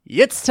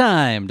It's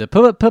time to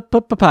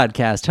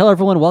podcast. Hello,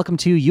 everyone. Welcome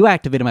to You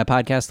Activated My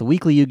Podcast, the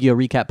weekly Yu-Gi-Oh!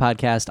 Recap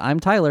podcast. I'm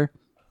Tyler.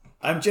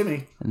 I'm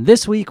Jimmy. And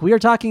this week, we are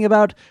talking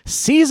about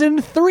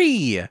Season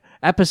 3,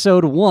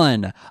 Episode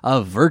 1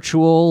 of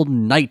Virtual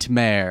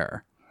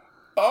Nightmare.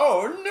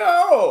 Oh,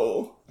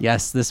 no!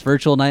 Yes, this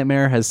virtual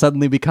nightmare has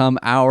suddenly become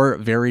our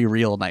very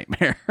real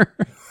nightmare.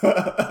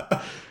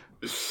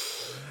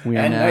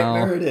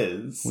 Nightmare it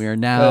is. We are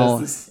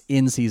now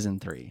in Season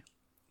 3.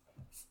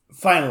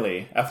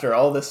 Finally, after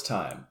all this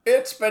time.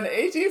 It's been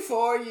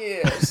 84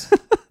 years.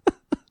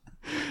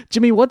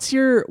 Jimmy, what's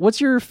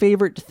your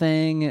favorite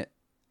thing?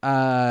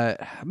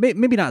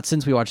 Maybe not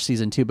since we watched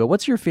Season 2, but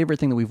what's your favorite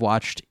thing that we've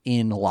watched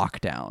in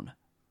lockdown?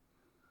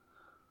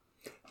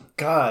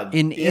 God,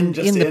 in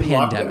the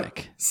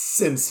pandemic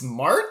since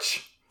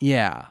March?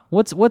 Yeah.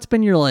 What's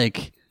been your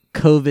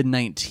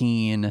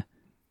COVID-19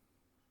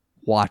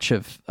 watch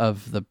of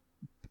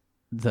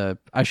the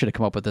I should have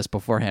come up with this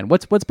beforehand.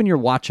 What's been your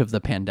watch of the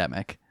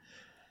pandemic?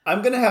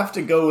 I'm going to have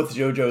to go with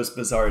JoJo's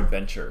Bizarre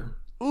Adventure.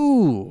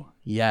 Ooh,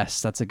 yes,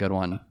 that's a good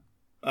one.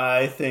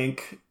 I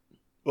think...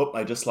 Oh,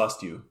 I just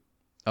lost you.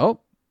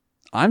 Oh,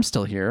 I'm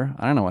still here.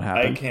 I don't know what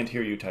happened. I can't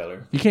hear you,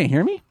 Tyler. You can't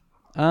hear me?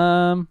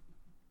 Oh,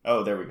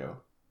 there we go.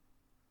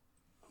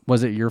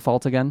 Was it your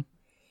fault again?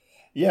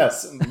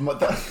 Yes.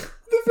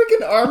 The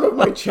freaking arm of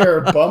my chair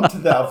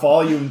bumped that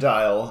volume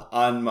dial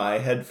on my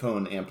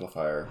headphone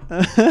amplifier.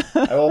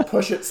 I will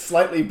push it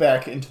slightly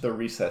back into the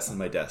recess in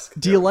my desk.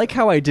 Do you like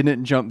how I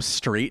didn't jump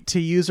straight to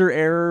user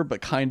error,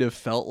 but kind of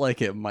felt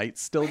like it might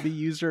still be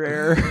user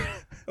error?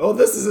 Well,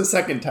 this is the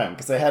second time,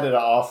 because I had it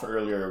off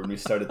earlier when we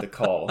started the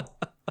call.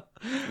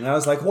 And I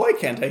was like, why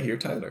can't I hear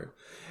Tyler?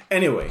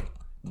 Anyway,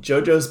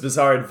 JoJo's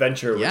Bizarre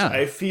Adventure, which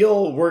I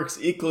feel works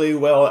equally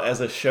well as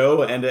a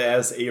show and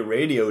as a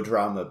radio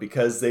drama,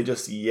 because they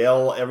just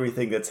yell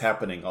everything that's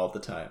happening all the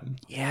time.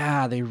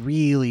 Yeah, they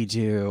really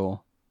do.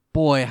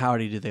 Boy,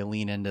 howdy do they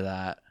lean into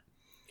that.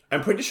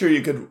 I'm pretty sure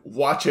you could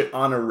watch it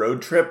on a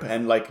road trip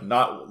and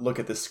not look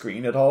at the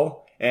screen at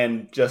all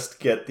and just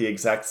get the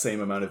exact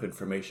same amount of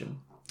information.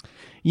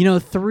 You know,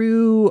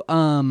 through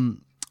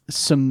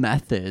some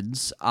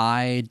methods,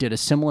 I did a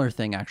similar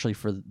thing actually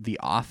for The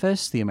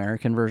Office, the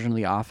American version of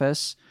The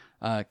Office,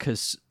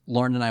 because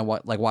Lauren and I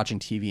like watching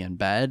TV in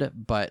bed,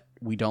 but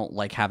we don't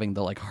like having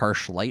the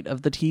harsh light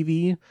of the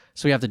TV,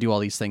 so we have to do all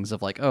these things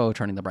of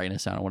turning the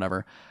brightness down or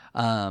whatever.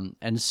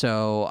 And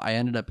so I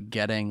ended up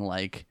getting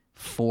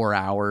 4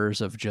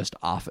 hours of just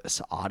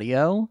Office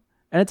audio,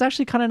 and it's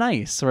actually kind of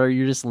nice where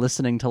you're just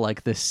listening to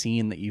this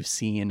scene that you've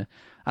seen,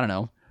 I don't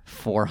know,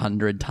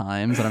 400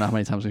 times. I don't know how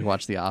many times we've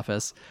watched The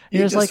Office. You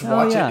just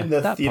watch it in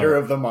the theater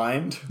of the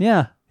mind.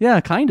 Yeah,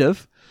 kind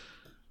of.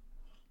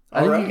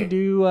 I think you could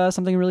do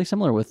something really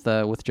similar with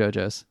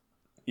JoJo's.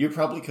 You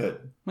probably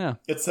could. Yeah,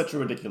 it's such a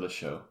ridiculous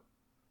show,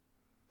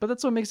 but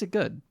that's what makes it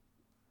good.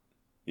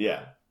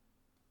 Yeah.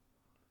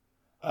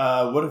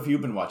 What have you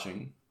been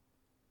watching?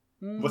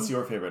 What's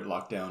your favorite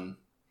lockdown?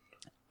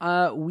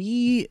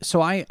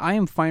 I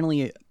am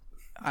finally.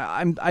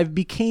 I've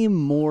became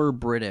more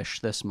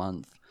British this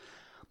month.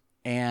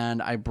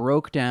 And I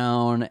broke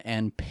down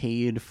and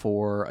paid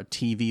for a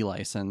TV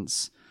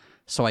license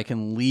so I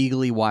can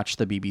legally watch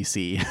the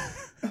BBC.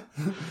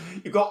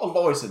 You got a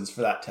license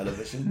for that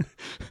television.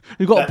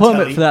 You got a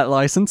permit for that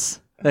license.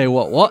 Hey,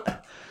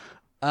 what?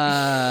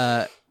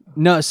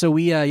 No, so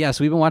we've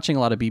been watching a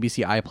lot of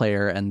BBC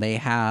iPlayer, and they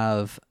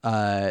have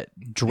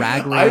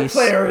Drag Race.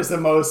 iPlayer is the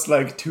most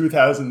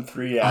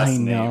 2003 ass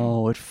name. I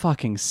know, it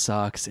fucking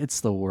sucks.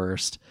 It's the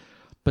worst.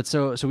 But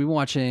so we've been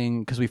watching,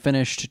 because we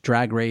finished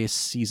Drag Race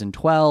Season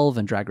 12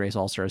 and Drag Race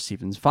All-Stars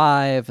Season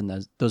 5,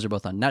 and those are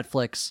both on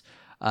Netflix.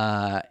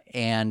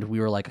 And we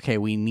were like, okay,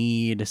 we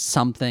need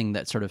something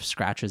that sort of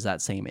scratches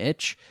that same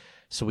itch.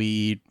 So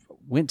we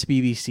went to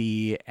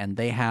BBC, and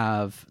they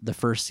have the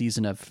first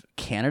season of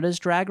Canada's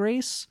Drag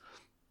Race,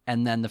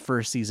 and then the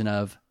first season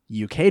of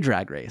UK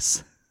Drag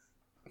Race.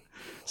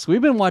 So we've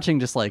been watching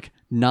just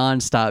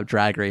non-stop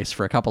Drag Race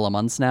for a couple of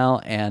months now,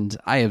 and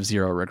I have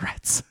zero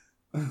regrets.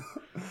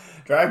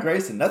 Drag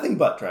Race and nothing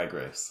but Drag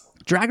Race.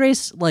 Drag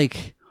Race,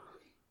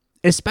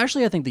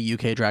 especially I think the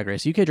UK Drag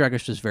Race. UK Drag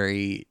Race was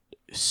very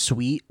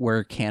sweet,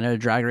 where Canada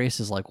Drag Race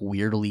is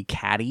weirdly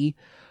catty.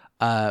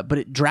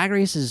 But Drag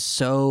Race is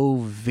so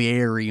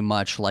very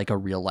much like a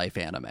real life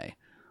anime.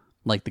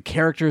 The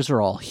characters are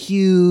all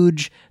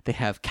huge. They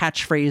have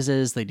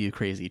catchphrases. They do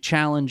crazy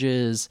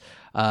challenges.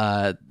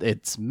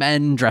 It's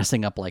men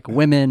dressing up like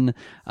women.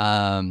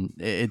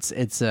 It's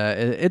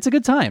a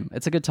good time.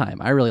 It's a good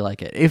time. I really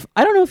like it.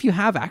 I don't know if you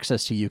have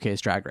access to UK's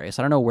Drag Race.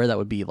 I don't know where that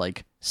would be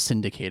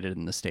syndicated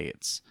in the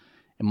States.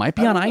 It might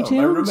be on iTunes.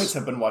 My roommates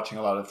have been watching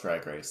a lot of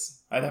Drag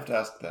Race. I'd have to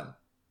ask them.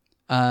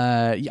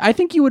 I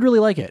think you would really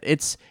like it.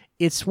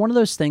 It's one of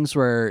those things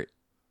where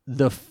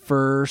the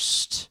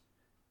first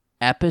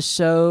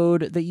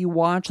episode that you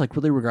watch,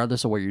 really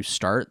regardless of where you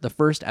start, the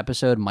first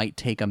episode might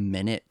take a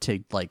minute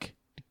to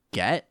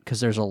get, because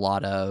there's a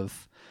lot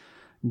of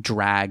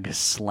drag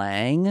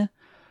slang,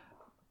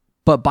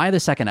 But by the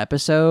second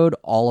episode,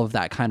 all of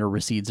that kind of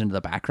recedes into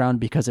the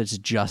background because it's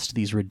just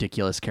these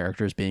ridiculous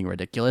characters being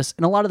ridiculous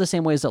in a lot of the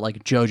same ways that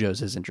like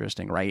JoJo's is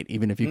interesting, right?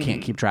 Even if you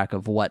can't keep track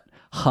of what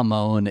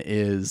Hamon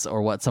is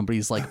or what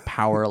somebody's like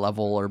power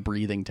level or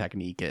breathing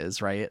technique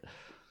is, right?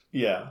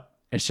 Yeah.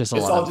 It's just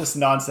it's all just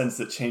nonsense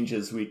that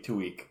changes week to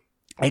week.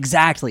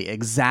 Exactly.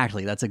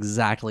 That's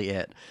exactly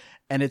it.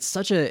 And it's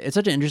such an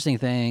interesting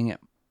thing,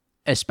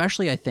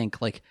 especially I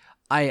think like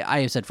I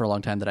have said for a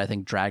long time that I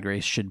think Drag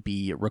Race should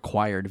be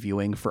required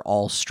viewing for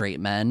all straight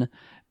men,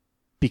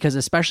 because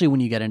especially when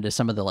you get into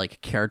some of the like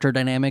character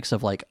dynamics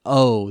of like,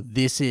 oh,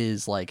 this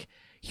is like,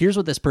 here's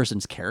what this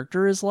person's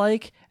character is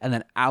like, and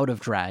then out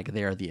of drag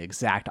they are the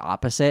exact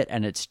opposite,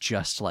 and it's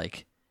just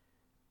like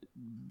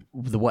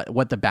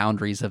what the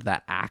boundaries of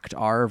that act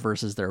are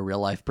versus their real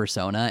life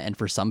persona. And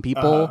for some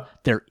people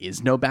there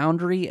is no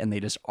boundary and they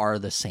just are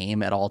the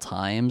same at all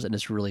times, and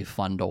it's really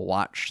fun to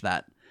watch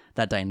that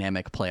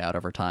dynamic play out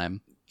over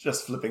time.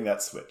 Just flipping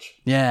that switch.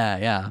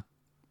 Yeah.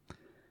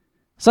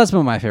 So that's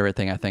been my favorite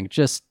thing, I think.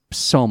 Just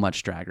so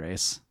much Drag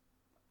Race.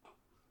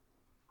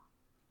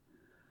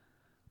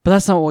 But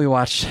that's not what we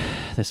watched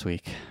this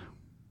week.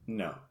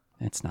 No.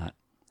 It's not.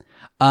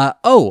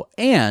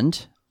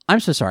 And I'm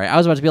so sorry. I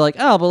was about to be like,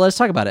 oh, but let's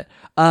talk about it.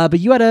 But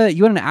you had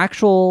an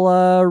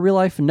actual real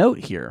life note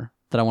here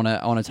that I want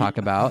to talk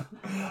about.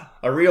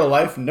 A real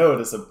life note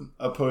as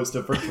opposed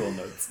to virtual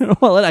notes.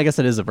 Well, I guess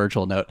it is a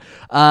virtual note.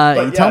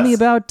 Tell me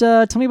about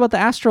the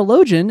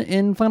Astrologian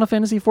in Final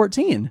Fantasy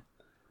XIV.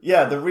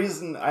 Yeah, the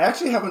reason I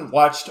actually haven't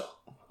watched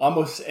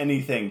almost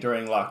anything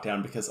during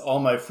lockdown because all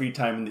my free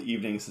time in the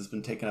evenings has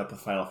been taken up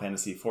with Final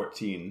Fantasy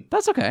XIV.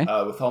 That's okay.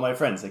 With all my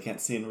friends I can't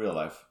see in real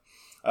life.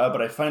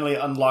 But I finally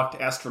unlocked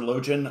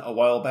Astrologian a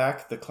while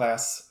back, the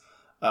class,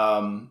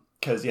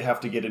 because you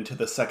have to get into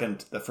the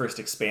first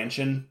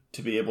expansion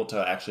to be able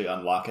to actually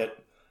unlock it.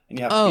 And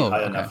you have to be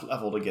high enough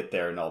level to get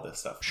there and all this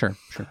stuff. Sure.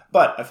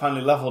 But I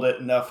finally leveled it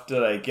enough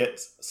that I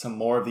get some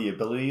more of the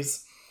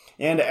abilities.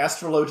 And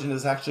Astrologian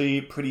is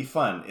actually pretty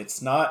fun.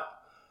 It's not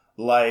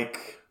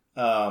like...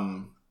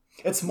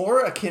 it's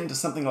more akin to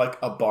something like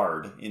a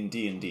bard in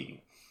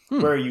D&D,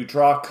 where you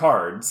draw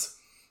cards,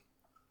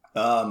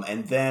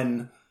 and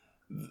then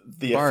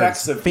the Bards,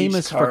 effects of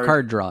famous each card... for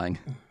card drawing.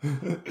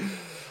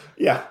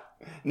 Yeah.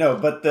 No,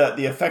 but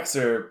the effects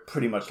are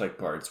pretty much like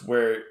bards,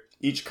 where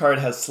each card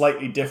has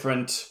slightly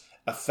different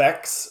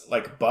effects,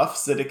 like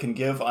buffs that it can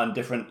give on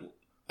different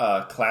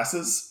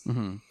classes.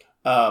 Mm-hmm.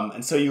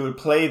 And so you would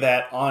play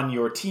that on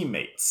your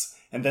teammates,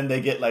 and then they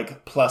get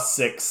like plus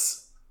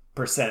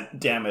 6%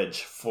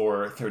 damage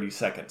for 30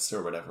 seconds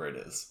or whatever it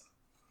is.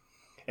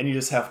 And you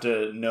just have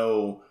to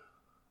know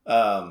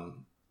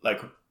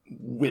like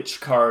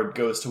which card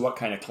goes to what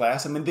kind of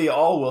class. I mean, they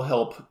all will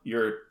help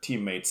your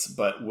teammates,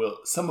 but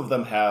some of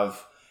them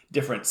have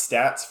different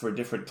stats for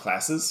different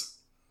classes.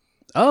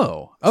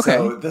 Oh, okay.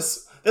 So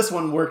this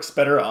one works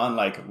better on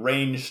like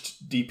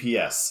ranged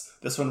DPS.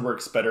 This one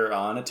works better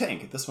on a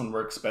tank. This one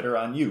works better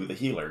on you, the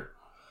healer.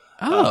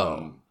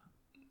 Oh.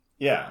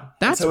 Yeah.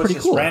 That's pretty cool. So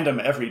it's just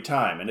random every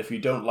time. And if you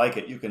don't like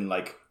it, you can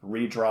like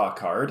redraw a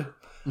card.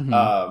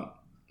 Mm-hmm.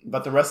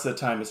 But the rest of the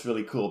time it's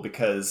really cool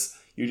because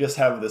you just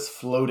have this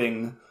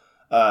floating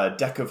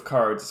deck of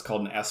cards. It's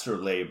called an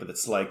astrolabe, but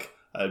it's like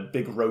a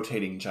big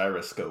rotating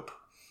gyroscope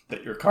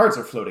that your cards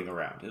are floating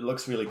around. It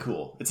looks really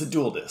cool. It's a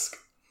dual disc.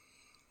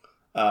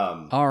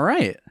 All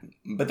right.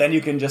 But then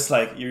you can just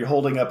like, you're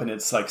holding up and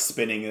it's like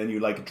spinning, and then you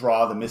like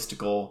draw the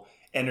mystical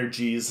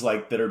energies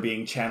like that are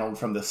being channeled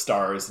from the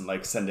stars and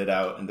like send it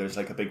out, and there's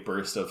like a big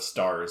burst of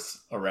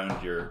stars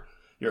around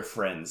your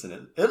friends,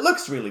 and it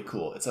looks really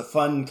cool. It's a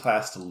fun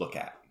class to look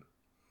at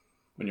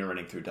when you're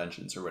running through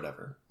dungeons or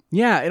whatever.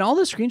 Yeah, and all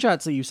the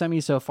screenshots that you sent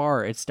me so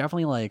far, it's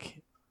definitely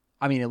like,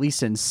 I mean, at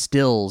least in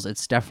stills,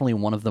 it's definitely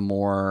one of the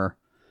more,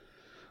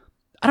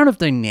 I don't know if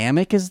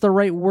dynamic is the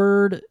right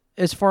word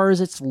as far as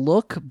its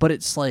look, but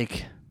it's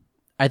like,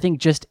 I think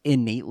just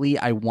innately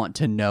I want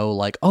to know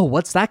like, oh,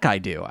 what's that guy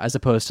do? As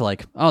opposed to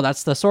like, oh,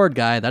 that's the sword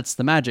guy, that's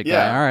the magic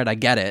guy. All right, I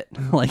get it.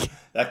 Like,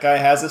 that guy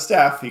has a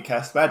staff, he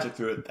casts magic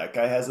through it. That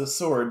guy has a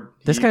sword.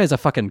 This guy has a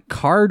fucking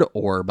card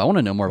orb. I want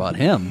to know more about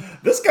him.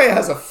 This guy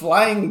has a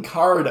flying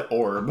card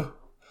orb.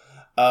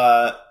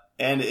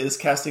 And is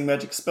casting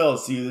magic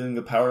spells using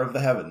the power of the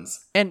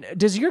heavens. And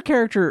does your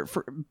character,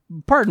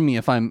 pardon me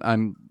if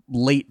I'm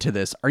late to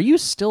this, are you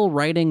still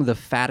riding the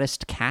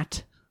fattest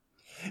cat?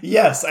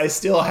 Yes, I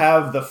still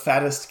have the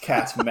fattest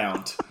cat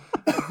mount.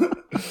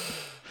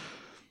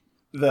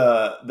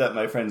 That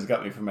my friends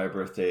got me for my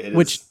birthday. It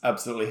is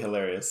absolutely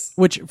hilarious.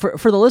 Which,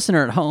 for the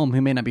listener at home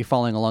who may not be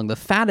following along, the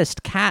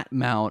fattest cat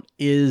mount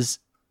is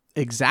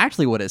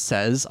exactly what it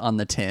says on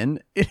the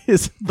tin. It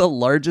is the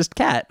largest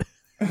cat.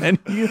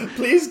 And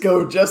please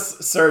go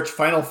just search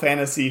Final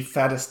Fantasy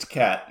fattest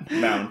cat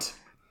mount.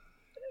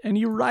 And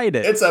you ride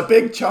it. It's a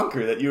big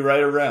chunker that you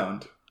ride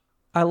around.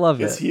 I love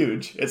it. It's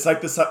huge. It's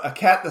like a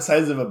cat the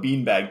size of a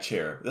beanbag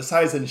chair. The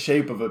size and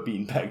shape of a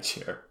beanbag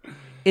chair.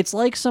 It's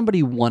like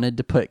somebody wanted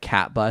to put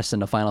Cat Bus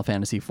into Final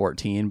Fantasy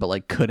XIV, but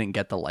like couldn't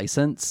get the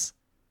license.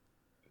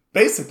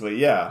 Basically,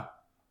 yeah.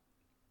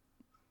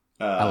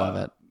 I love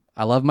it.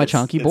 I love my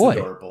chunky boy. It's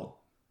adorable.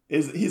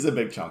 He's a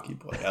big chunky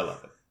boy. I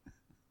love it.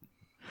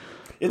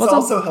 It's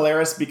also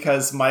hilarious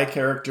because my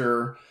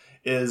character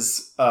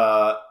is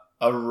a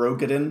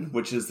Rogadin,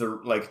 which is the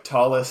like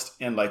tallest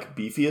and like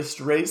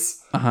beefiest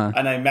race,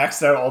 and I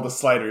maxed out all the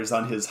sliders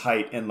on his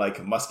height and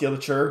like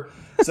musculature.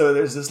 So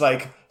there's this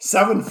like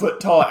 7 foot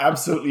tall,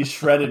 absolutely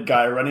shredded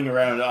guy running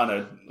around on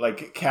a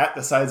like cat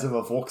the size of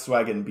a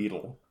Volkswagen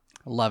Beetle.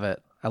 Love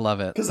it. I love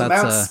it. Because the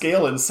mounts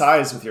scale in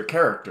size with your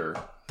character.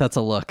 That's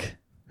a look.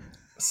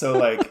 So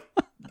like,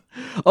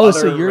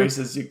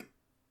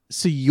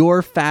 so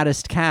your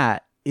fattest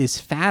cat is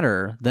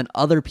fatter than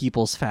other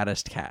people's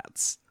fattest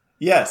cats.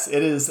 Yes,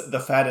 it is the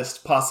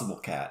fattest possible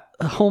cat.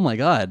 Oh my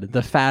god,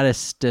 the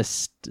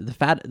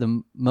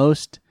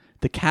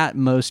cat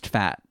most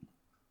fat.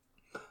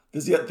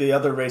 There's the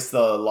other race, the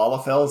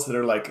Lalafels, that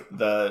are like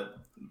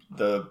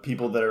the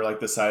people that are like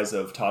the size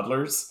of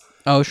toddlers.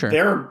 Oh sure.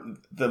 They're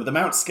the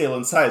mounts scale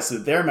in size, so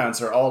their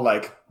mounts are all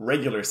like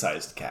regular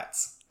sized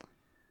cats.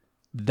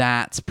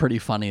 That's pretty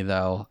funny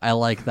though. I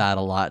like that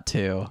a lot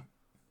too.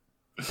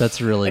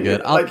 That's really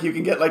good. Like you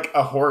can get like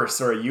a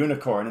horse or a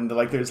unicorn, and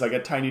like there's like a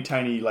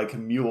tiny like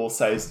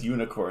mule-sized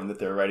unicorn that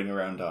they're riding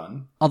around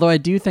on. Although I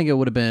do think it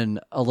would have been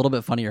a little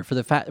bit funnier for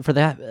the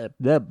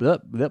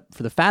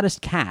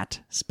fattest cat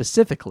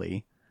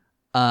specifically.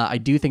 I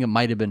do think it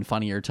might have been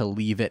funnier to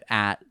leave it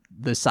at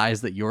the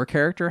size that your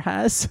character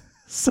has,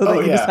 so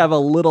that you just have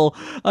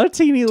a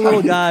teeny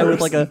little guy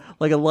person with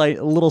like a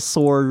little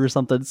sword or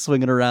something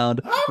swinging around,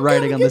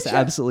 riding on this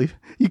absolutely.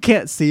 You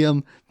can't see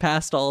him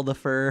past all the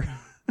fur.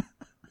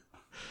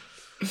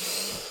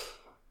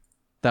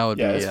 That would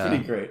be it's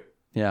pretty great.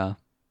 Yeah,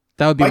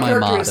 that would be my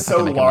mod. My character is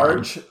so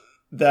large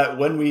that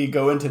when we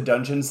go into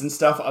dungeons and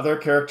stuff, other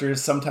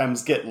characters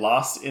sometimes get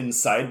lost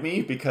inside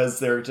me because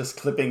they're just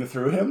clipping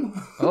through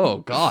him. Oh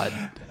God!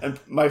 And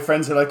my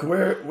friends are like,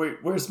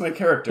 "Where's my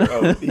character?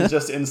 Oh, he's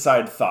just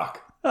inside Thok."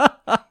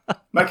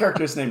 My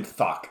character's named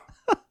Thok.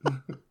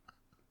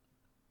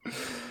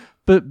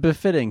 But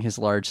befitting his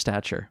large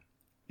stature.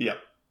 Yep.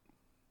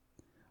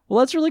 Well,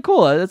 that's really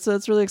cool.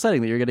 That's really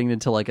exciting that you're getting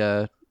into like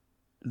the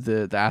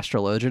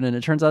Astrologian, and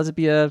it turns out to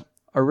be a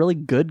really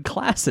good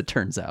class. It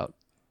turns out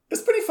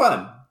it's pretty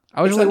fun.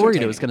 I was really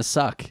worried it was going to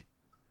suck.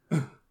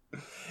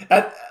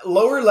 At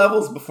lower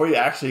levels, before you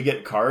actually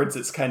get cards,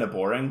 it's kind of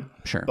boring.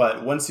 Sure,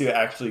 but once you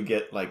actually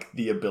get like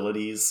the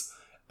abilities,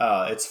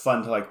 it's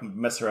fun to like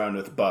mess around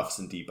with buffs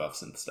and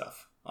debuffs and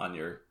stuff on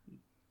your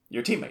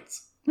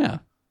teammates. Yeah,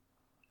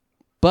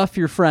 buff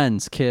your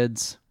friends,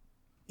 kids.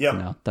 Yep.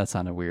 No, that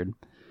sounded weird.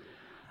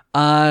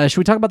 Should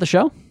we talk about the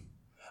show?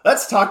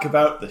 Let's talk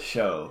about the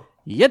show.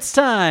 It's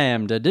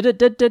time to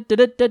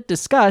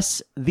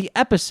discuss the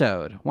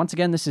episode. Once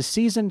again, this is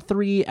Season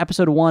 3,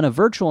 Episode 1 of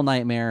Virtual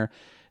Nightmare.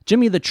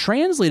 Jimmy, the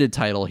translated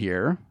title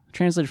here,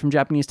 translated from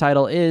Japanese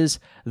title, is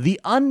The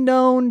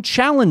Unknown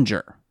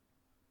Challenger.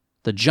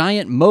 The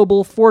giant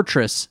mobile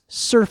fortress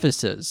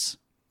surfaces.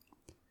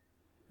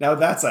 Now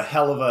that's a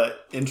hell of a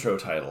intro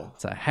title.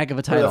 It's a heck of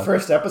a title. For the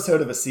first episode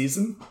of a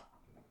season?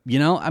 You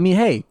know, I mean,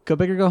 hey, go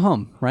big or go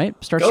home, right?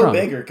 Start strong. Go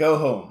big or go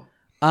home.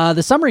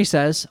 The summary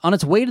says, on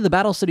its way to the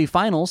Battle City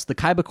Finals, the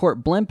Kaiba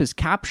Corp blimp is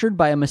captured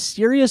by a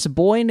mysterious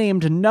boy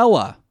named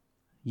Noah.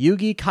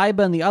 Yugi,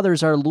 Kaiba, and the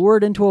others are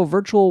lured into a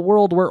virtual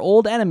world where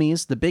old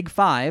enemies, the Big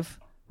Five,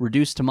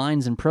 reduced to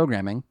minds and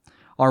programming,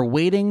 are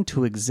waiting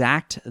to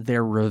exact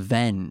their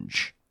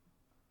revenge.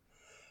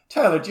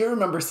 Tyler, do you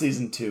remember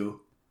Season 2?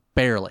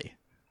 Barely.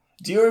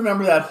 Do you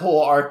remember that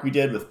whole arc we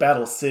did with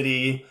Battle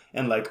City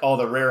and like all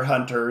the rare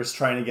hunters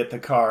trying to get the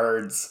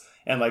cards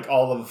and like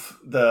all of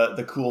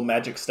the cool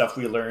magic stuff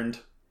we learned?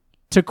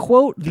 To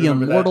quote the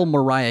immortal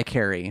Mariah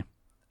Carey,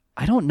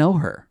 I don't know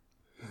her.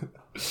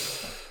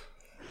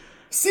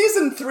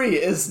 Season 3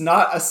 is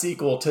not a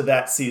sequel to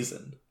that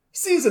season.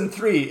 Season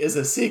 3 is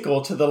a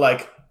sequel to the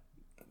like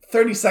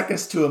 30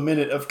 seconds to a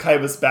minute of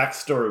Kaiba's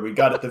backstory we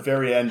got at the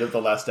very end of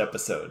the last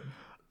episode.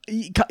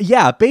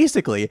 Yeah,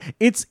 basically.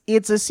 It's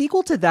a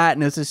sequel to that,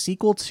 and it's a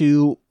sequel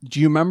to, do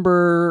you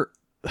remember,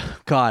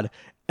 God,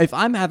 if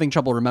I'm having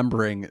trouble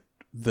remembering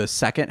the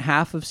second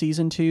half of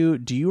Season 2,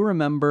 do you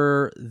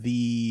remember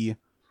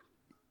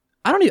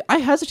I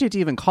hesitate to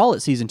even call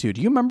it Season 2.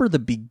 Do you remember the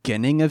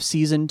beginning of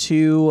Season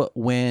 2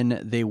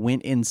 when they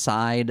went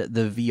inside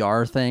the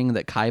VR thing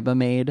that Kaiba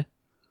made?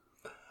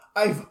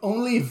 I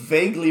only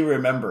vaguely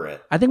remember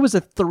it. I think it was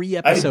a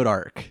 3-episode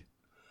arc.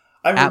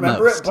 I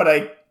remember it, but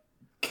I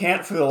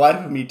can't for the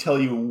life of me tell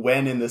you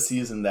when in the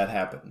season that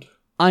happened.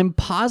 I'm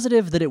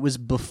positive that it was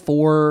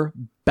before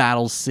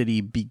Battle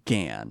City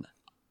began.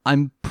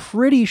 I'm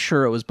pretty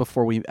sure it was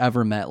before we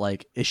ever met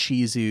like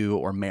Ishizu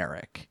or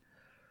Merrick.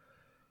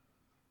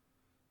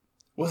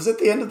 Was it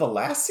the end of the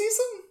last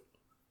season?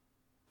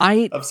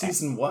 Of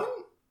Season 1?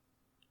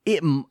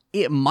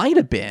 It might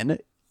have been.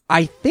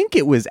 I think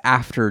it was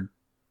after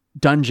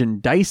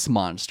Dungeon Dice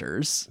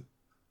Monsters.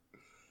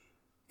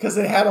 Because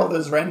they had all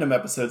those random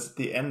episodes at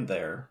the end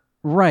there.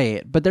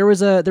 Right, but there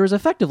was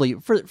effectively,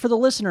 for the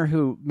listener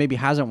who maybe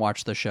hasn't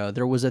watched the show,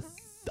 there was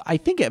I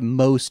think at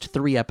most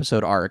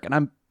 3-episode arc,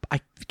 and I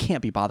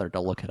can't be bothered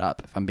to look it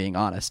up if I'm being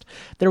honest.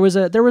 There was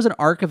an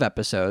arc of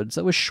episodes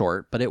that was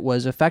short, but it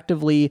was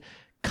effectively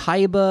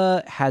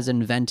Kaiba has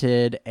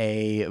invented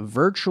a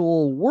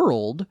virtual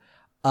world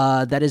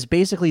that is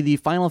basically the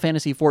Final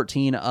Fantasy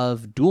XIV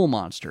of Duel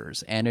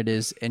Monsters, and it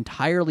is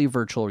entirely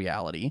virtual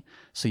reality.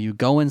 So you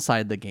go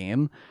inside the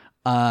game,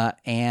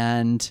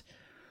 and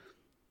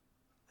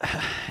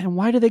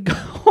why do they go?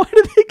 Why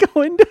do they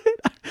go into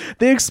it?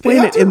 They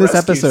explain it in this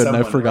episode, and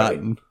I've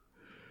forgotten. Right?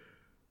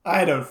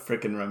 I don't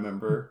freaking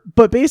remember.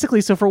 But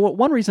basically, so for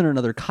one reason or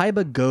another,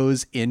 Kaiba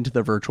goes into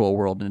the virtual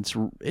world,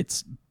 and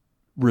it's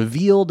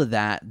revealed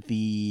that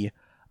the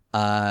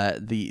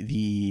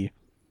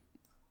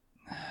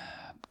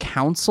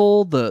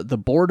council, the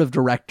board of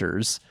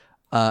directors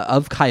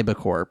of Kaiba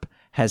Corp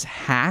has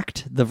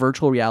hacked the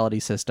virtual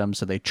reality system,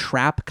 so they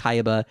trap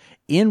Kaiba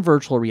in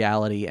virtual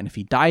reality, and if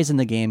he dies in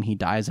the game, he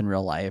dies in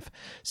real life.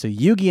 So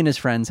Yugi and his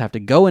friends have to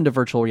go into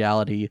virtual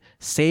reality,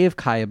 save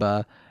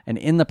Kaiba, and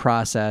in the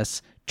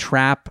process,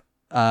 trap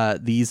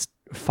these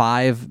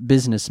 5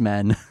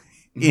 businessmen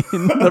in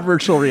the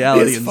virtual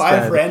reality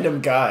instead. 5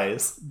 random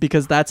guys.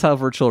 Because that's how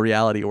virtual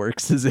reality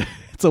works, is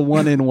it's a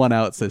one-in,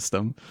 one-out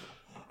system.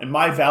 And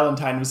my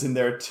Valentine was in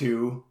there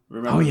too.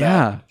 Remember that?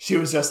 Yeah. She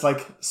was just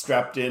like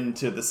strapped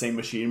into the same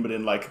machine, but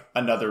in like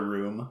another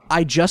room.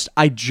 I just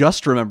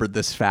remembered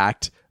this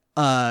fact.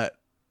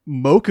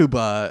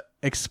 Mokuba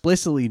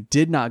explicitly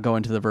did not go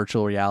into the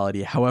virtual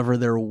reality. However,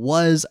 there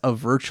was a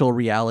virtual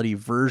reality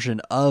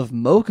version of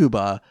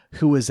Mokuba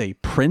who was a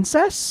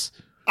princess.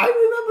 I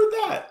remember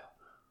that.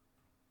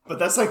 But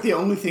that's like the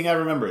only thing I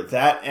remember.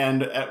 That,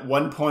 and at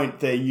one point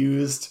they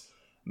used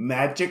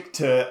magic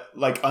to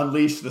like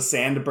unleash the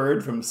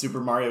Sandbird from Super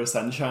Mario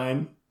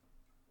Sunshine.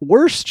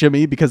 Worse,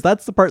 Jimmy, because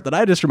that's the part that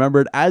I just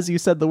remembered as you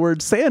said the word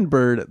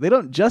Sandbird. They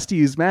don't just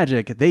use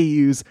magic, they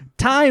use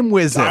Time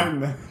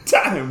Wizard.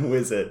 Time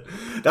Wizard.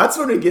 That's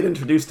when we get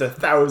introduced to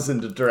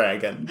Thousand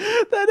Dragon.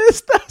 That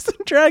is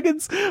Thousand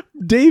Dragon's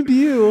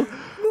debut.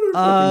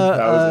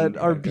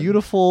 Our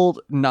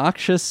beautiful,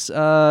 noxious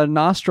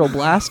nostril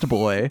blast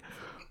boy.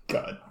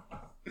 God.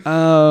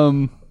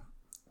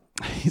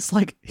 He's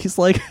like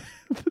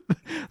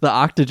the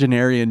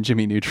octogenarian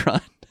Jimmy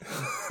Neutron.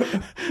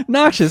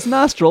 Noxious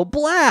nostril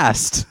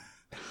blast.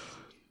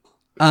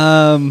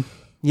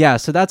 Yeah,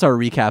 so that's our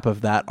recap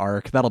of that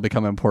arc. That'll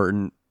become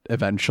important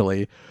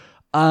eventually.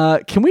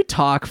 Can we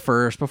talk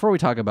first, before we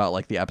talk about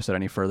like the episode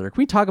any further,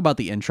 can we talk about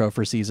the intro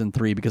for season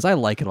 3? Because I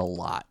like it a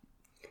lot.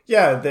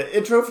 Yeah, the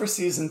intro for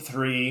season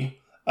 3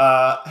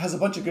 has a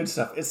bunch of good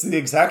stuff. It's the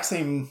exact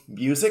same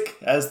music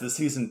as the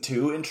season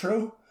 2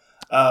 intro.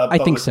 I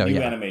think so, new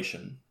yeah.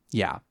 Animation.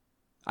 Yeah.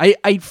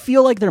 I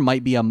feel like there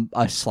might be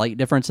a slight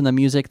difference in the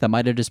music that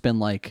might have just been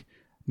like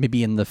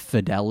maybe in the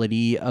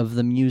fidelity of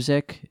the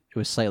music. It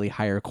was slightly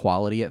higher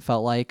quality, it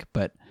felt like,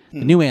 but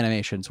the new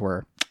animations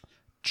were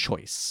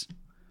choice.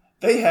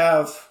 They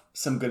have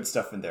some good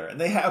stuff in there,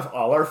 and they have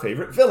all our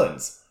favorite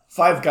villains.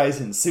 5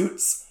 guys in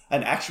suits,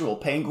 an actual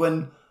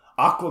penguin,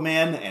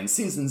 Aquaman, and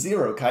Season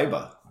 0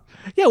 Kaiba.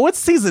 Yeah, what's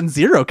Season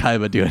 0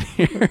 Kaiba doing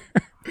here?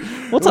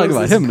 We'll talk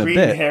about him in a bit.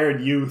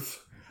 Green-haired youth.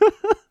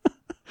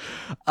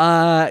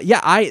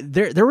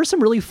 There were some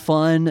really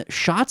fun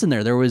shots in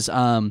there. There was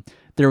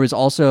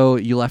also,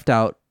 you left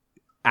out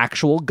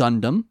actual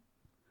Gundam,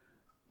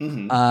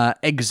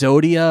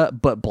 Exodia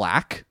but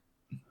black,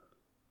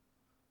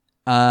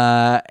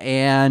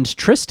 and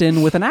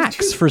Tristan with an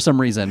axe for some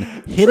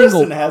reason.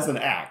 Tristan has an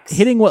axe.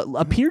 Hitting what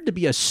appeared to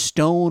be a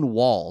stone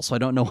wall, so I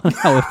don't know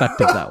how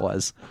effective that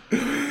was.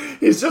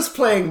 He's just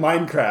playing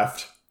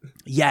Minecraft.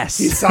 Yes.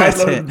 He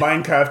sideloaded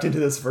Minecraft into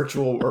this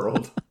virtual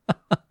world.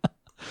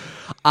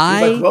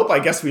 He's like, well, I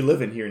guess we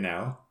live in here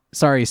now.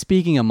 Sorry,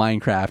 speaking of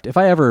Minecraft, if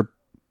I ever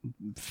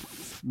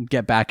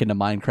get back into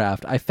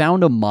Minecraft, I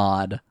found a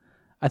mod.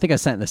 I think I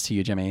sent this to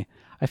you, Jimmy.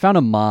 I found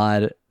a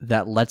mod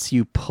that lets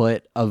you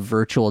put a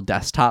virtual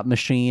desktop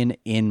machine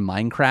in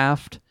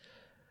Minecraft,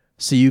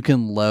 so you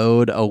can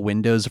load a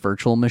Windows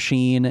virtual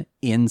machine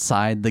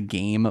inside the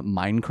game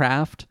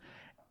Minecraft.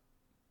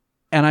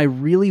 And I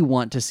really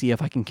want to see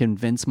if I can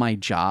convince my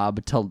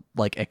job to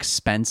like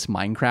expense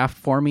Minecraft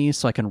for me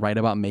so I can write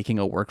about making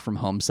a work from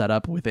home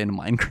setup within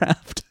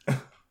Minecraft.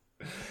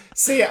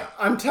 See,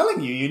 I'm telling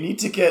you, you need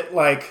to get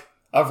like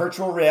a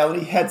virtual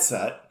reality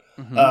headset.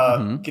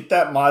 Get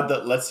that mod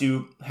that lets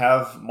you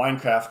have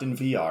Minecraft in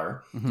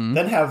VR.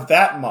 Then have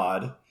that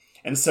mod.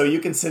 And so you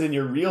can sit in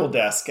your real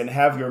desk and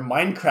have your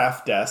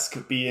Minecraft desk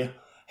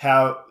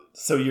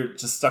so you're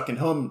just stuck in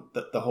home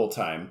the whole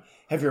time.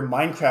 Have your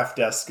Minecraft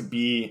desk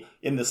be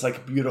in this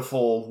like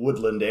beautiful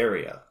woodland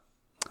area.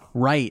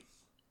 Right.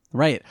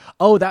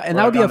 Oh, that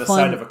would be a fun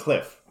side of a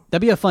cliff.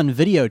 That'd be a fun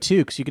video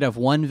too, because you could have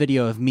one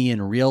video of me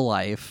in real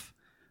life,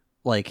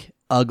 like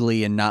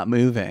ugly and not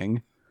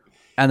moving,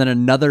 and then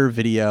another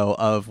video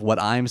of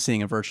what I'm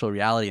seeing in virtual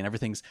reality, and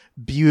everything's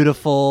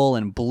beautiful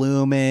and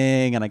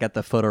blooming, and I got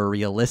the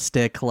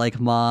photorealistic like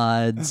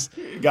mods.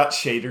 You got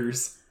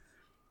shaders.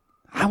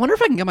 I wonder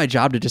if I can get my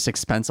job to just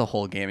expense a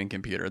whole gaming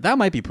computer. That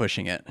might be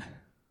pushing it.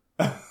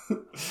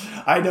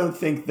 I don't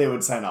think they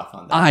would sign off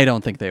on that. I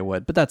don't think they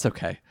would, but that's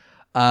okay.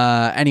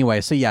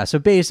 Anyway, so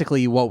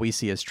basically what we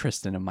see is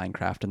Tristan in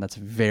Minecraft, and that's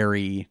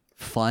very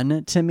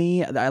fun to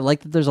me. I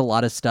like that there's a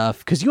lot of stuff,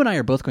 because you and I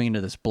are both going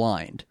into this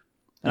blind,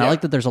 and I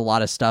like that there's a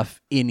lot of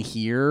stuff in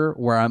here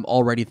where I'm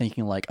already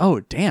thinking like, oh,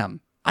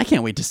 damn, I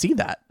can't wait to see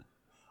that.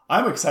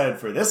 I'm excited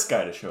for this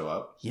guy to show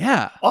up.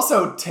 Yeah.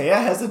 Also,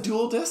 Taya has a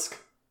dual disc.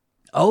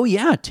 Oh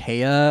yeah,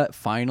 Taya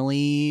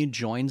finally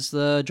joins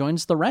the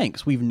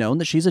ranks. We've known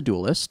that she's a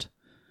duelist,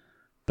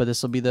 but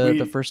this will be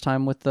the first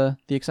time with the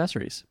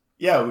accessories.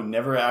 Yeah, we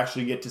never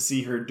actually get to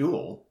see her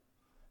duel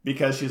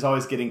because she's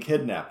always getting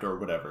kidnapped or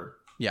whatever.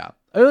 Yeah,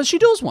 she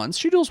duels once.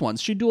 She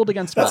dueled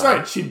against. That's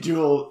right. She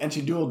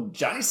dueled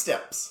Johnny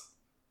Steps.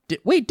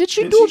 Did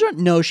she duel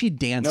Johnny? No, she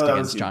danced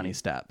against Johnny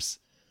Steps.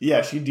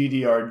 Yeah, she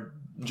DDR'd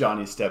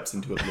Johnny Steps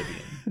into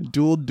oblivion.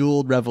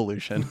 Dueled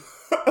revolution.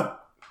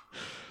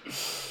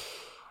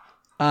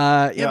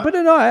 Yeah, but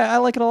no, I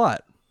like it a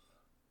lot.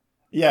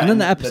 Yeah, and then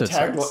the episode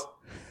starts.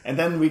 And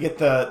then we get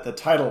the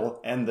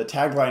title, and the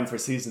tagline for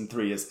season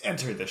 3 is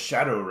 "Enter the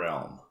Shadow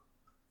Realm."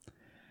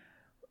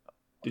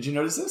 Did you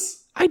notice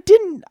this? I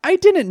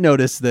didn't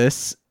notice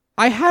this.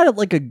 I had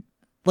like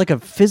a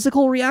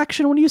physical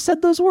reaction when you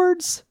said those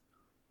words.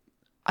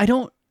 I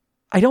don't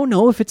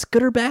know if it's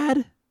good or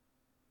bad.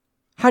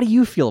 How do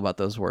you feel about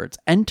those words?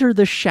 Enter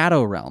the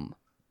Shadow Realm.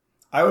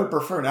 I would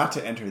prefer not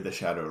to enter the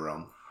Shadow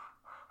Realm.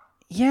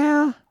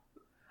 Yeah.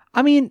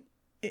 I mean,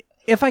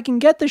 if I can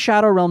get the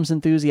Shadow Realm's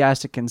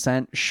enthusiastic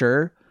consent,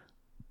 sure.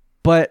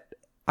 But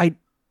I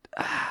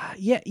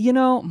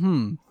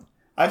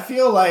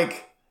feel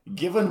like,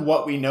 given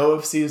what we know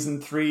of season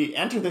 3,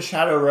 Enter the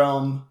Shadow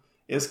Realm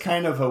is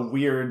kind of a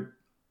weird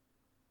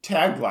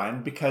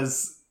tagline,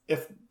 because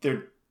if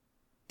they're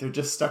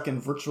just stuck in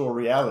virtual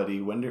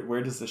reality,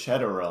 where does the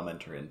Shadow Realm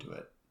enter into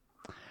it?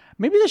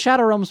 Maybe the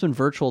Shadow Realm's been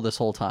virtual this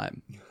whole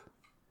time.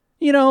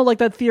 You know, like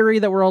that theory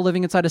that we're all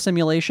living inside a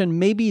simulation.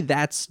 Maybe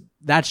that's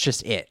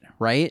just it,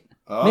 right?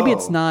 Oh. Maybe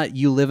it's not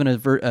you live in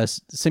a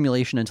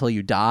simulation until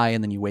you die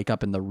and then you wake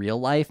up in the real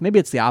life. Maybe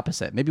it's the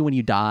opposite. Maybe when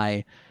you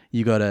die,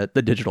 you go to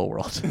the digital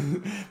world.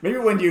 Maybe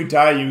when you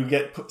die, you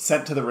get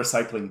sent to the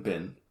recycling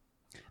bin.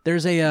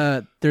 There's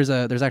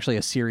actually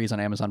a series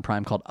on Amazon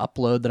Prime called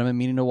Upload that I've been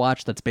meaning to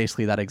watch. That's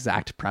basically that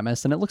exact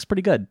premise, and it looks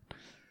pretty good.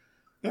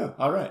 Yeah.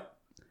 All right.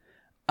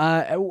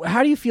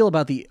 How do you feel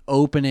about the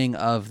opening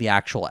of the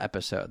actual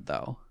episode,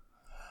 though?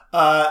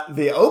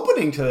 The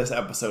opening to this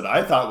episode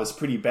I thought was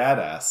pretty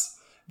badass.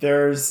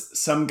 There's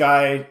some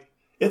guy,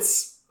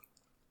 it's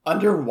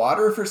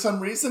underwater for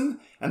some reason,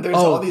 and there's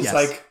all these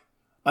like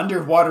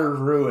underwater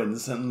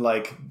ruins and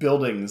like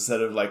buildings that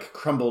have like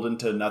crumbled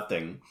into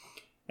nothing.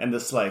 And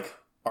this like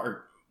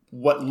are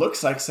what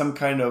looks like some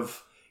kind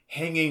of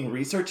hanging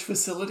research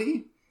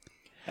facility.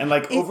 And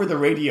like over the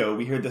radio,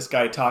 we hear this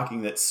guy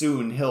talking that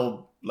soon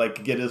he'll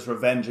like get his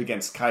revenge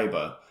against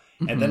Kaiba.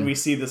 And then we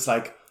see this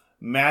like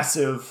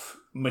massive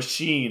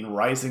machine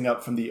rising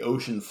up from the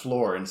ocean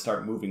floor and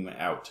start moving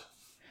out.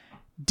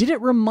 Did it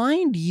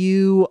remind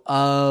you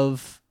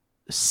of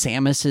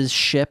Samus's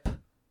ship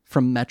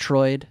from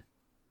Metroid?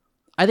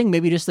 I think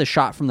maybe just the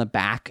shot from the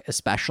back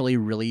especially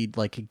really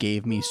like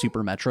gave me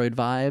Super Metroid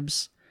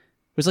vibes.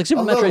 It was like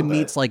Super Metroid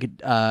meets like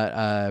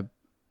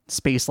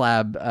Space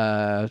Lab,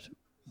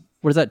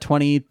 what is that,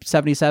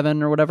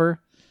 2077 or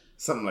whatever?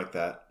 Something like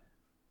that.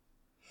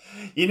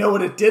 You know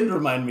what it did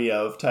remind me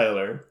of,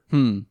 Tyler?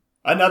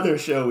 Another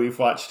show we've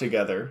watched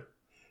together.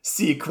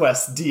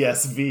 seaQuest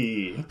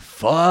DSV.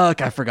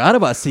 Fuck, I forgot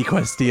about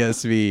seaQuest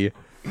DSV.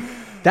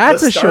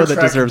 That's a show that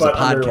deserves a podcast.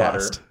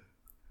 Underwater.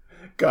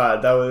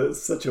 God, that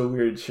was such a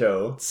weird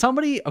show.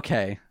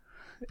 Okay.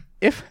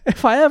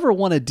 If I ever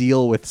want to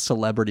deal with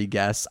celebrity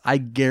guests, I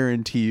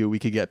guarantee you we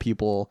could get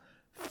people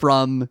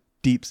from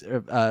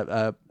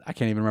I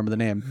can't even remember the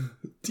name.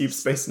 Deep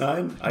Space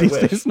Nine?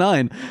 Space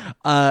Nine.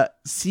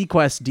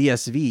 seaQuest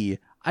DSV.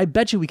 I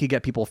bet you we could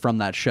get people from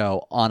that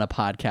show on a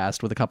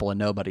podcast with a couple of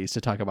nobodies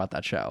to talk about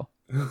that show.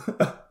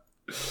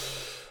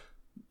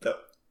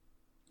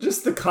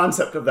 Just the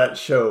concept of that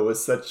show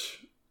was such...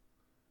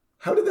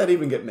 How did that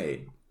even get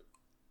made?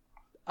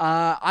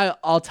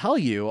 I'll tell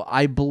you,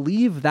 I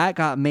believe that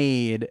got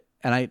made,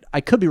 and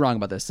I could be wrong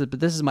about this, but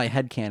this is my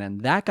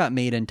headcanon. That got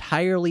made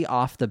entirely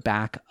off the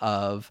back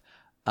of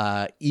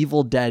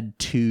Evil Dead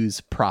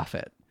 2's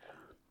Prophet.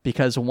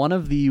 Because one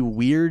of the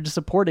weird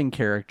supporting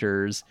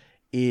characters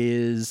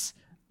is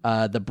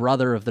the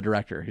brother of the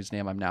director, whose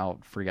name I'm now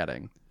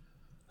forgetting.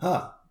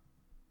 Huh.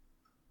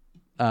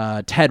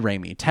 Ted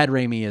Raimi. Ted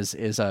Raimi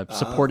is a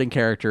supporting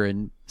character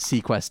in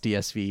seaQuest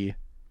DSV.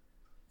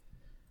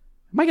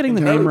 Am I getting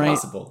the name right?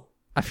 Possible.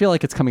 I feel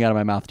like it's coming out of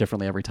my mouth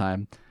differently every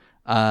time.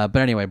 But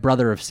anyway,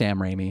 brother of Sam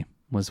Raimi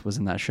was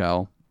in that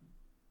show.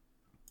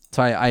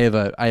 So I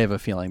have a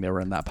feeling they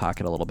were in that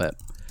pocket a little bit.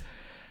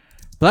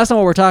 But that's not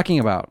what we're talking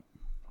about.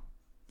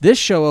 This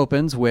show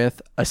opens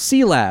with a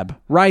sea lab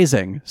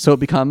rising, so it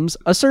becomes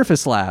a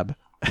surface lab.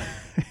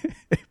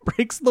 It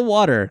breaks the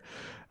water.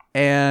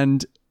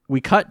 And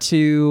we cut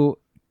to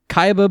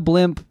Kaiba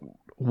Blimp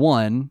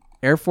 1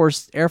 Air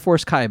Force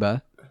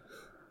Kaiba.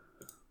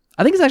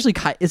 I think it's actually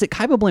is it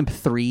Kaiba Blimp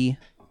 3?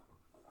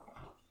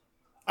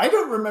 I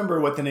don't remember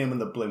what the name of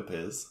the blimp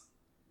is.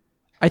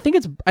 I think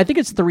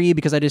it's 3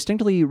 because I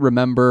distinctly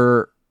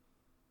remember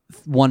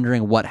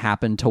wondering what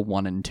happened to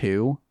 1 and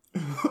 2.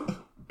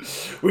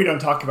 We don't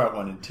talk about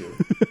 1 and 2.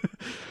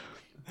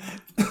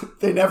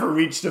 They never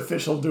reached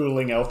official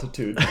dueling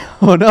altitude.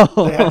 Oh no.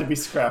 They had to be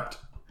scrapped.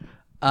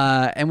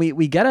 And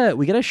we get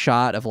a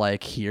shot of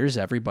like, here's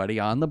everybody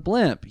on the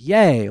blimp.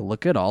 Yay,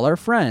 look at all our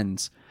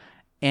friends.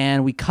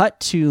 And we cut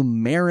to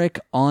Merrick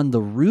on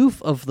the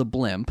roof of the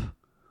blimp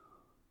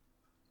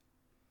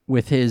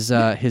with his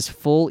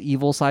full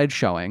evil side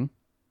showing.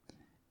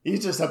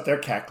 He's just up there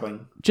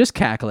cackling. Just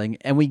cackling.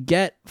 And we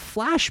get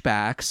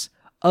flashbacks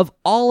of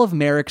all of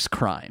Merrick's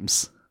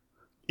crimes.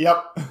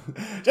 Yep.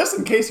 Just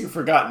in case you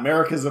forgot,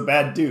 Merrick is a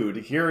bad dude.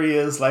 Here he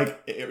is, like,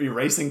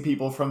 erasing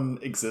people from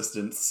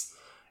existence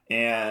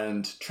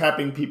and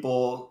trapping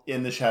people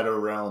in the Shadow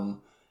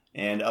Realm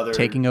and other...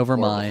 Taking over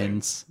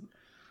minds.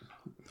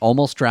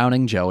 Almost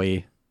drowning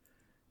Joey.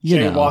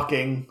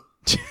 Jaywalking.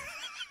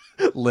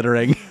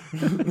 Littering.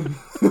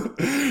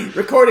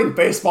 Recording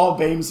baseball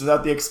games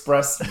without the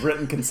express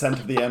written consent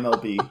of the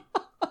MLB.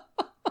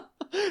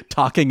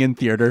 Talking in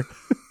theater.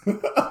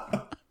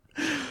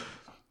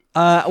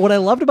 What I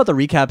loved about the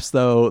recaps,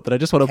 though, that I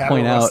just want to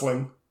point out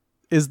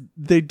is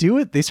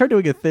they start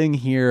doing a thing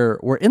here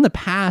where in the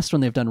past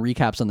when they've done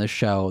recaps on this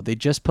show, they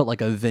just put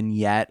like a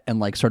vignette and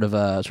like sort of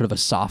a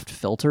soft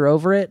filter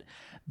over it.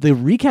 The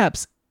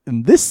recaps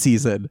in this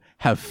season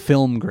have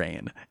film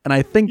grain, and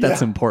I think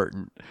that's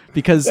important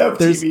because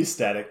there's TV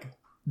static.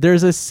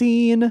 There's a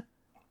scene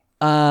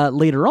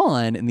later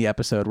on in the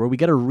episode where we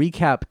get a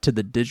recap to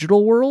the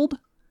digital world.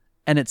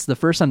 And it's the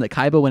first time that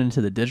Kaiba went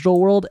into the digital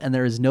world, and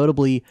there is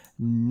notably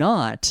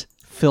not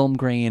film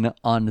grain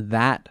on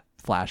that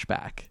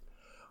flashback.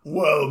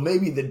 Whoa,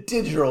 maybe the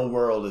digital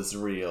world is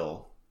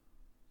real.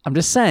 I'm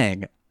just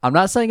saying. I'm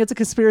not saying it's a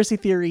conspiracy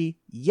theory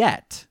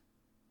yet,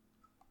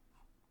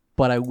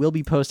 but I will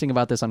be posting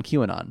about this on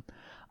QAnon.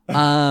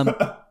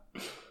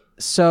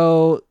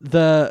 So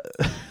the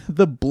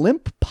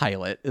blimp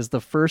pilot is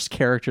the first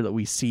character that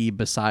we see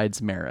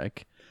besides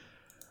Merrick,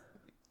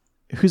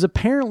 who's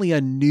apparently a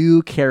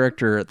new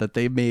character that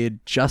they made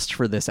just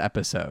for this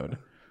episode.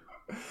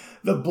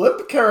 The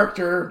blimp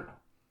character,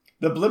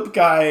 the blimp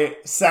guy,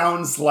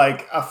 sounds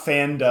like a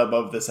fan dub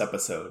of this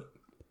episode.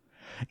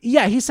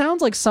 Yeah, he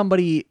sounds like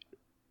somebody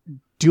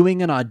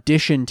doing an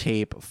audition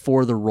tape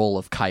for the role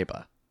of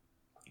Kaiba.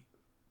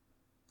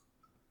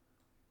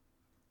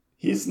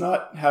 He's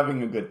not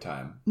having a good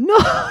time. No,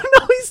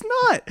 he's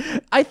not.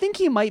 I think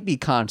he might be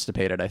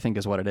constipated, I think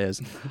is what it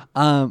is.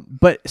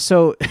 But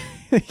so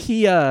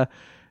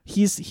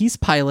he's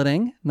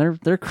piloting.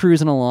 They're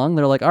cruising along.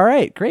 They're like, all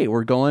right, great.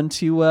 We're going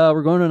to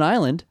an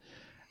island.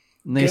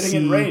 And getting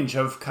in range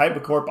of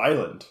Kaiba Corp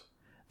Island.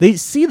 They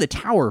see the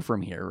tower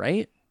from here,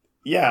 right?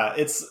 Yeah,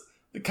 it's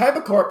the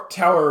Kaiba Corp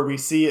tower. We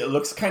see it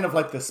looks kind of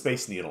like the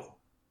Space Needle.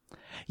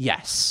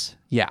 Yes.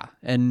 Yeah.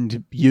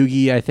 And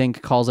Yugi, I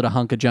think, calls it a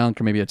hunk of junk,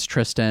 or maybe it's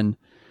Tristan.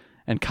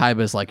 And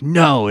Kaiba's like,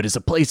 no, it is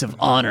a place of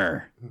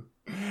honor.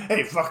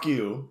 Hey, fuck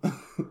you.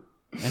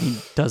 And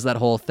he does that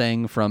whole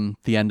thing from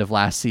the end of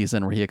last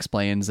season where he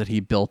explains that he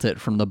built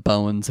it from the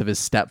bones of his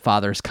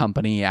stepfather's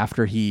company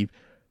after he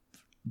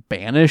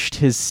banished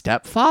his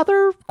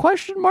stepfather? ?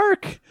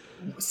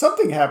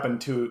 Something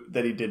happened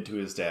that he did to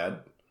his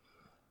dad.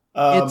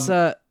 It's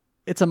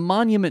a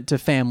monument to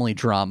family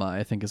drama,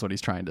 I think is what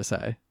he's trying to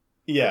say.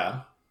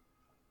 Yeah.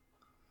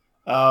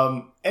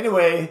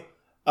 Anyway,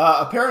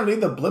 apparently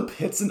the blimp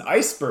hits an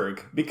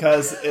iceberg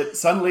because it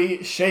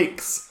suddenly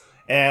shakes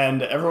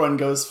and everyone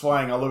goes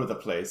flying all over the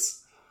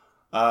place.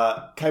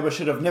 Kaiba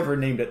should have never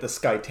named it the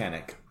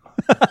Skytanic.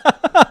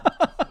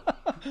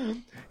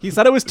 He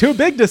said it was too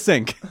big to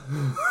sink.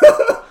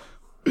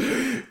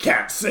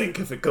 Can't sink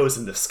if it goes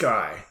in the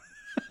sky.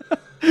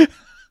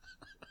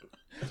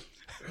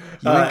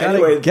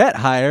 Anyway, get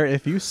higher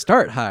if you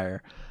start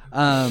higher.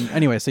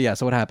 Anyway, so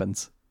what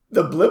happens?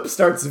 The blimp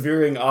starts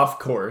veering off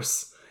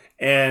course,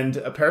 and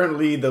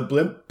apparently the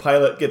blimp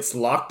pilot gets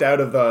locked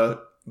out of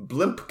the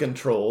blimp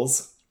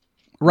controls.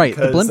 Right,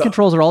 the blimp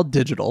controls are all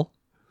digital.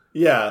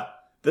 Yeah,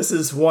 this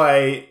is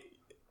why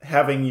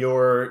having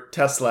your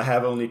Tesla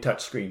have only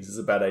touchscreens is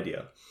a bad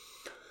idea.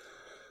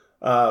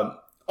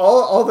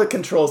 All the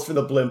controls for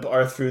the blimp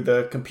are through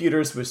the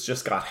computers, which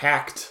just got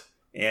hacked,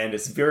 and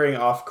it's veering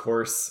off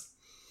course.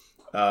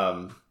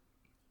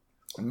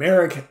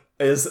 Merrick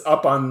is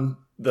up on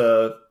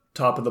the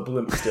top of the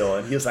blimp still,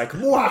 and he's like,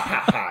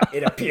 "Wahaha!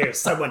 It appears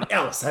someone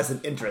else has an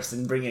interest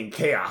in bringing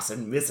chaos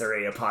and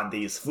misery upon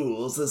these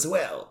fools as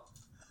well."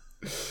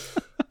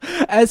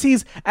 As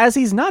he's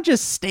not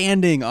just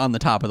standing on the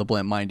top of the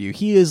blimp, mind you,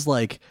 he is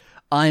like,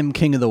 "I'm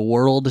king of the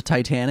world,"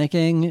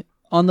 Titanicing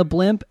on the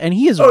blimp, and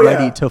he is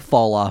ready to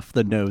fall off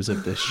the nose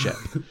of this ship.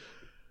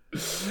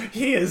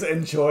 He is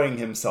enjoying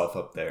himself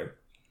up there.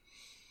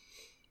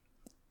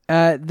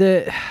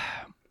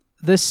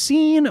 The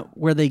scene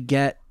where they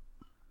get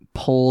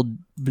pulled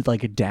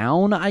like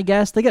down, I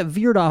guess. They get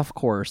veered off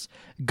course.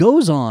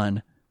 Goes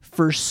on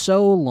for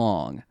so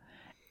long.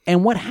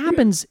 And what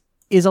happens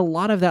is a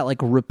lot of that like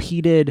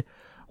repeated,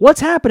 what's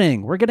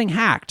happening? We're getting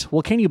hacked.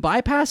 Well, can you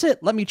bypass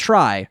it? Let me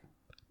try.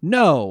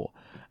 No.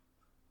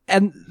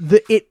 And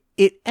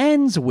it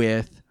ends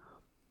with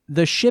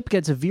the ship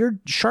gets veered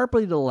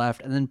sharply to the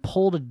left and then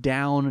pulled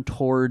down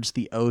towards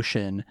the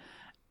ocean.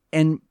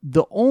 And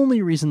the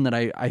only reason that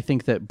I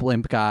think that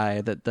Blimp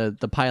Guy, that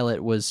the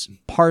pilot was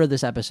part of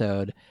this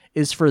episode,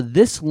 is for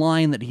this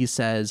line that he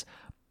says,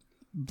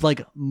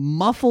 like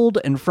muffled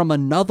and from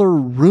another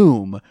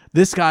room,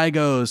 this guy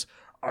goes,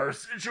 "Our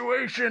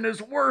situation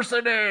is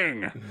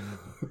worsening."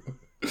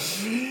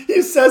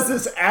 He says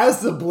this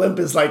as the blimp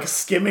is like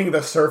skimming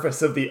the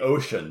surface of the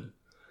ocean.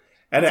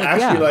 And it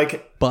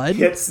actually bud,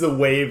 hits the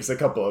waves a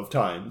couple of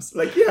times.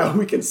 Like, yeah,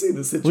 we can see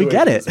the situation we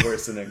get it. is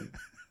worsening.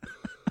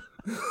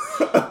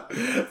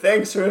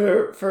 Thanks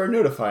for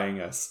notifying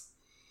us.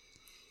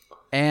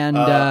 And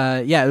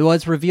it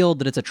was revealed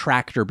that it's a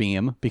tractor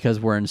beam because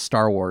we're in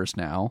Star Wars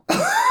now.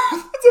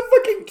 It's a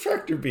fucking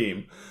tractor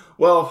beam.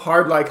 Well,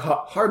 hard light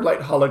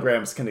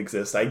holograms can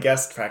exist. I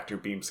guess tractor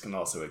beams can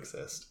also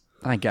exist.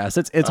 I guess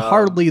it's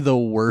hardly the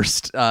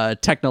worst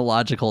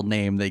technological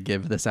name they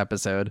give this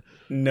episode.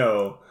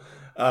 No.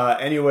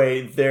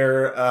 Anyway,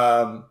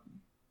 they're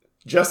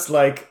just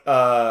like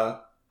what's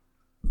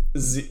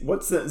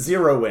the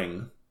Zero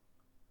Wing?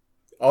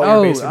 All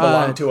your base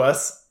belong to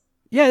us.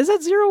 Yeah, is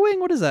that Zero Wing?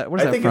 What is that? What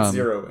is I that think from? It's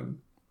Zero Wing.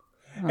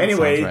 Oh,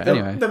 anyway,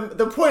 right.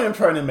 The point I'm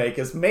trying to make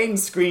is main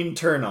screen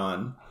turn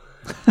on.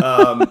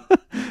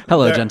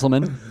 Hello,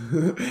 gentlemen.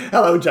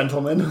 Hello,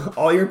 gentlemen.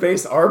 All your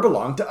base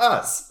belong to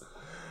us.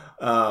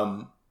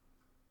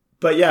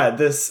 But yeah,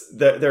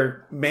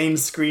 their main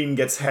screen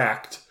gets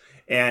hacked,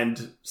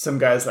 and some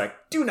guy's like,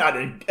 "Do not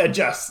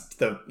adjust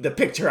the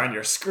picture on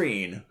your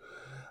screen.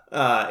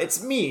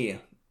 It's me."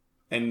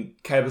 And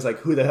Kaiba's like,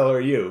 "Who the hell are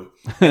you?"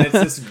 And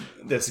it's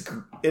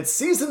it's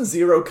season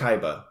 0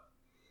 Kaiba.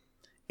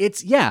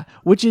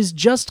 Which is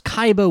just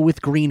Kaiba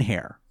with green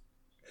hair.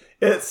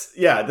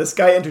 This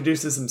guy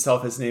introduces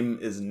himself. His name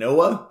is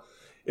Noah.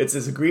 It's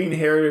this green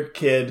hair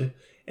kid,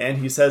 and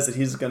he says that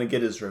he's going to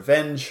get his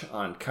revenge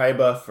on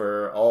Kaiba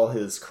for all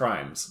his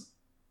crimes.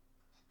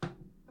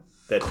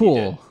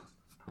 Cool.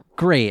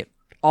 Great.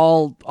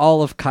 All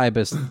of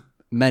Kaiba's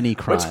many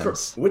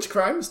crimes. Which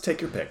crimes?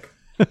 Take your pick.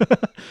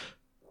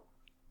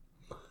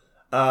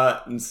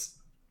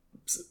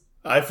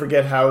 I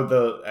forget how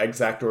the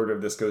exact order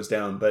of this goes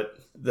down, but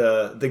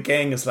the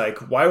gang is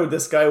like, why would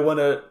this guy want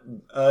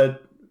to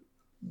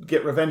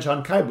get revenge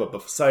on Kaiba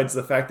besides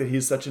the fact that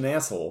he's such an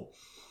asshole?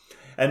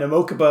 And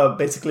Amokuba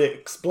basically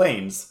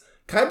explains,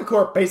 Kaiba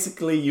Corp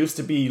basically used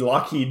to be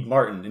Lockheed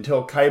Martin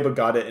until Kaiba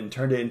got it and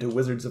turned it into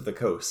Wizards of the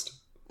Coast.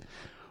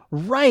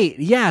 Right,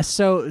 yeah,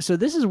 so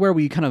this is where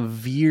we kind of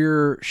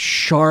veer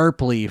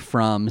sharply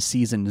from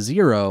season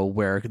 0,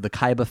 where the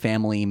Kaiba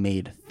family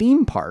made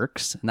theme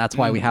parks, and that's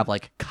why we have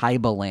like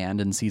Kaiba Land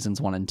in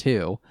seasons 1 and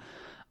 2,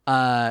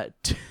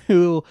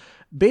 to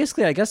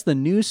basically, I guess the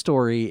news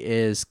story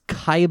is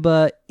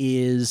Kaiba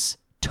is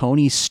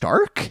Tony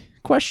Stark? ?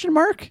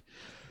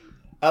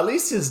 At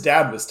least his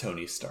dad was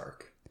Tony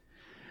Stark.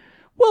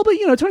 Well, but,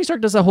 Tony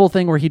Stark does a whole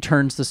thing where he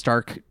turns the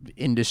Stark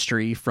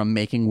industry from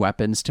making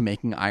weapons to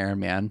making Iron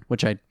Man,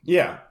 which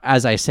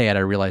as I say it, I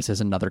realize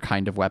is another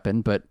kind of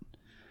weapon, but...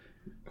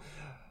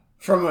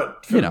 From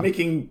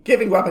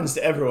giving weapons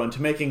to everyone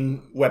to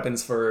making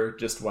weapons for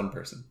just one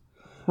person.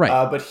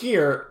 Right. But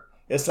here,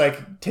 it's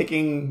like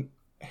taking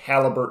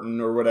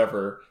Halliburton or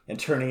whatever and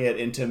turning it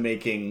into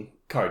making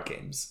card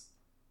games.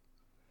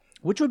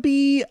 Which would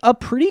be a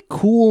pretty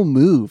cool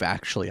move,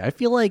 actually. I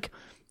feel like,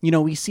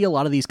 we see a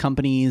lot of these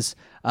companies,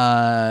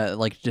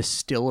 like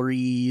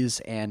distilleries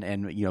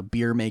and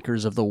beer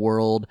makers of the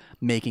world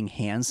making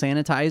hand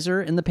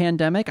sanitizer in the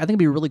pandemic. I think it'd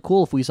be really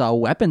cool if we saw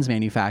weapons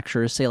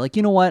manufacturers say, like,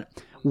 you know what?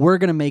 We're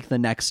going to make the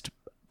next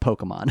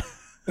Pokemon.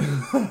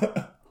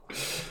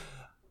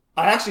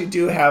 I actually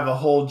do have a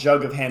whole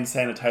jug of hand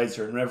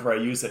sanitizer. And whenever I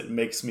use it, it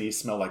makes me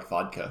smell like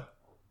vodka.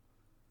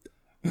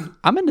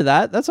 I'm into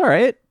that. That's all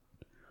right.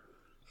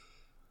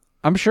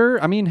 I'm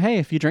sure. I mean, hey,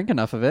 if you drink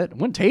enough of it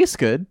wouldn't taste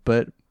good,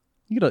 but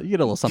you get a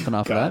little something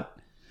off of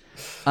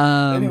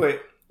that. Anyway,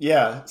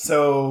 yeah.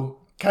 So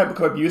Kaiba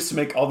Corp used to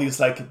make all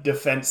these like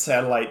defense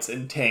satellites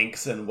and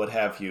tanks and what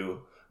have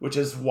you, which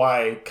is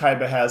why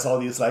Kaiba has all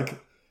these like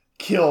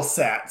kill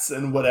sats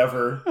and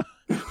whatever.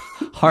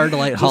 Hard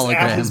light holograms.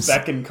 At his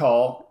beck and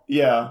call.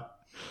 Yeah.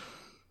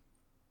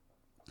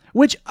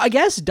 Which I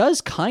guess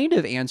does kind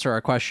of answer our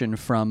question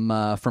from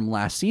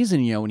last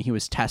season, when he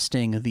was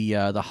testing the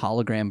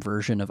hologram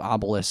version of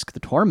Obelisk the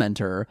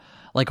Tormentor.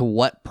 Like,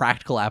 what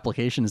practical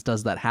applications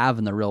does that have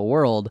in the real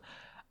world?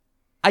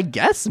 I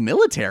guess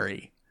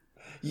military.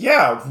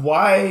 Yeah,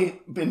 why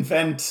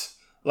invent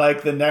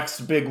like the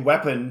next big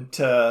weapon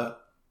to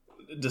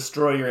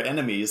destroy your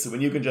enemies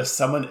when you can just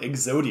summon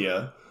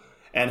Exodia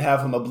and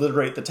have him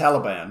obliterate the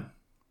Taliban?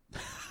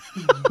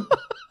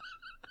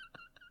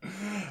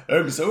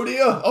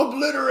 Exodia,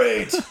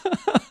 obliterate!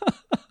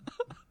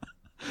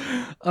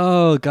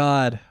 Oh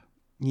God.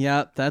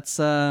 Yeah, that's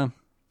I'm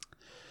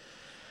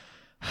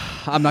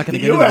not going to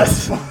get into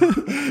this.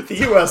 The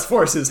U.S.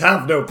 forces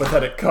have no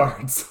pathetic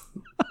cards.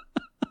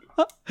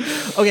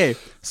 Okay,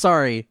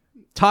 sorry.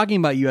 Talking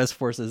about U.S.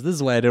 forces, this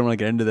is why I didn't want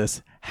to get into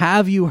this.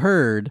 Have you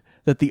heard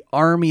that the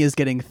Army is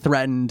getting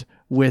threatened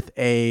with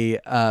a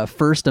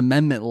First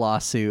Amendment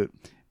lawsuit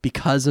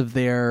because of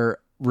their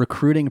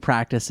recruiting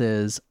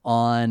practices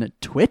on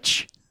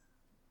Twitch?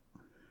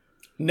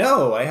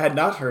 No, I had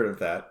not heard of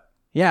that.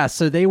 Yeah,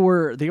 so they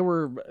were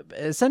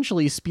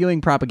essentially spewing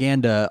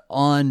propaganda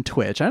on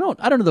Twitch. I don't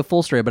know the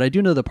full story, but I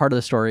do know the part of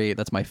the story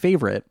that's my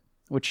favorite,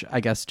 which I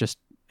guess just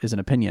is an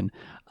opinion.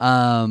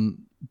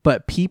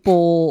 But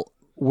people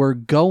were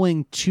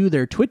going to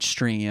their Twitch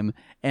stream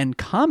and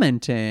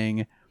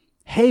commenting,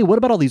 "Hey, what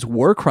about all these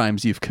war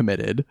crimes you've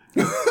committed?"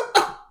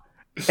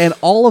 And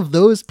all of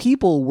those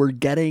people were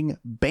getting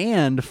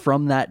banned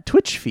from that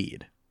Twitch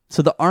feed.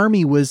 So the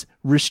Army was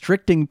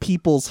restricting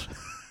people's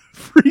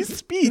free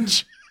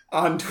speech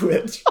on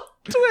Twitch.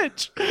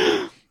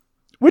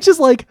 Which is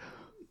like,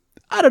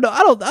 I don't know.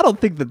 I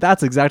don't think that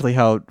that's exactly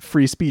how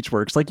free speech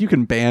works. Like, you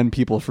can ban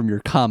people from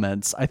your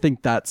comments. I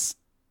think that's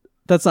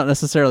not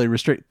necessarily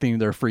restricting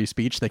their free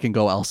speech. They can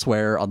go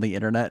elsewhere on the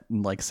internet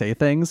and like say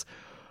things.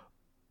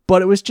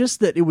 But it was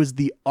just that it was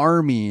the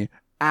Army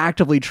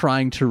actively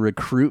trying to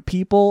recruit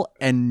people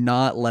and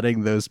not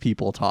letting those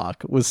people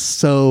talk. It was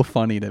so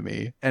funny to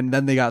me. And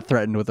then they got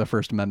threatened with a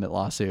First Amendment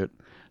lawsuit.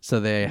 So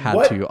they had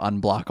to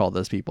unblock all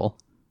those people.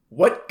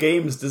 What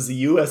games does the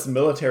U.S.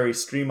 military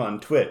stream on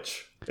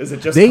Twitch? Is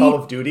it just Call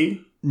of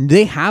Duty?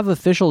 They have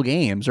official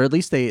games, or at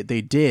least they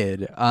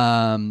did.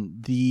 I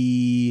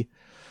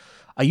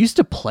used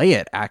to play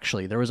it,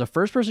 actually. There was a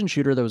first-person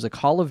shooter. There was a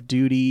Call of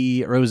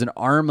Duty, or it was an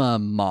Arma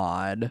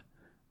mod.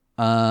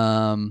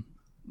 Let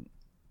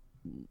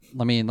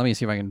me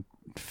see if I can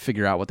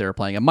figure out what they were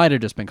playing. It might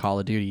have just been Call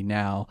of Duty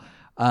now.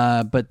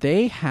 But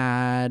they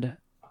had...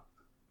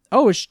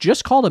 Oh, it's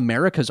just called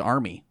America's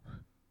Army.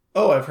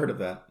 Oh, I've heard of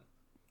that.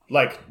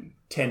 Like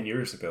 10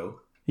 years ago.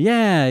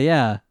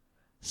 Yeah.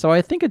 So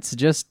I think it's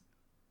just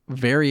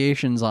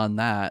variations on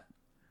that.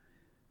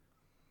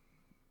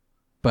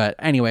 But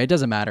anyway, it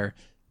doesn't matter.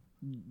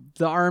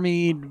 The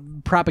Army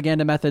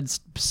propaganda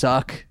methods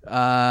suck.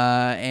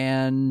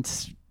 And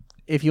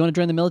if you want to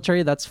join the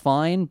military, that's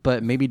fine.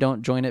 But maybe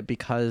don't join it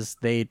because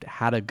they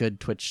had a good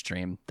Twitch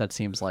stream. That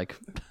seems like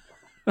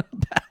a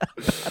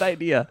bad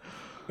idea.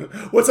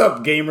 What's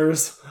up,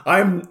 gamers?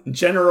 I'm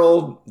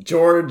General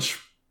George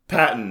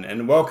Patton,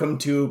 and welcome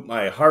to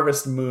my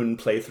Harvest Moon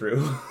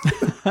playthrough.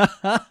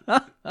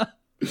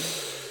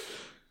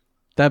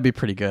 That'd be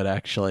pretty good,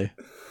 actually.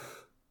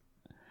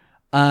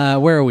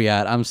 Where are we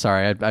at? I'm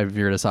sorry, I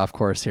veered us off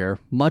course here.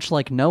 Much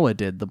like Noah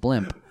did, the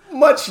blimp.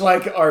 Much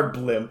like our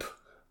blimp.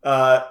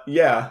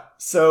 Yeah,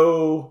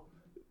 so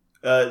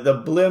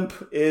the blimp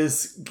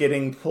is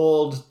getting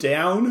pulled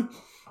down,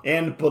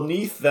 and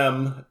beneath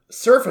them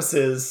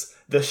surfaces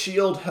the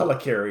SHIELD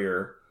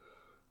helicarrier,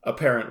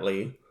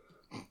 apparently.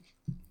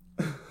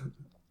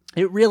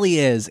 It really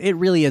is. And it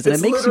makes you wonder.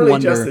 It's literally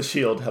just the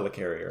SHIELD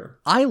helicarrier.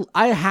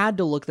 I had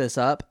to look this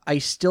up. I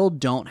still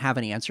don't have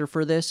an answer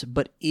for this,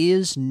 but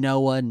is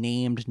Noah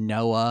named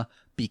Noah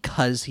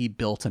because he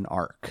built an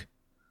ark?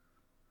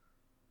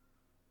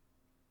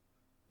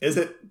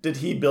 Did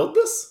he build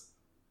this?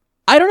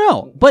 I don't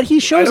know, but he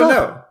shows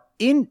up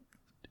in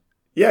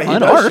Yeah, he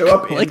does show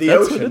up in like, the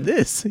that's ocean. What it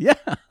is. Yeah.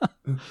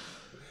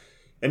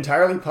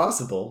 Entirely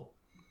possible.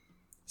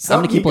 I'm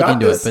going to keep looking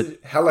into it.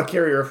 But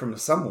helicarrier from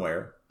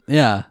somewhere.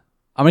 Yeah.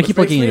 I'm going to keep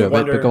looking into it,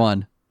 but go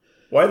on.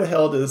 Why the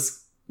hell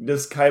does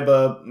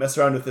Kaiba mess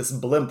around with this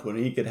blimp when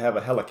he could have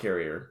a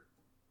helicarrier?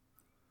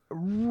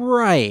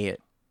 Right.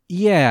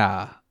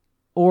 Yeah.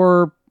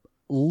 Or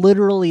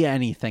literally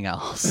anything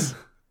else.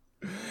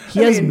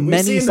 He has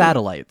many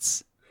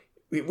satellites.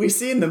 We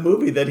see in the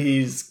movie that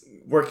he's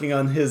working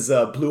on his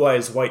Blue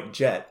Eyes White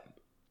jet.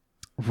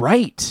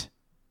 Right.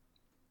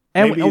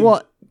 And maybe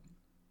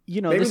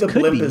the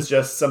blimp is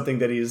just something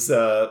that he's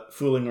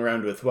fooling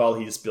around with while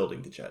he's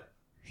building the jet.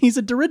 He's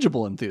a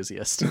dirigible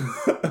enthusiast.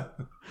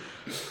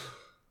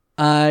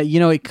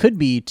 It could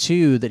be,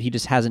 too, that he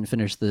just hasn't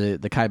finished the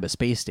Kaiba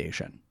space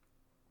station.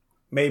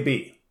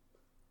 Maybe.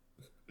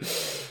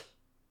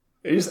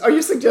 Are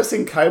you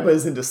suggesting Kaiba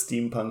is into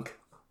steampunk?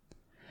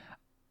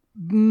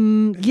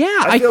 Yeah,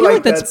 I feel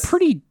like that's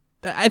pretty...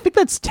 I think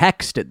that's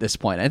text at this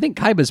point. I think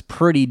Kaiba's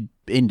pretty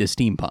into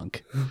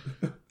steampunk.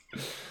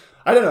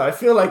 I don't know. I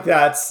feel like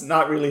that's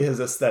not really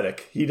his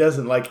aesthetic. He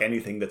doesn't like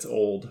anything that's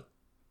old.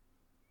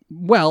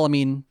 Well, I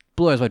mean,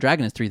 Blue Eyes White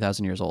Dragon is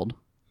 3,000 years old.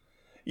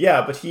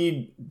 Yeah, but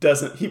he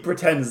doesn't. He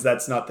pretends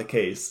that's not the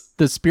case.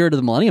 The Spirit of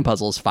the Millennium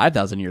Puzzle is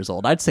 5,000 years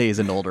old. I'd say he's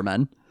into older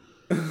men.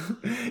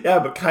 Yeah,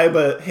 but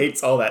Kaiba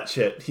hates all that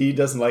shit. He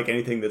doesn't like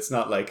anything that's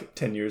not like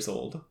 10 years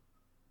old.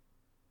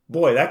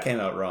 Boy, that came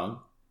out wrong.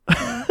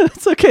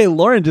 It's okay.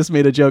 Lauren just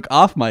made a joke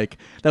off mic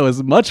that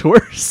was much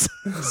worse.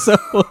 So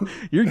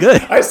you're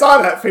good. I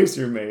saw that face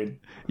you made.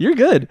 You're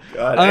good.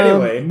 God,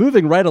 anyway.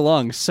 Moving right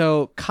along.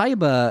 So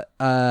Kaiba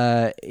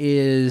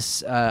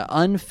is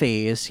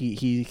unfazed.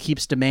 He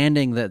keeps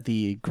demanding that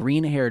the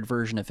green-haired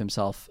version of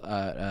himself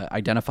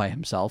identify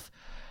himself.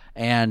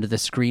 And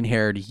this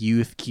green-haired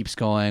youth keeps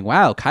going,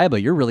 "Wow,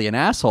 Kaiba, you're really an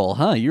asshole,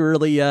 huh? You're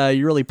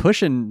really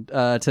pushing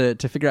to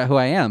figure out who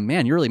I am.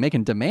 Man, you're really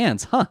making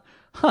demands, huh?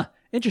 Huh?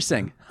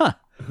 Interesting, huh?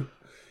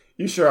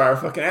 You sure are a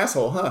fucking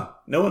asshole, huh?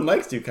 No one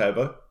likes you,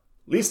 Kaiba.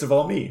 Least of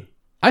all me.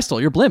 I stole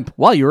your blimp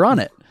while you were on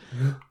it."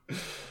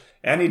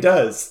 And he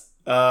does.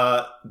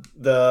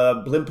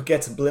 The blimp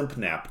gets blimp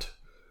napped.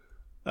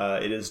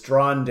 It is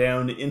drawn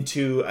down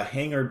into a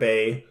hangar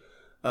bay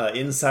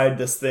inside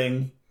this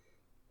thing.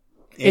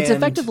 It's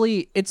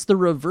effectively, it's the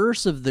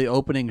reverse of the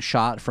opening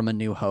shot from A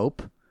New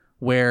Hope,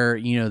 where,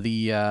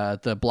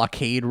 the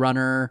blockade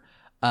runner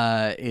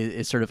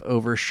is sort of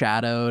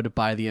overshadowed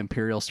by the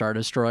Imperial Star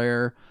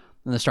Destroyer,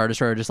 and the Star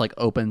Destroyer just like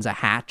opens a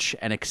hatch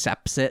and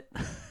accepts it.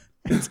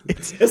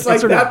 It's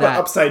like that, but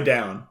upside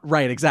down.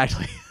 Right,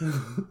 exactly.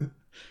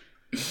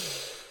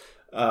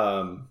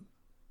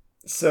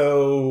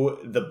 So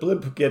the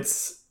blimp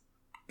gets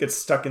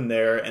stuck in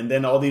there, and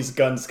then all these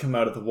guns come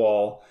out of the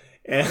wall.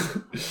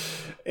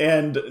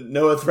 And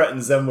Noah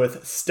threatens them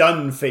with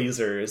stun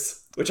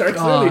phasers, which are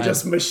clearly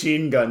just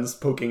machine guns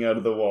poking out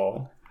of the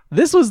wall.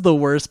 This was the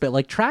worst bit.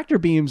 Like, tractor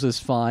beams was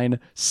fine.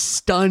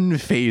 Stun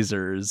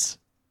phasers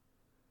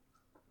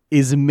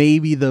is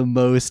maybe the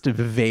most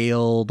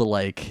veiled,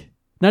 like,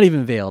 not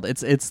even veiled.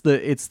 It's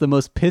the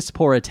most piss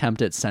poor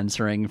attempt at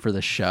censoring for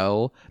the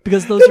show,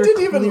 because those are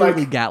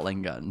clearly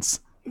Gatling guns.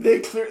 They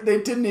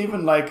didn't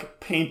even like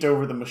paint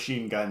over the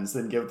machine guns,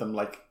 then give them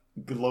like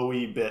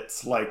glowy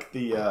bits, like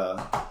the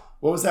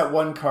what was that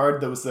one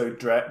card that was the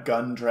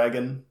gun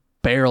dragon?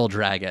 Barrel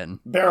dragon.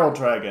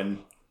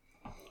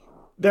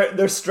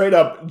 They're straight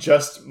up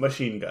just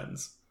machine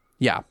guns.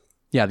 Yeah.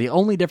 The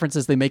only difference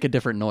is they make a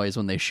different noise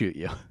when they shoot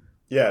you.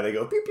 Yeah, they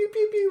go pew pew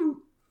pew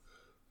pew.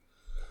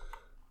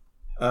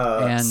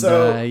 Let's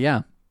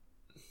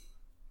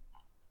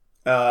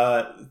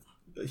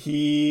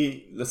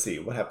see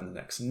what happens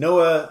next.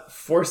 Noah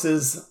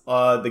forces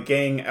the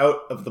gang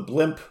out of the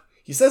blimp.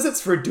 He says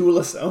it's for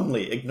duelists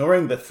only,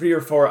 ignoring the 3 or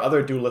 4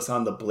 other duelists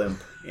on the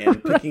blimp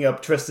and picking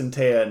up Tristan,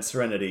 Taya, and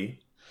Serenity.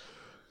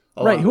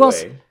 Right. Who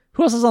else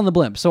is on the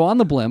blimp? So on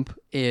the blimp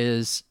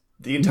is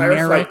the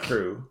entire flight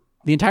crew.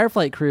 The entire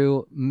flight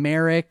crew.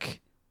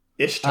 Merrick,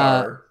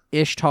 Ishtar,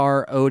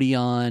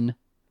 Odeon.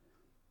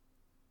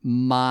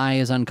 Mai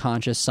is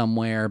unconscious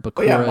somewhere.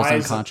 Bakura is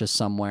unconscious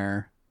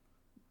somewhere.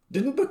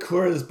 Didn't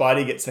Bakura's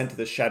body get sent to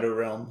the Shadow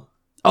Realm?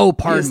 Oh,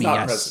 pardon me.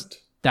 Yes,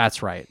 present.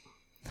 That's right.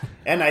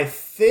 And I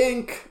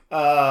think,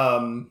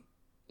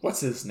 what's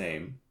his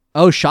name?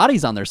 Oh,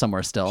 Shoddy's on there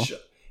somewhere still.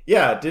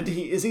 Yeah,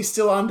 is he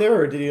still on there,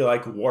 or did he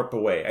like warp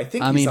away? I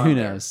think. Who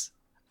knows?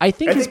 I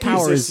think his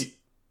power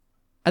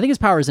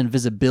is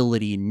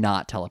invisibility,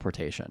 not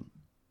teleportation.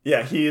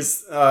 Yeah,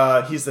 he's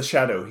the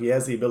Shadow. He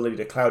has the ability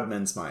to cloud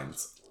men's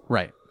minds.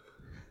 Right.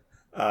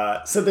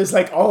 So there's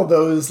like all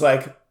those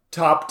like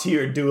top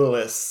tier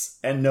duelists,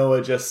 and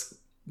Noah just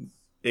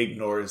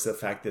ignores the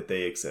fact that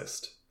they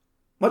exist,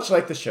 much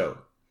like the show.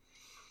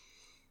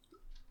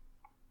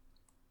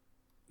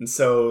 And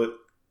so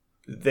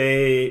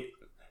they're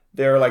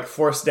like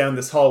forced down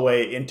this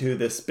hallway into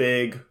this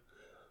big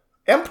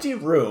empty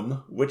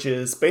room, which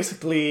is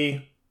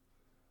basically,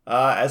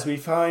 as we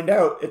find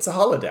out, it's a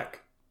holodeck.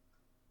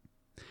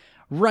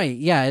 Right.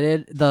 Yeah.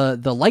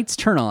 The lights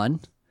turn on,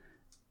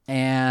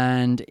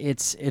 and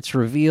it's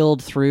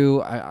revealed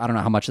through, I don't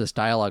know how much of this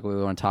dialogue we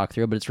want to talk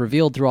through, but it's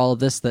revealed through all of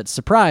this that,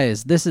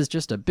 surprise, this is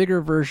just a bigger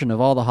version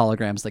of all the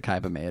holograms that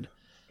Kaiba made.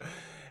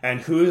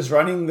 And who's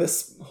running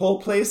this whole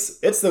place?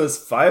 It's those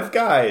 5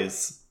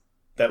 guys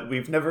that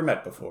we've never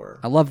met before.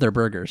 I love their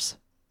burgers.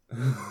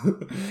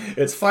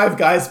 It's 5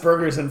 guys,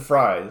 burgers, and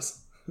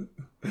fries.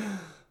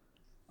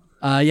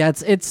 Yeah,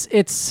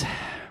 it's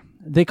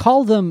they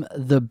call them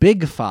the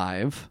Big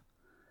 5.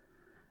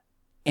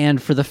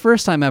 And for the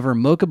first time ever,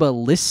 Mokuba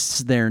lists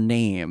their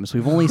names.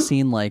 We've only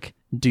seen like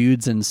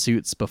dudes in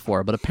suits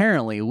before, but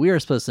apparently we are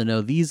supposed to know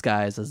these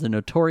guys as the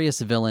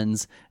notorious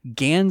villains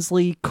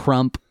Gansley,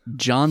 Crump,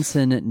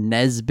 Johnson,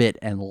 Nesbit,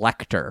 and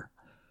Lecter.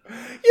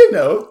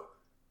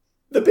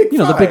 The Big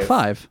 5. The Big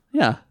 5.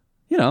 Yeah.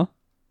 Those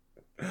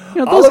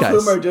all of guys.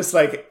 whom are just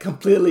like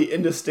completely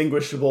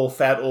indistinguishable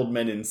fat old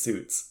men in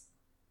suits.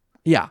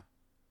 Yeah.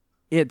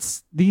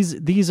 It's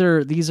these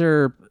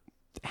are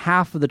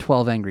half of the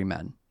 12 Angry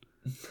Men.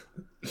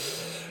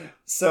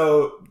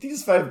 So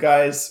these 5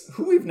 guys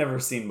who we've never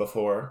seen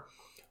before,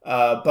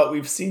 but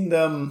we've seen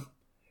them.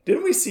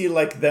 Didn't we see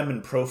like them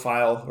in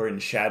profile or in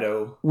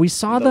shadow? We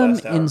saw them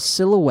in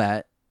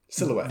silhouette.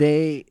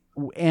 Silhouette.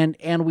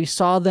 And we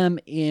saw them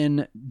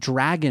in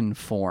dragon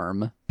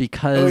form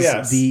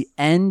because the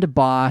end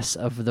boss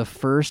of the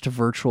first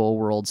Virtual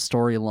World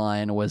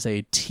storyline was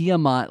a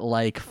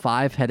Tiamat-like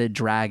 5-headed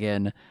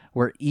dragon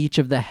where each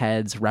of the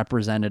heads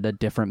represented a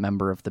different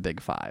member of the Big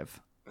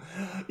 5.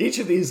 Each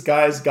of these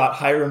guys got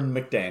Hiram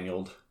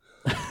McDaniel'd.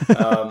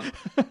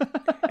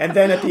 And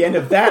then at the end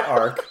of that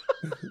arc,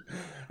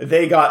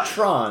 they got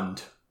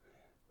Troned.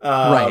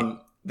 Right.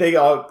 They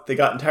got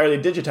entirely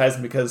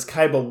digitized because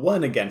Kaiba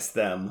won against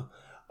them.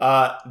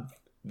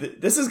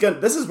 This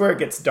is where it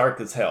gets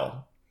dark as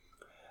hell.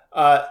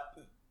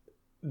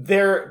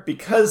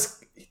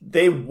 Because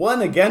they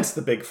won against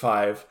the Big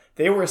Five,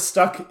 they were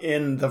stuck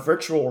in the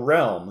virtual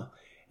realm,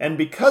 and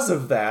because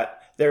of that,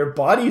 their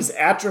bodies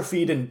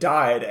atrophied and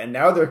died, and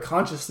now their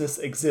consciousness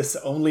exists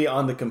only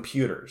on the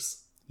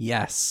computers.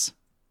 Yes.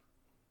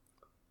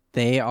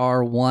 They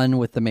are one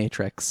with the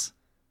Matrix.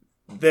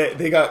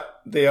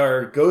 They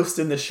are Ghost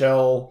in the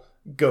Shell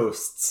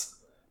ghosts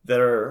that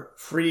are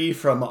free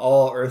from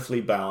all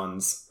earthly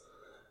bounds.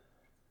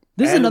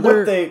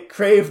 What they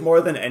crave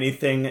more than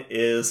anything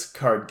is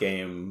card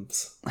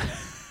games.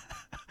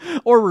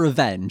 Or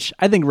revenge.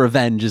 I think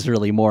revenge is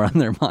really more on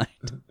their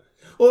mind.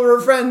 Well,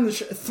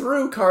 revenge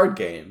through card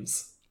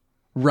games.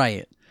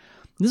 Right.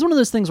 This is one of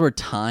those things where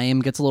time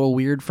gets a little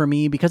weird for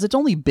me because it's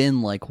only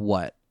been like,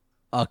 what,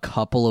 a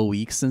couple of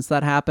weeks since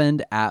that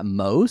happened at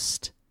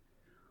most?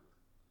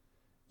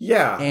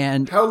 Yeah.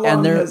 And how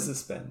long has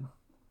this been?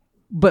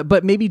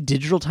 But maybe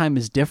digital time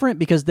is different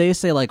because they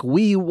say, like,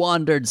 we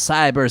wandered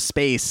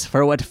cyberspace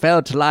for what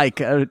felt like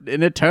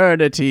an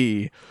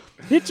eternity.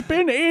 It's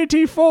been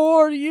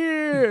 84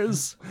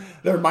 years.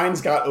 Their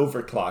minds got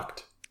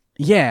overclocked.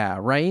 Yeah,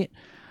 right?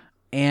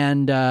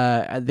 And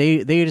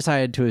they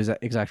decided to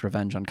exact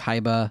revenge on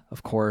Kaiba,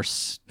 of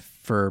course,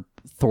 for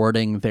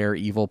thwarting their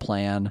evil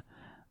plan.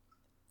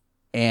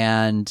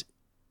 And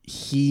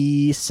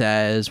he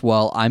says,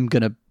 well, I'm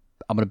gonna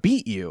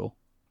beat you.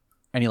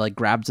 And he like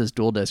grabs his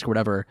dual disc or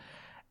whatever.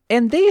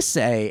 And they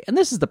say, and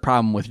this is the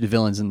problem with the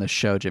villains in this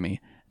show, Jimmy,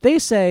 they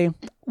say,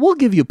 we'll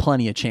give you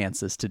plenty of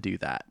chances to do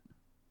that.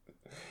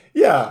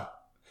 Yeah.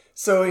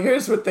 So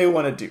here's what they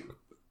want to do.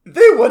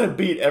 They want to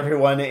beat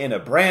everyone in a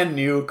brand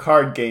new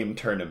card game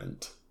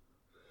tournament.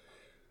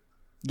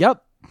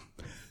 Yep.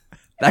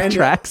 That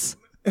tracks.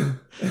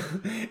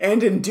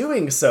 And in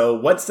doing so,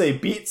 once they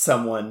beat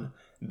someone,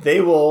 they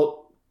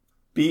will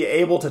be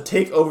able to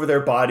take over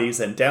their bodies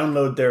and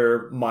download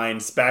their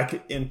minds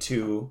back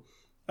into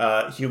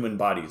human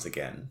bodies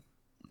again.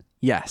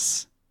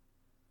 Yes.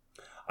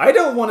 I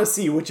don't want to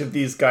see which of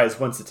these guys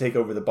wants to take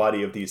over the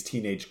body of these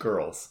teenage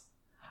girls.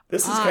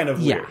 This is kind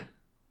of weird.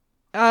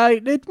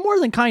 It's more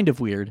than kind of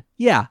weird.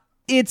 Yeah,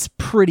 it's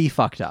pretty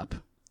fucked up.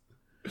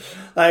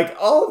 Like,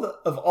 all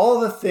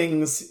the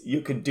things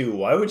you could do,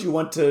 why would you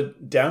want to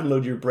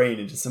download your brain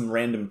into some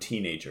random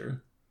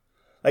teenager?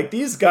 Like,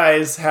 these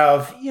guys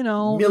have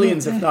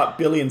millions, if not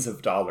billions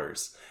of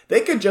dollars.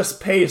 They could just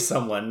pay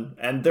someone,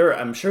 and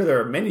I'm sure there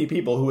are many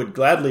people who would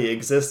gladly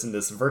exist in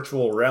this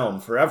virtual realm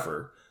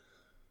forever.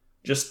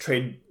 Just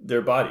trade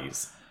their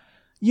bodies.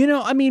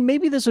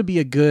 Maybe this would be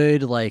a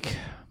good, like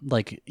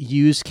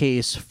use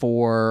case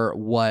for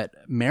what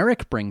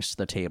Merrick brings to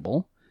the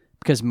table,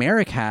 because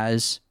Merrick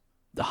has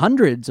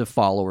hundreds of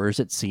followers,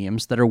 it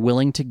seems, that are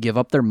willing to give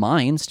up their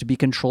minds to be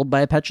controlled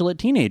by a petulant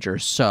teenager.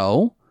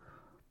 So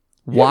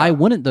why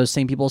wouldn't those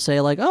same people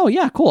say, like, oh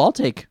yeah, cool, I'll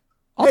take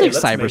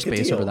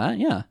cyberspace over that.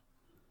 Yeah.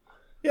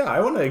 Yeah,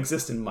 I want to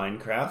exist in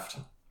Minecraft.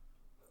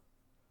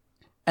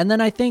 And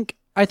then I think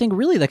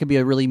really that could be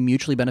a really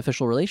mutually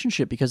beneficial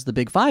relationship because the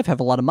Big Five have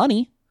a lot of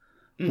money,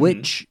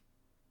 which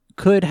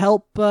could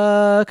help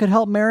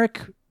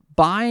Merrick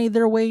buy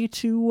their way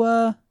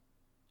to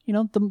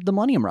the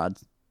Millennium Rod.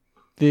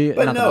 The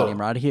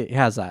Millennium Rod. He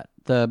has that.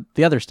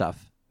 The other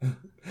stuff.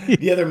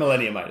 The other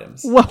Millennium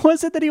items. What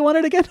was it that he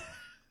wanted again?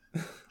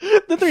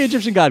 The 3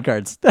 Egyptian god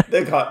cards.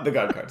 The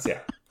god cards, yeah.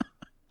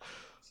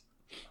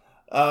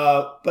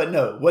 But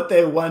no, what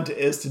they want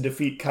is to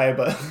defeat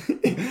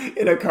Kaiba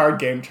in a card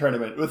game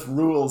tournament with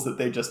rules that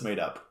they just made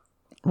up.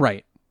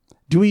 Right.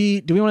 Do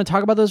we want to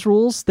talk about those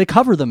rules? They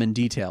cover them in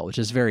detail, which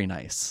is very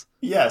nice.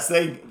 Yes,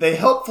 they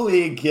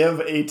helpfully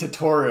give a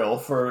tutorial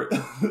for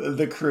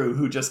the crew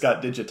who just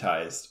got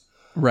digitized.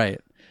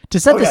 Right. To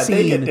set the scene,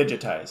 they get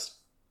digitized.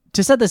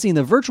 To set the scene,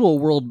 the virtual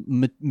world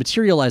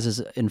materializes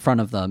in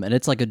front of them, and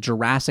it's like a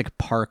Jurassic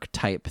Park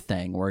type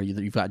thing where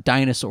you've got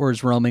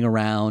dinosaurs roaming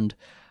around.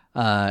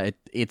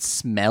 It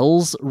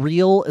smells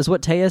real, is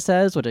what Taya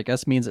says, which I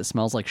guess means it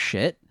smells like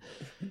shit.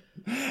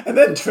 And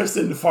then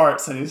Tristan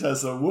farts and he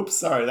says, oh, whoops,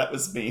 sorry, that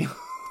was me.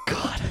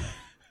 God.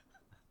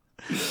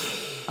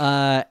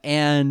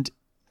 And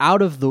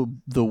out of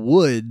the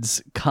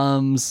woods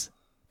comes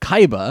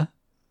Kaiba,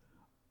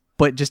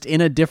 but just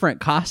in a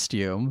different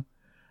costume.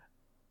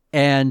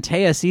 And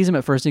Taya sees him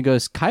at first and he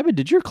goes, Kaiba,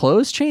 did your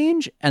clothes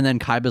change? And then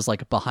Kaiba's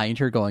like behind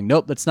her going,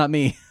 nope, that's not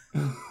me.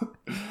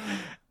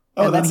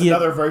 That's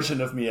another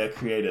version of me I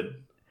created.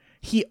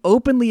 He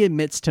openly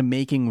admits to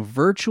making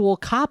virtual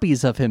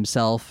copies of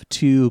himself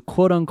to,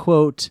 quote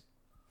unquote,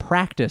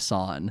 practice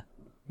on.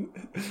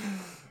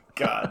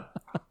 God.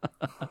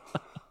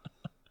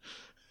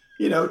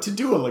 To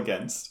duel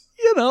against.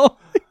 Yeah.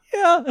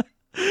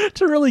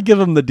 To really give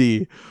him the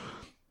D.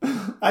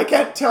 I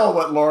can't tell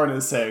what Lauren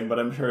is saying, but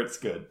I'm sure it's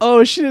good.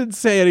 Oh, she didn't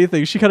say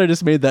anything. She kind of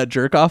just made that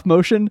jerk off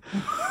motion.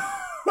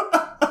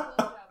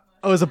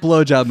 Oh, it was a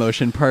blowjob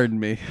motion. Pardon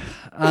me.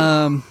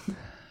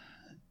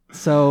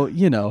 So,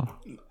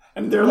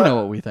 and they're know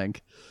what we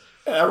think.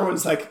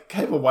 Everyone's like,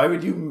 Kaiba, why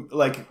would you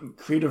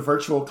create a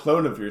virtual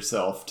clone of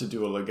yourself to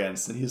duel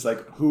against? And he's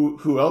like,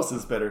 who else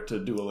is better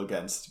to duel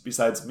against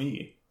besides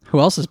me? Who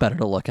else is better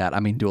to look at? I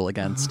mean, duel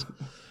against.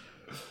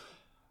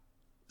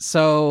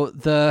 So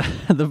the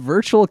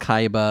virtual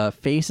Kaiba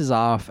faces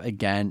off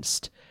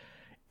against,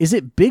 is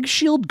it Big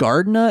Shield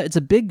Gardna? It's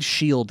a big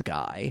shield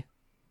guy.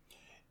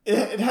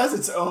 It has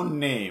its own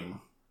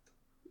name.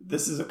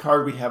 This is a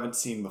card we haven't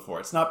seen before.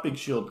 It's not Big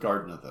Shield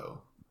Gardna,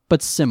 though.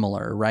 But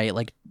similar, right?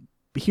 Like,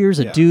 here's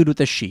a dude with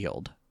a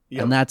shield.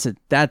 Yep. And that's it.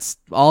 That's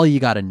all you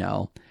got to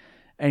know.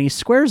 And he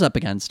squares up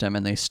against him,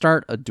 and they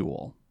start a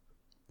duel.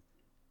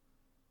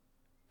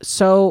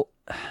 So...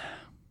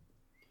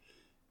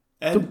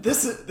 And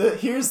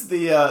here's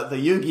the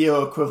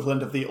Yu-Gi-Oh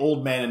equivalent of the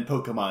old man in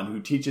Pokemon who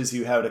teaches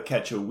you how to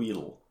catch a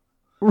Weedle.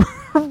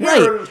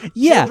 Right.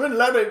 Yeah. Children,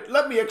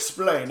 let me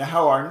explain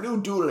how our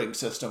new dueling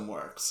system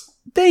works.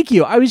 Thank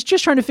you. I was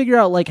just trying to figure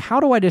out, how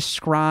do I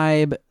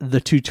describe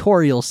the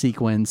tutorial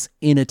sequence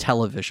in a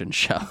television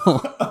show?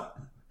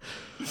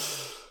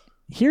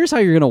 Here's how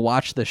you're going to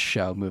watch this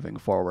show moving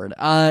forward.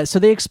 So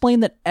they explain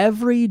that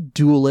every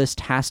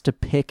duelist has to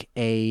pick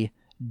a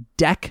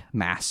deck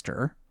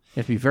master. You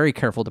have to be very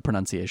careful with the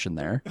pronunciation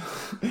there.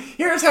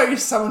 Here's how you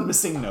summon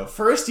Missingno.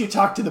 First, you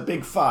talk to the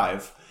Big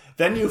Five.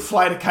 Then you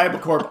fly to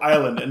Kaibacorp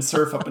Island and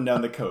surf up and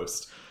down the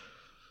coast.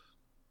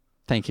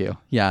 Thank you.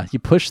 Yeah, you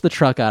push the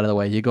truck out of the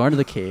way. You go into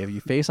the cave.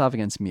 You face off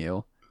against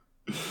Mew.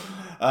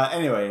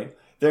 Anyway,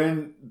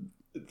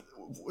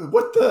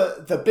 what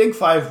the Big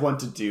Five want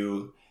to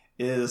do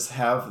is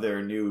have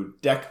their new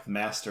deck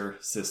master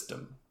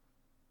system,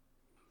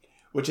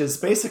 which is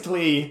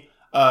basically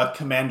a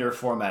commander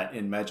format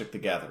in Magic the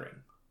Gathering.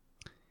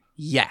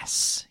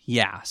 Yes.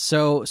 Yeah.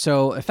 So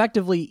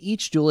effectively,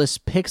 each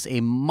duelist picks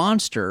a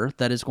monster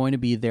that is going to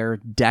be their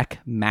deck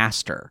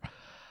master.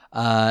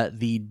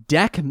 The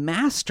deck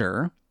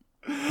master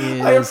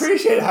is... I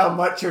appreciate how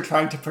much you're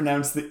trying to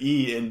pronounce the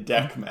E in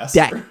deck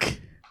master.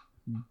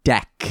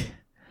 Deck.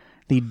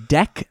 The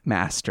deck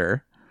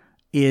master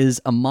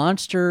is a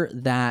monster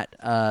that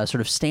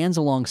sort of stands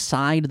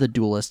alongside the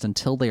duelist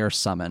until they are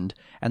summoned,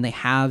 and they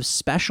have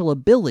special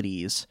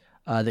abilities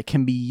that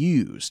can be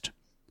used.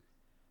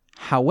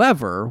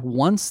 However,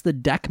 once the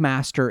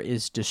deckmaster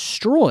is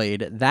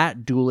destroyed,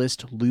 that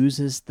duelist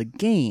loses the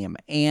game.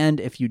 And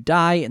if you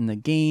die in the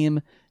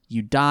game,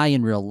 you die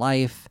in real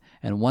life,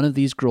 and one of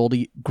these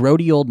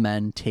grody old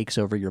men takes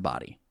over your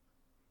body.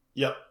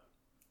 Yep.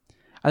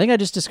 I think I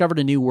just discovered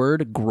a new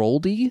word,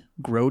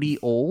 grody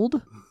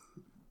old.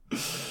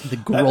 The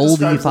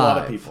Groldy Five. A lot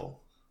of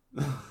people.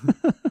 Did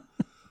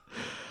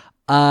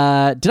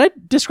I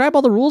describe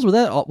all the rules? Was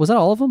that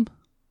all of them?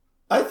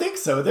 I think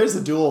so. There's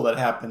a duel that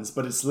happens,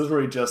 but it's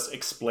literally just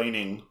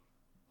explaining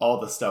all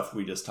the stuff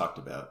we just talked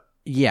about.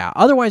 Yeah,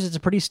 otherwise it's a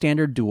pretty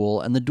standard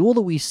duel, and the duel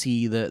that we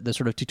see, the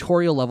sort of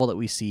tutorial level that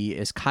we see,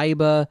 is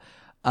Kaiba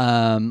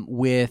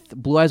with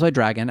Blue Eyes White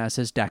Dragon as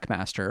his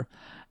deckmaster,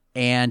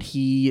 and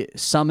he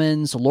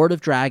summons Lord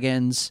of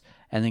Dragons,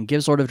 and then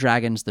gives Lord of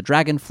Dragons the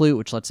Dragon Flute,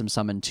 which lets him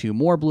summon 2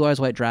 more Blue Eyes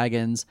White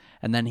Dragons,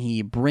 and then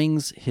he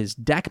brings his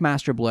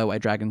deckmaster Blue Eyes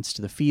White Dragons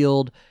to the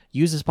field,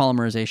 uses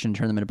Polymerization to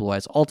turn them into Blue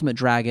Eyes Ultimate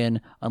Dragon,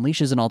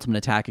 unleashes an ultimate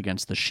attack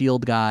against the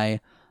shield guy,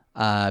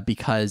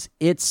 because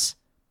its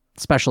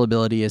special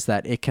ability is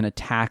that it can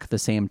attack the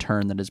same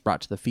turn that is brought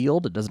to the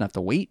field. It doesn't have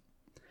to wait.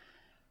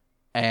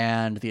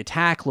 And the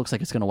attack looks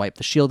like it's going to wipe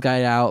the shield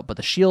guy out, but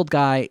the shield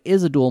guy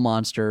is a dual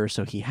monster,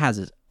 so he has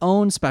his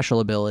own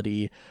special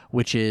ability,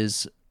 which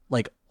is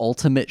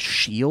Ultimate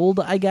Shield,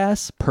 I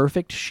guess.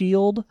 Perfect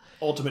Shield.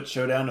 Ultimate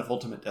Showdown of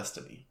Ultimate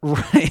Destiny.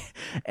 Right.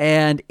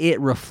 And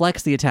it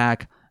reflects the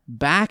attack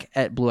back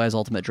at Blue Eyes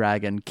Ultimate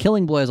Dragon,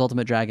 killing Blue Eyes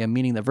Ultimate Dragon,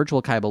 meaning that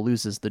Virtual Kaiba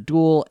loses the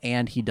duel,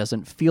 and he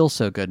doesn't feel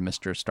so good,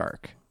 Mr.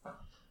 Stark.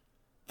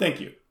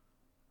 Thank you.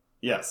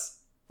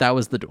 Yes. That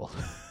was the duel.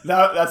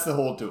 That's the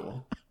whole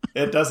duel.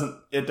 It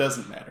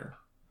doesn't matter.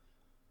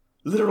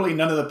 Literally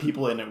none of the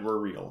people in it were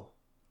real.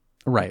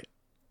 Right.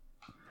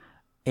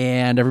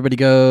 And everybody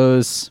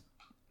goes,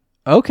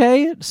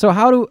 okay, so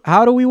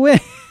how do we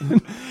win?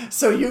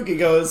 So Yugi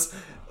goes,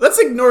 let's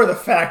ignore the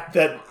fact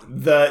that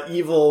the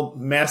evil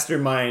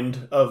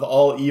mastermind of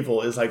all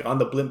evil is on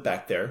the blimp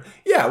back there.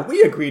 Yeah,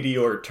 we agree to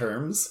your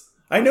terms.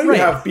 I know you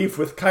have beef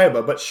with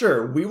Kaiba, but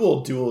sure, we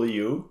will duel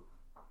you.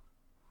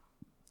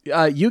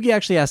 Yugi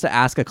actually has to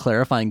ask a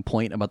clarifying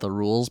point about the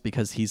rules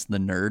because he's the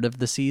nerd of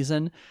the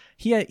season.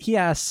 He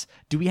asks,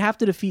 do we have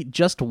to defeat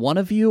just one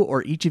of you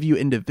or each of you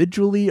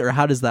individually, or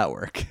how does that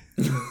work?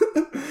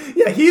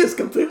 Yeah, he is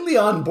completely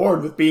on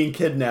board with being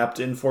kidnapped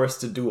and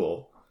forced to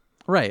duel.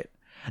 Right.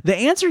 The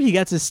answer he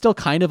gets is still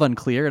kind of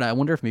unclear, and I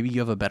wonder if maybe you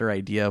have a better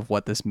idea of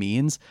what this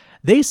means.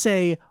 They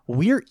say,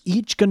 we're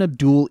each going to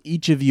duel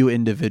each of you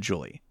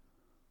individually.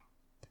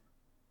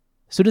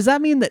 So does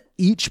that mean that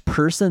each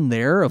person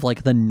there, of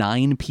like the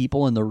 9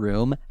 people in the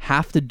room,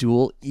 have to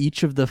duel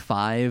each of the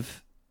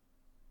 5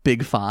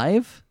 big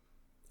 5?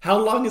 How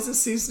long is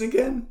this season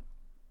again?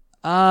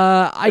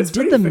 I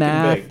did the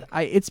math.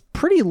 It's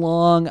pretty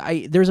long.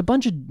 There's a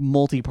bunch of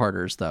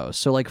multi-parters though.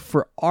 So like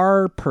for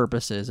our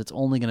purposes, it's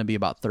only going to be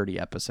about 30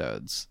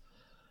 episodes.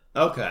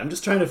 Okay, I'm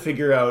just trying to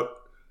figure out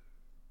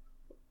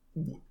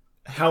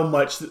how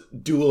much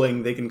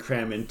dueling they can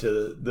cram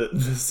into the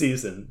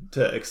season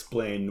to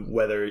explain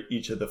whether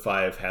each of the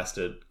 5 has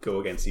to go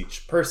against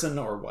each person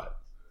or what.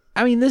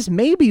 I mean, this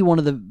may be one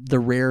of the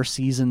rare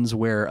seasons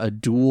where a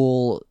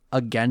duel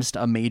against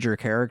a major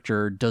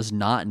character does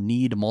not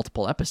need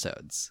multiple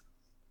episodes.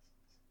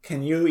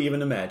 Can you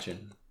even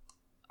imagine?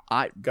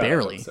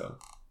 Barely. So.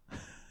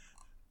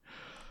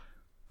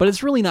 But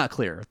it's really not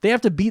clear. They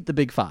have to beat the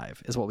big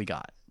 5 is what we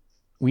got.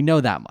 We know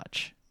that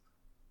much.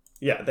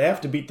 Yeah, they have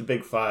to beat the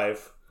big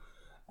 5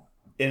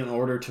 in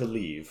order to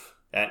leave.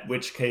 At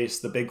which case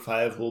the big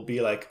 5 will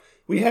be like,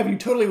 we have you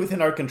totally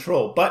within our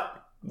control,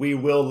 but we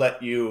will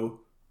let you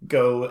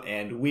go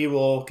and we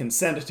will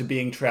consent to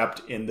being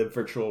trapped in the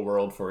virtual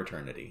world for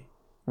eternity.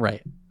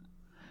 Right.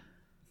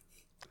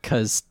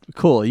 Because,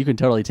 cool, you can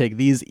totally take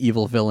these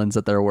evil villains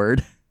at their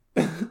word.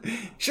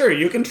 Sure,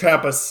 you can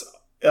trap us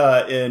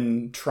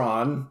in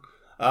Tron.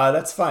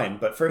 That's fine,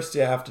 but first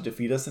you have to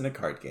defeat us in a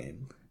card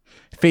game.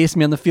 Face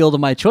me on the field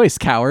of my choice,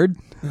 coward.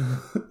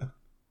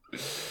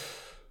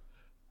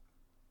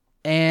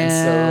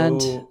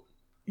 and so,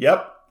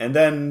 yep. And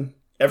then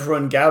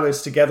everyone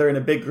gathers together in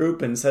a big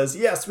group and says,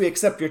 yes, we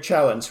accept your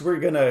challenge. We're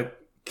going to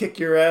kick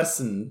your ass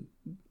and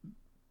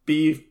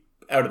be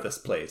out of this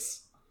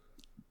place.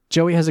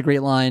 Joey has a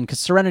great line because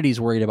Serenity's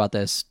worried about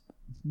this,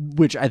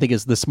 which I think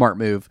is the smart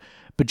move.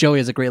 But Joey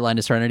has a great line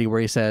to Serenity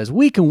where he says,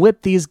 we can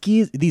whip these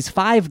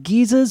 5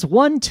 geezes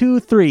 1, 2,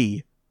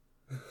 3.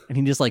 And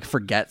he just like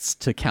forgets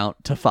to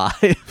count to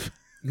 5.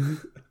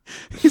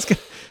 he's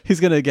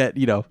gonna get,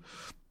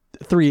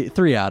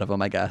 three out of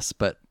them, I guess,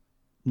 but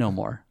no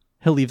more.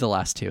 He'll leave the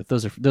last 2.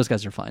 Those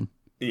guys are fine.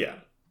 Yeah.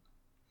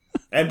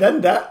 And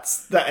then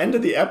that's the end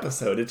of the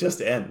episode. It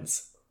just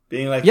ends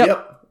being like,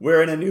 yep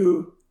we're in a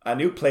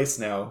new place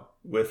now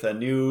with a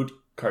new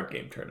card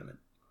game tournament.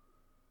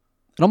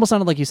 It almost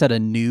sounded like you said a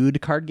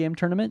nude card game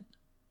tournament.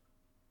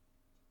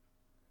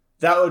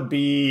 That would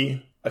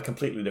be a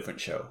completely different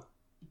show.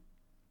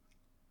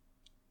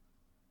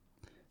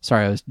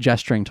 Sorry, I was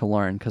gesturing to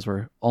Lauren because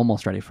we're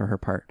almost ready for her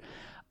part.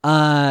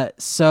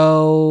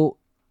 So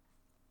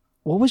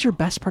what was your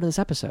best part of this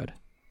episode?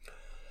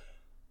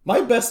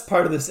 My best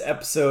part of this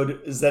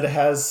episode is that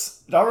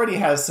it already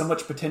has so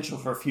much potential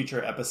for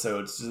future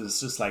episodes.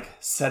 It's just like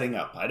setting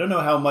up. I don't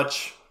know how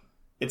much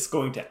it's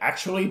going to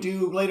actually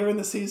do later in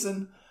the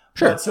season.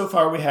 Sure. But so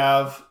far we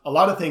have a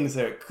lot of things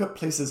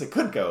places it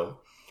could go.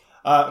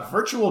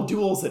 Virtual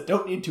duels that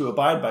don't need to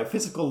abide by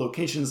physical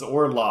locations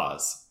or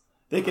laws.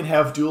 They can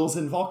have duels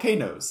in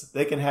volcanoes.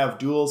 They can have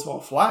duels while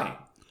flying.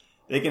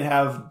 They can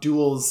have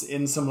duels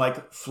in some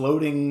like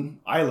floating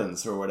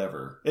islands or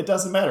whatever. It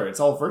doesn't matter. It's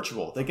all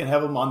virtual. They can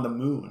have them on the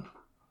moon.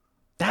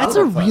 That's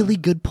a really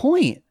good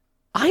point.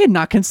 I had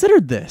not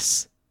considered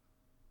this.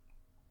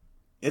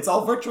 It's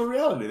all virtual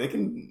reality. They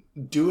can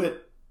do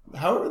it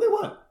however they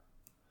want.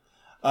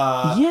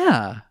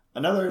 Yeah.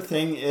 Another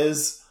thing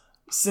is,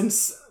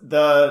 since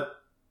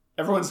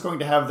everyone's going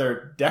to have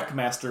their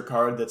Deckmaster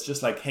card that's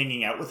just like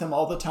hanging out with them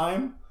all the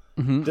time,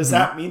 does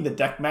that mean the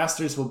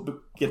Deckmasters will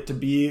get to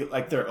be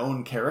like their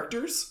own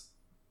characters?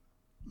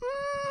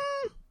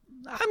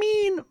 I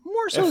mean,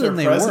 more so than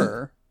they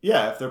were.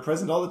 Yeah, if they're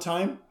present all the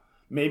time,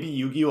 maybe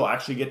Yugi will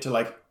actually get to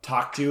like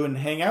talk to and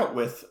hang out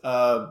with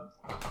Dark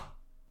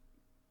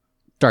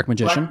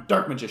Magician.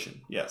 Dark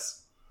Magician,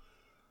 yes.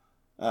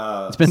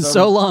 It's been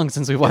so long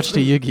since we watched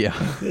a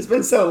Yu-Gi-Oh! It's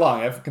been so long.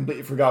 I've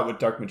completely forgot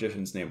what Dark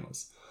Magician's name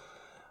was.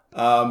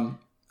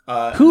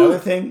 Another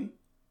thing.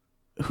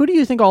 Who do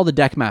you think all the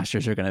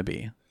Deckmasters are going to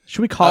be?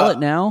 Should we call it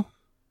now?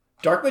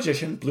 Dark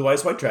Magician, Blue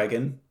Eyes White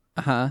Dragon.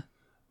 Uh-huh.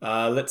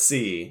 Let's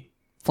see.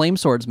 Flame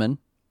Swordsman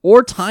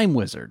or Time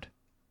Wizard.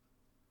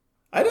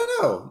 I don't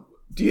know.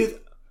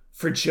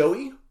 For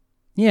Joey?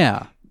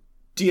 Yeah.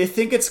 Do you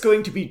think it's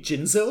going to be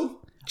Jinzo?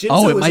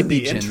 Jinzo it might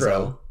be Jinzo.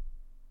 Intro.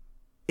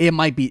 It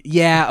might be.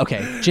 Yeah, okay.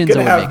 Jinzo would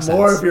make have sense.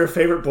 More of your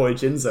favorite boy,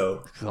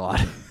 Jinzo.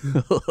 God.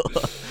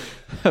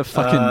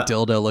 Fucking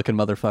dildo-looking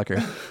motherfucker.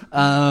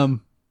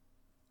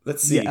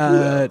 Let's see. Who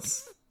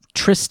else?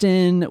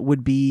 Tristan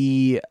would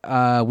be.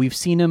 We've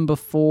seen him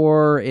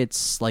before.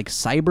 It's like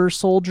Cyber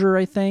Soldier,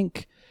 I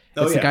think.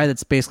 It's the guy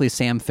that's basically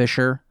Sam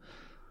Fisher.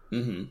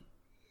 Mm-hmm.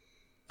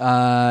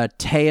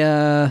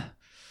 Taya.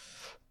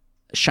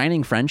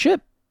 Shining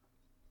Friendship?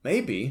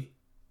 Maybe.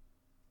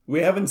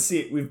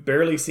 We've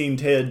barely seen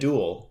Taya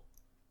duel.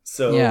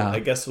 So I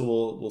guess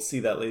we'll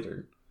see that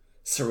later.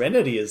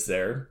 Serenity is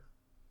there.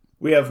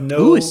 We have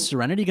no... Ooh, is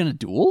Serenity going to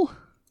duel?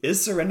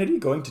 Is Serenity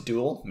going to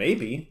duel?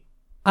 Maybe.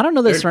 I don't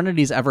know that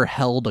Serenity's ever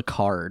held a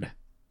card.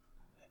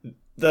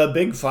 The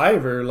Big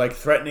Five are like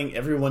threatening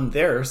everyone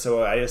there,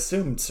 so I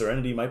assumed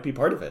Serenity might be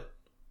part of it.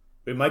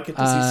 We might get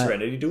to see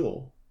Serenity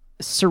duel.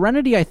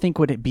 Serenity, I think,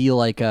 would be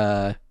like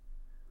a...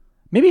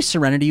 Maybe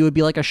Serenity would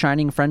be like a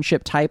Shining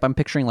Friendship type. I'm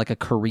picturing like a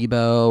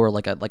Karibo or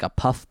like a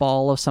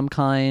puffball of some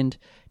kind.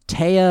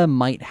 Taya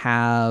might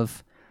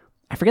have...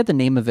 I forget the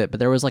name of it, but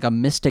there was like a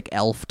mystic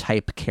elf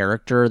type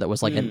character that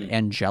was like an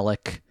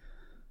angelic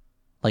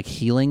like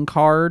healing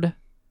card.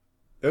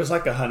 There's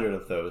like 100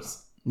 of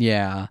those.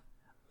 Yeah.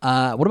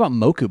 What about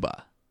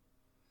Mokuba?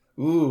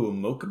 Ooh,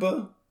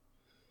 Mokuba?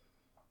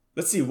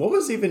 Let's see, what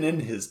was even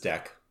in his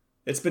deck?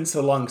 It's been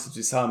so long since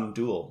we saw him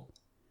duel.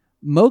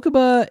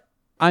 Mokuba,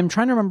 I'm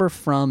trying to remember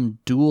from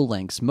Duel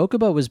Links.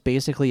 Mokuba was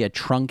basically a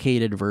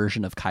truncated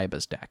version of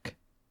Kaiba's deck.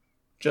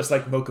 Just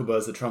like Mokuba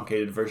is a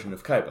truncated version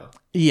of Kaiba.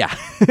 Yeah.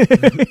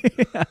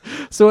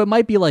 So it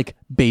might be like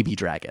Baby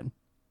Dragon.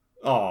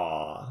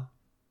 Aww.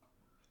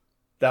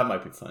 That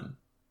might be fun.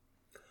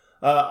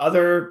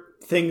 Other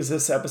things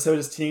this episode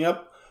is teeing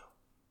up.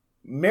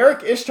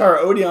 Merrick, Ishtar,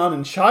 Odeon,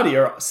 and Shoddy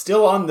are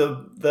still on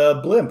the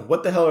blimp.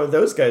 What the hell are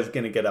those guys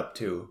going to get up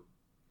to?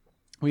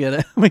 We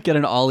get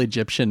an all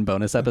Egyptian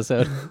bonus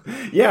episode.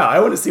 Yeah,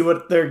 I want to see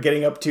what they're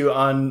getting up to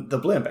on the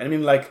blimp. I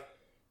mean, like,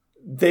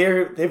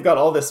 they've got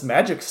all this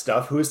magic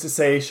stuff. Who's to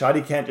say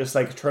Shoddy can't just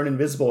like turn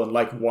invisible and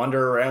like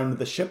wander around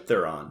the ship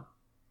they're on?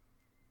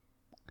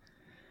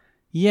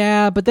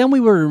 Yeah, but then we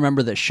would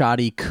remember that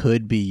Shoddy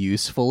could be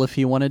useful if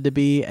he wanted to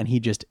be, and he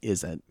just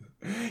isn't.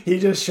 He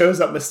just shows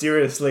up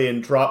mysteriously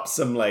and drops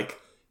some like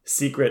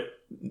secret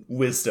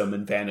wisdom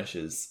and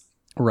vanishes.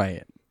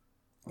 Right.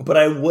 But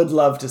I would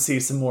love to see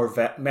some more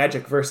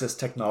magic versus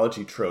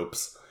technology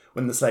tropes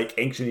when this like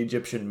ancient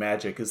Egyptian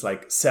magic is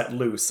like set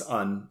loose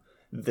on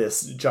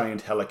this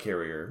giant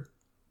helicarrier.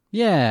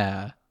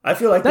 Yeah. I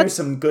feel like there's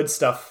some good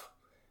stuff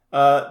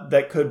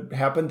that could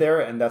happen there,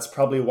 and that's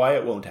probably why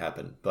it won't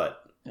happen, but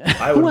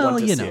I would want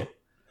to see it.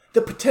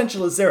 The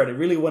potential is there, and I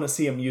really want to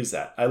see him use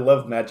that. I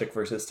love magic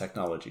versus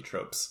technology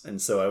tropes, and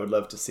so I would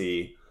love to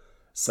see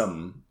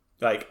some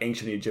like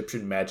ancient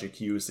Egyptian magic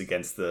used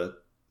against the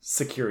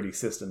security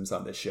systems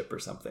on this ship or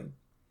something.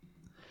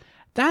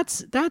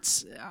 That's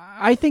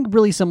I think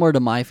really similar to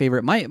my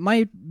favorite.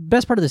 My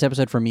best part of this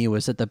episode for me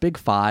was that the Big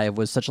Five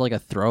was such like a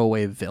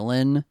throwaway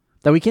villain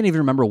that we can't even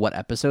remember what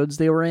episodes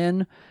they were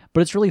in,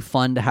 but it's really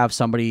fun to have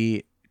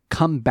somebody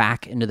come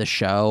back into the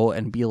show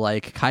and be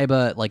like,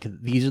 Kaiba, like,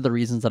 these are the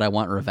reasons that I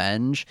want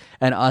revenge,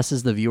 and us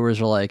as the viewers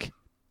are like,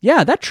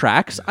 yeah, that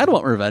tracks. I don't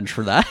want revenge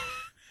for that.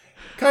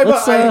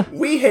 Kaiba,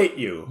 we hate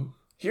you.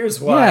 Here's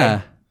why.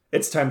 Yeah.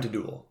 It's time to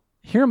duel.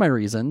 Here are my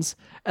reasons.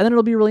 And then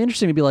it'll be really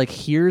interesting to be like,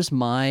 here's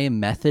my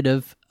method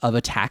of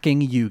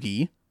attacking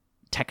Yugi,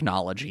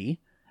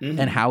 technology,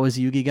 and how is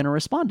Yugi going to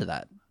respond to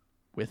that?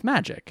 With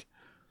magic.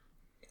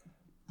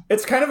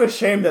 It's kind of a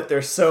shame that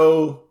they're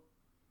so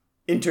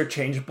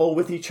interchangeable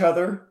with each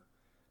other,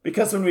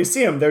 because when we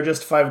see them, they're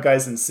just five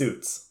guys in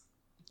suits.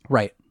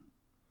 Right.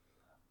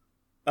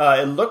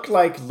 It looked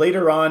like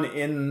later on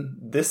in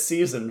this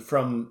season,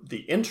 from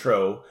the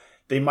intro,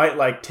 they might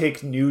like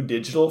take new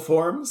digital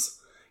forms,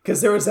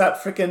 because there was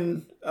that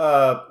freaking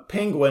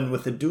penguin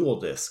with a dual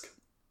disc.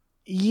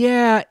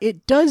 Yeah,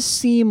 it does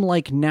seem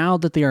like now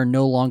that they are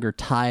no longer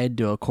tied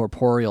to a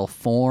corporeal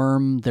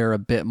form, they're a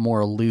bit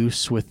more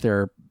loose with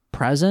their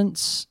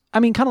presence. I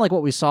mean, kind of like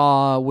what we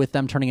saw with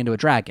them turning into a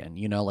dragon,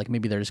 you know, like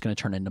maybe they're just going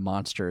to turn into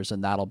monsters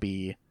and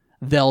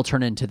they'll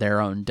turn into their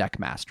own deck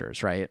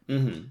masters, right?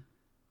 Mm-hmm.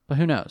 But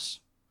who knows?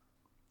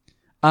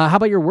 How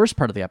about your worst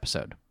part of the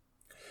episode?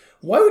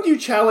 Why would you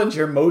challenge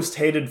your most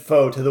hated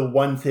foe to the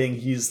one thing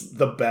he's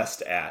the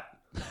best at?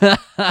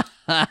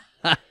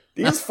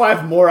 These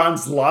five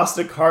morons lost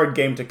a card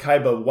game to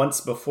Kaiba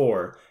once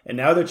before, and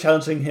now they're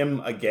challenging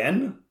him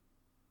again?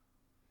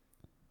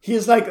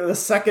 He's like the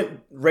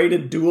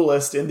second-rated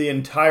duelist in the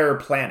entire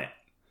planet.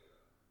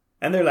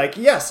 And they're like,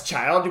 yes,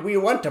 child, we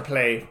want to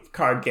play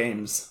card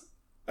games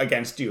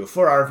against you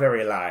for our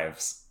very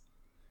lives.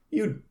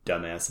 You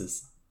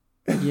dumbasses.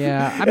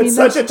 Yeah, I mean,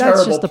 that's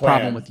just the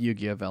problem with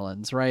Yu-Gi-Oh!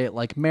 Villains, right?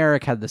 Like,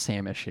 Merrick had the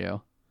same issue.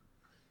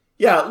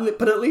 Yeah,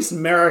 but at least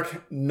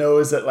Merrick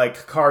knows that,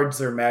 like, cards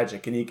are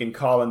magic, and he can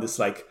call in this,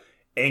 like,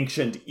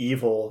 ancient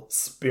evil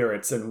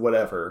spirits and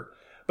whatever.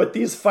 But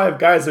these five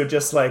guys are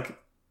just like,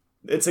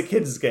 it's a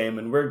kid's game,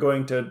 and we're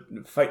going to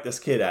fight this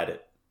kid at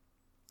it.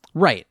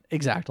 Right,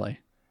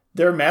 exactly.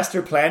 Their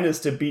master plan is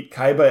to beat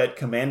Kaiba at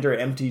Commander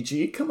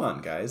MTG? Come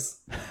on, guys.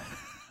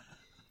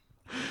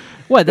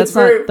 What,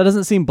 that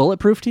doesn't seem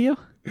bulletproof to you?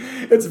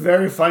 It's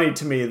very funny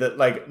to me that,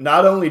 like,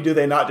 not only do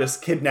they not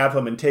just kidnap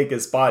him and take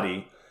his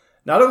body,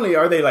 not only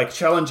are they, like,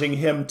 challenging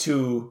him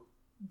to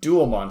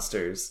duel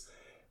monsters,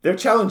 they're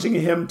challenging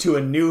him to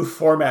a new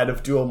format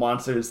of duel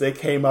monsters they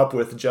came up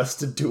with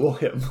just to duel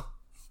him.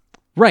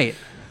 Right.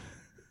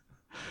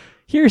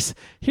 Here's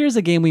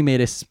a game we made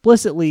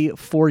explicitly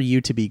for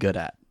you to be good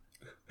at.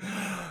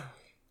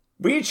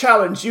 We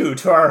challenge you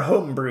to our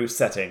homebrew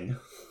setting.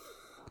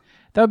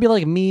 That would be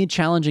like me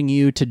challenging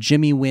you to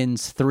Jimmy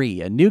Wins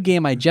 3, a new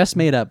game I just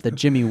made up that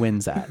Jimmy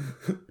wins at.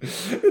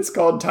 It's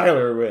called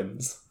Tyler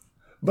Wins.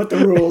 But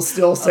the rules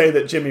still say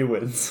that Jimmy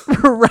wins.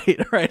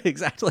 Right,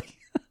 exactly.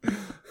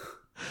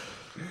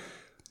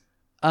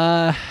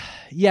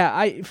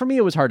 Yeah, for me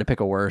it was hard to pick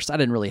a worst. I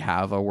didn't really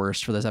have a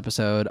worst for this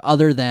episode,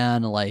 other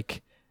than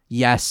like,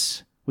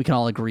 yes, we can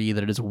all agree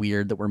that it is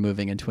weird that we're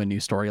moving into a new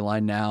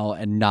storyline now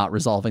and not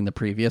resolving the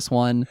previous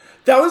one.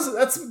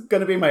 That's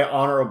going to be my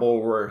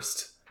honorable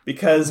worst,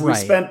 because we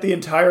spent the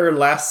entire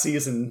last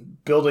season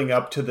building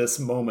up to this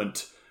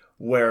moment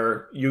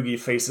where Yugi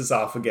faces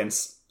off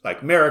against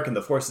like Merrick and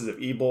the forces of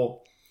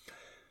evil.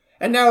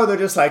 And now they're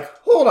just like,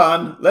 hold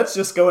on, let's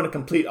just go in a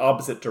complete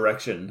opposite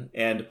direction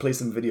and play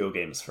some video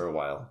games for a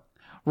while.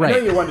 Right. I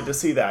know you wanted to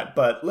see that,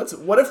 but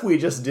what if we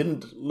just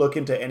didn't look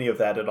into any of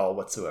that at all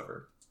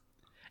whatsoever?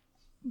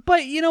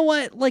 But you know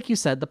what? Like you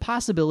said, the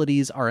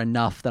possibilities are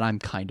enough that I'm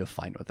kind of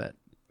fine with it.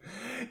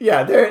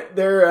 Yeah,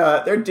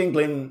 they're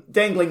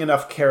dangling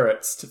enough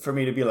carrots for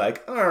me to be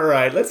like, all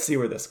right, let's see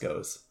where this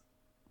goes.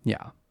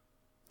 Yeah.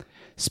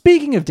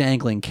 Speaking of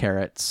dangling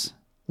carrots,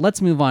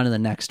 let's move on to the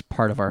next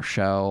part of our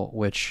show,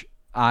 which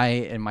I,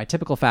 in my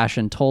typical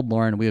fashion, told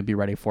Lauren we would be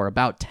ready for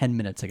about 10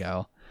 minutes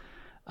ago.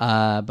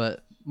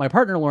 But my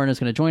partner Lauren is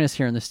going to join us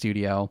here in the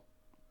studio,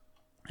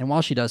 and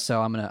while she does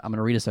so, I'm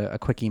gonna read us a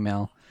quick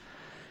email.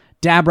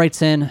 Dab writes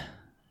to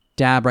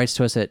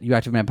us at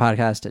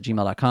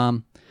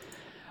youactivemanpodcast@gmail.com.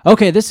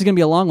 Okay, this is going to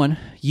be a long one.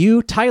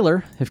 You,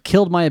 Tyler, have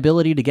killed my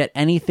ability to get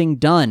anything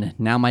done.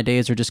 Now my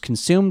days are just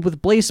consumed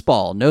with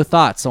Blaseball. No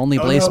thoughts, only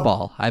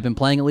Blaseball. No. I've been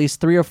playing at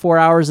least 3 or 4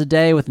 hours a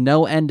day with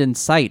no end in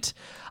sight.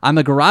 I'm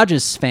a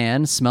Garages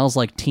fan, smells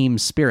like Team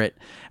Spirit,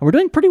 and we're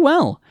doing pretty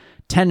well.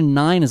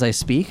 10-9 as I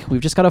speak. We've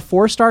just got a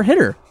 4-star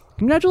hitter.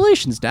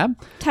 Congratulations, Dab.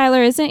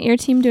 Tyler, isn't your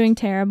team doing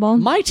terrible?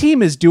 My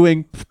team is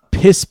doing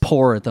piss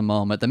poor at the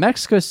moment. The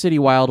Mexico City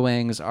Wild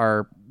Wings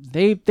are...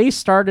 They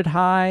started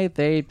high.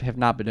 They have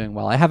not been doing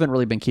well. I haven't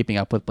really been keeping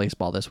up with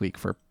Blaseball this week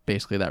for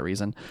basically that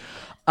reason.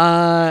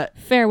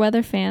 Fair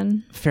weather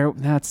fan.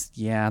 That's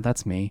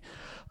me.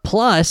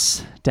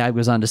 Plus, Dad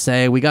goes on to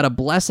say, we got a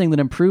blessing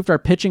that improved our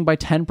pitching by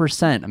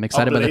 10%. I'm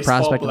excited by the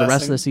prospect of the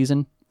rest of the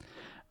season.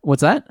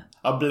 What's that?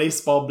 A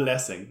Blaseball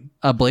blessing.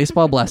 A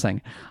Blaseball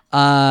blessing.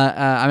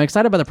 I'm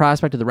excited by the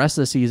prospect of the rest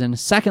of the season.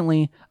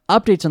 Secondly,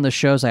 updates on the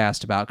shows I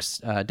asked about.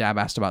 Dab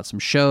asked about some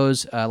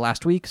shows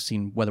last week,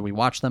 seen whether we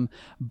watched them.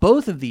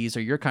 Both of these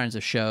are your kinds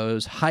of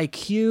shows.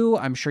 Haikyuu,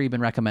 I'm sure you've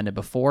been recommended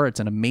before. It's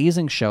an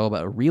amazing show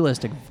about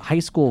realistic high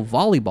school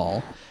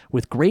volleyball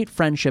with great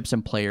friendships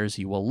and players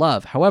you will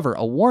love. However,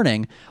 a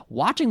warning,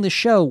 watching the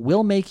show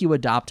will make you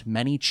adopt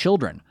many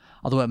children,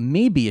 although it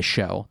may be a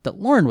show that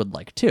Lauren would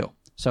like too.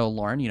 So,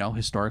 Lauren,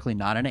 historically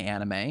not an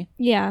anime.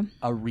 Yeah.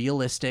 A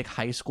realistic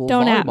high school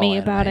Don't volleyball at me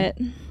about it.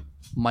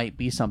 Might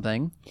be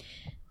something.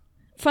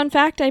 Fun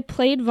fact, I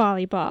played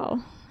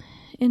volleyball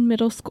in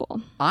middle school.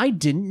 I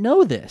didn't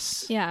know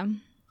this. Yeah.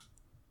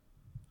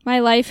 My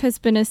life has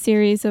been a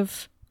series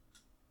of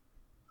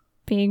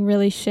being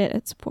really shit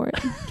at sport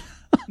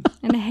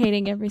and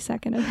hating every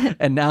second of it.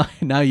 And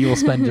now you will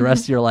spend the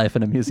rest of your life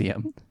in a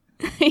museum.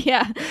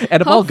 Yeah. And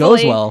if all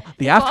goes well,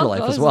 the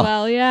afterlife as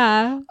well.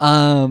 Yeah.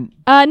 No,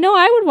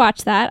 I would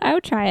watch that. I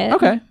would try it.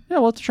 Okay. Yeah,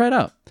 we'll have to try it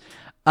out.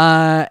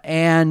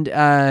 And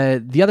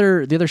the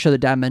other show that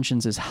Dab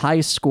mentions is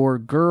High Score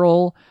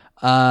Girl.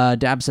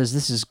 Dab says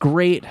this is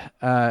great.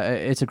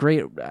 It's a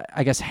great,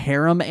 I guess,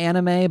 harem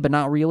anime, but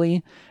not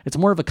really. It's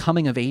more of a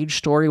coming of age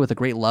story with a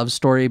great love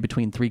story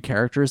between 3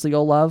 characters that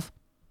you'll love.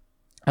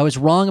 I was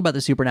wrong about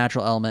the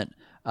supernatural element.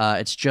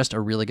 It's just a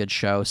really good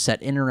show set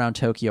in and around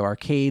Tokyo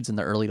arcades in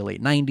the early to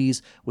late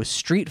 90s with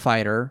Street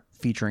Fighter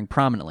featuring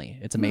prominently.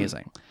 It's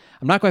amazing.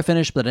 I'm not quite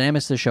finished, but the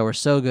dynamics of the show are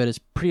so good. It's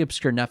a pretty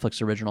obscure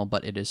Netflix original,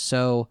 but it is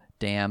so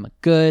damn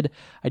good.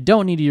 I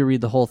don't need you to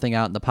read the whole thing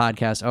out in the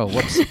podcast. Oh,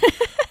 whoops.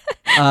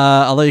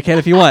 Although you can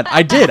if you want.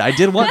 I did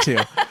want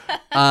to.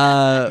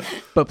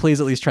 But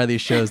please at least try these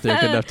shows. They're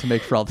good enough to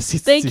make for all the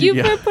seasons. Thank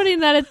you for putting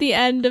that at the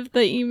end of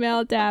the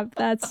email, Dab.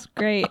 That's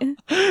great.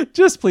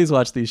 Just please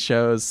watch these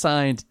shows.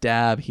 Signed,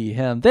 Dab, he,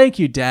 him. Thank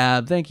you,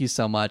 Dab. Thank you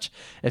so much.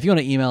 If you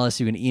want to email us,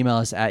 you can email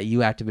us at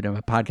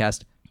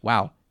youactivatedmypodcast.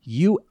 Wow.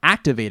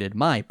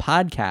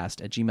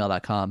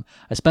 youactivatedmypodcast@gmail.com.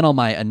 I spent all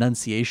my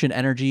enunciation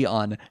energy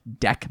on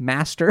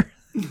Deckmaster.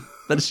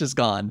 That is just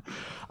gone.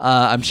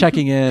 I'm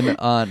checking in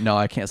on... No,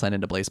 I can't sign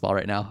into Blaseball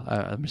right now.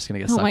 I'm just going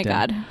to get sucked in.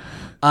 Oh my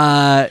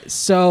God.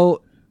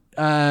 So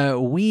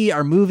we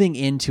are moving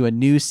into a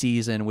new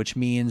season, which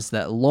means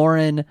that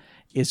Lauren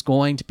is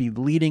going to be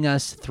leading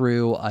us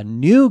through a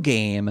new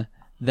game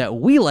that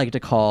we like to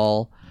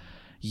call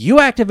You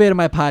Activated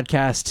My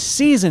Podcast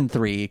Season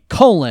 3,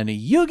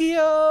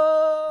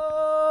 Yu-Gi-Oh!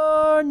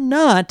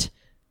 Not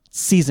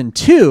Season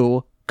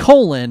 2,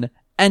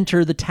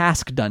 Enter the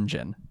Task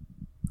Dungeon.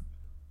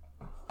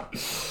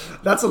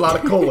 That's a lot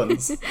of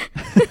colons.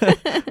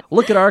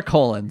 Look at our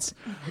colons.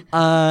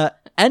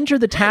 Enter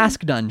the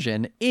Task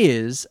Dungeon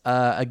is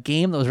a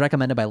game that was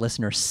recommended by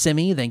listener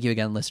Simi. Thank you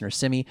again, listener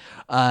Simi.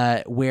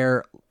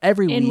 Where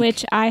every week... In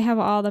which I have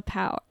all the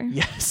power.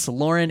 Yes,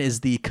 Lauren is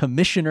the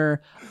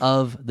commissioner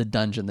of the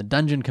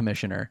dungeon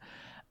commissioner.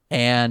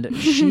 And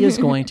she is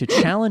going to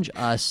challenge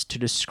us to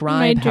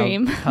describe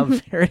how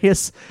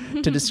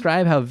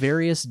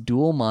various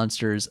duel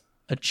monsters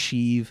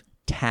achieve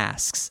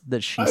tasks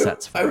that she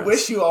sets for us. I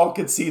wish you all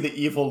could see the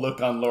evil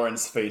look on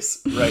Lauren's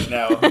face right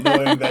now,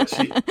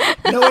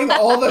 knowing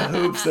all the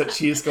hoops that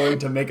she's going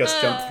to make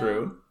us jump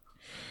through.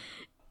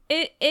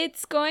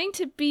 It's going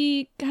to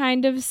be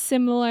kind of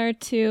similar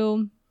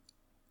to,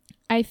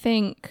 I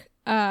think,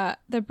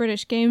 the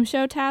British game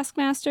show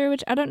Taskmaster,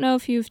 which I don't know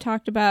if you've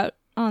talked about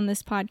on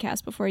this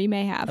podcast before. You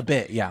may have. A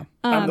bit, yeah.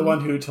 I'm the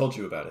one who told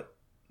you about it.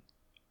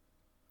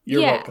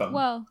 You're welcome.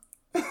 Well,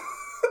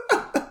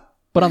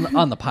 but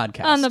on the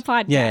podcast. On the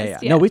podcast. Yeah.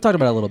 No, we talked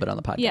about it a little bit on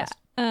the podcast.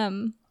 Yeah.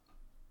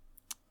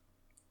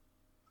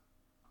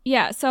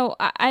 Yeah, so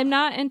I'm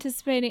not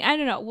anticipating. I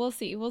don't know. We'll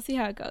see. We'll see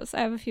how it goes. I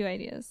have a few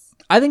ideas.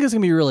 I think it's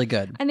going to be really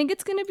good. I think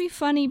it's going to be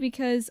funny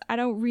because I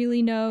don't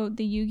really know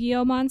the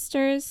Yu-Gi-Oh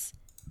monsters.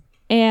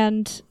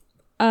 And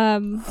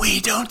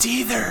we don't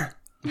either.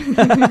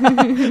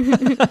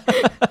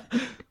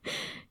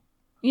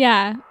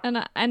 Yeah, and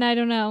I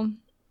don't know.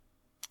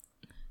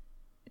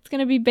 It's going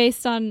to be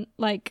based on,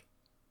 like,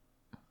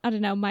 I don't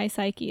know, my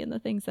psyche and the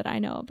things that I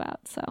know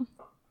about, so.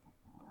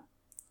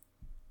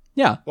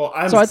 Yeah. Well,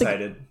 I'm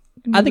excited.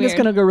 I think it's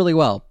going to go really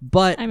well.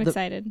 But I'm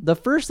excited. The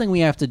first thing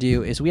we have to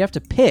do is we have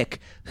to pick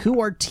who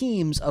our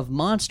teams of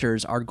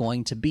monsters are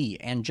going to be.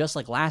 And just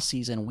like last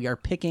season, we are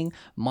picking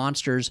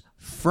monsters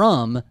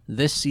from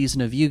this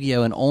season of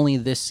Yu-Gi-Oh! And only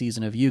this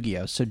season of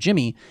Yu-Gi-Oh! So,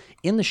 Jimmy,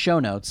 in the show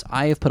notes,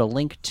 I have put a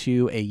link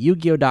to a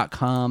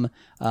Yu-Gi-Oh.com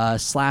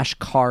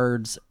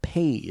 /cards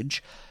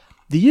page.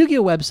 The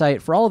Yu-Gi-Oh!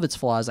 Website, for all of its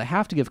flaws, I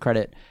have to give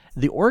credit.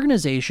 The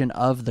organization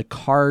of the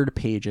card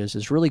pages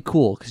is really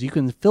cool because you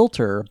can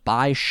filter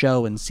by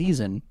show and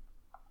season.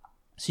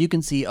 So you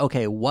can see,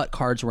 okay, what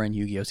cards were in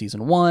Yu-Gi-Oh!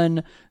 Season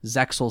 1,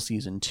 Zexal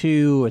Season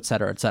 2,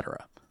 etc.,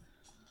 etc.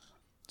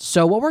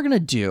 So what we're going to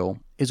do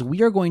is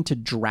we are going to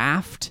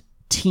draft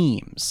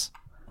teams,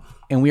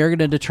 and we are going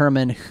to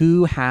determine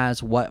who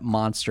has what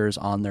monsters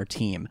on their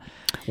team.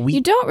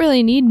 You don't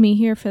really need me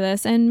here for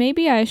this, and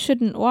maybe I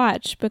shouldn't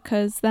watch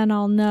because then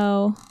I'll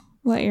know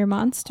what your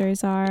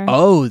monsters are.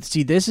 Oh,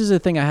 see, this is a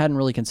thing I hadn't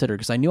really considered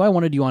because I knew I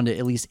wanted you on to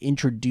at least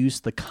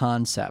introduce the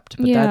concept,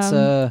 but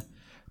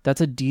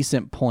that's a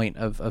decent point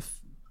of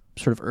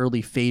sort of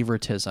early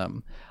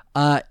favoritism.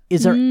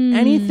 Is there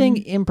anything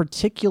in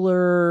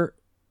particular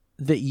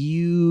that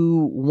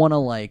you want to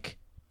like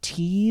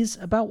tease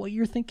about what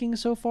you're thinking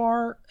so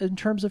far in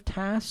terms of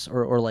tasks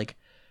or like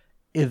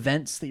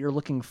events that you're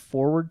looking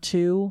forward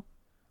to?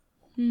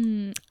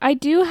 I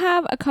do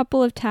have a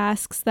couple of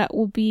tasks that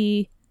will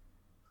be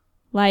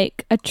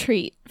like a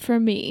treat for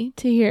me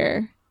to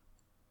hear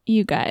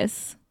you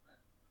guys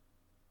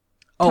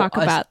talk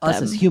about them.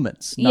 Us as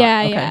humans.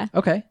 Yeah.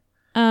 Okay.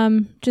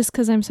 Just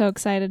because I'm so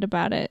excited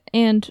about it,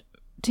 and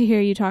to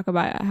hear you talk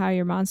about how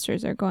your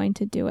monsters are going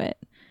to do it.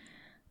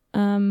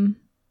 But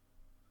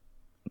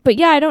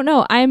yeah, I don't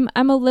know. I'm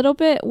a little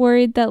bit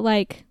worried that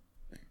like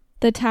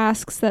the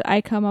tasks that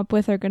I come up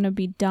with are going to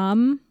be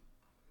dumb.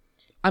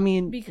 I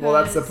mean, well,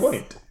 that's the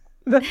point.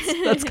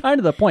 That's kind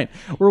of the point.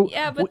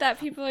 That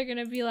people are going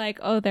to be like,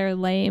 oh, they're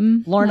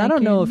lame. Lauren, like, I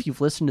don't know if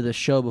you've listened to this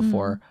show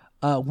before.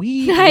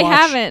 I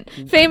haven't.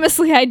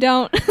 Famously, I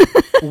don't.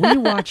 We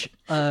watch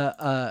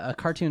a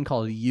cartoon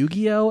called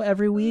Yu-Gi-Oh!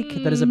 Every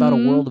week that is about a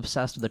world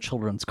obsessed with a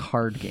children's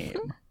card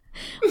game.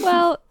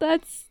 Well,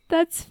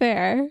 that's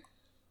fair.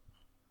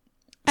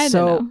 I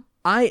don't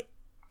know.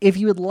 If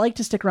you would like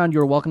to stick around,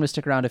 you're welcome to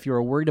stick around. If you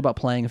are worried about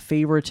playing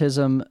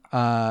favoritism,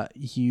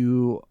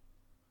 you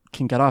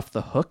can get off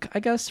the hook,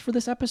 I guess, for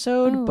this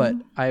episode. But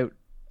I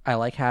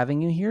like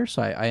having you here,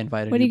 so I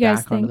invited you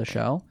back onto the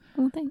show.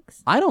 Well,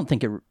 thanks. I don't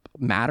think it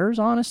matters,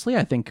 honestly.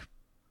 I think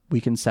we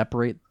can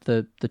separate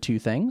the two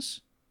things.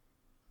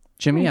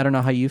 Jimmy, I don't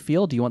know how you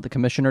feel. Do you want the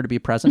commissioner to be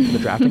present for the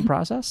drafting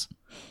process?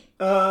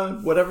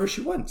 Whatever she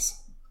wants.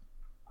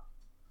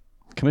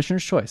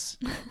 Commissioner's choice.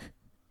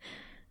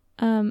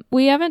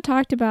 We haven't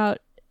talked about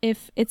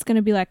if it's going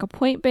to be like a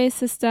point-based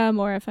system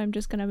or if I'm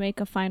just going to make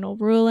a final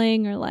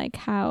ruling or like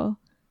how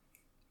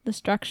the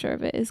structure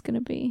of it is going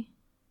to be.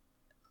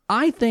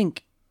 I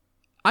think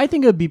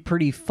it would be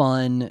pretty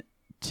fun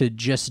to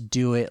just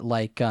do it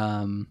like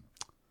I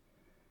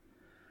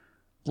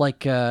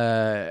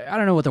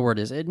don't know what the word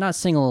is. Not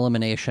single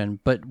elimination,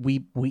 but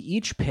we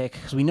each pick,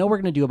 because we know we're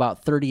going to do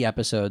about 30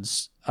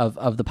 episodes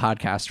of the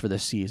podcast for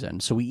this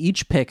season. So we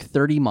each pick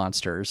 30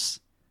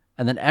 monsters,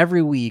 and then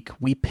every week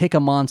we pick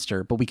a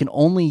monster, but we can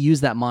only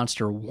use that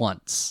monster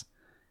once.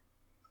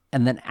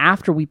 And then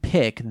after we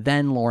pick,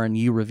 then Lauren,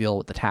 you reveal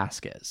what the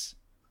task is.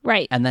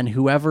 Right. And then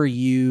whoever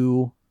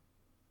you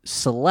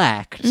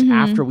select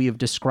after we have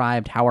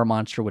described how our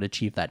monster would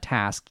achieve that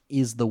task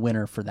is the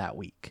winner for that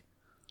week.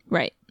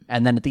 Right.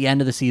 And then at the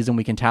end of the season,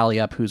 we can tally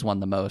up who's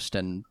won the most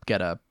and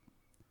get a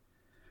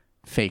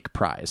fake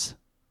prize.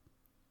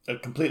 A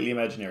completely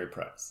imaginary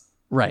prize.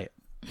 Right.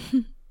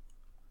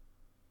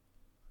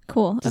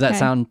 Cool. Does that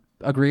sound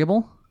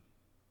agreeable?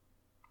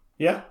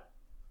 Yeah.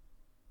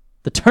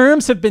 The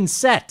terms have been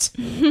set.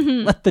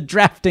 Let the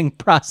drafting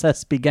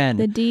process begin.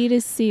 The deed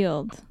is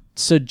sealed.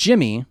 So,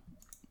 Jimmy,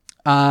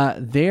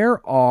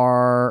 there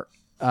are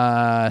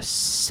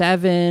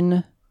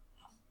 7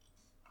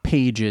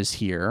 pages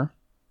here.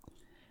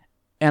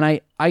 And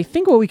I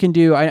think what we can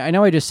do, I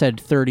know I just said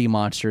 30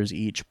 monsters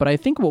each, but I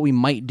think what we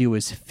might do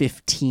is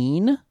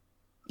 15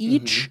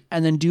 each,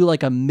 and then do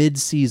like a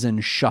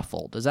mid-season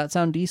shuffle. Does that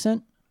sound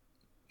decent?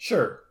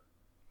 Sure.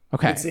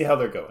 Okay. Let's see how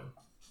they're going.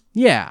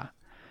 Yeah.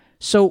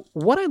 So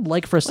what I'd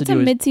like for us to do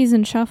is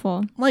mid-season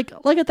shuffle. Like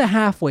at the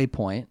halfway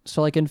point.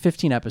 So like in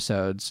 15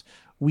 episodes,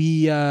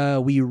 we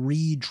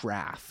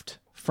redraft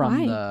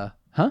from the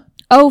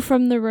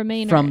from the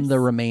remainders. From the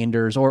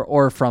remainders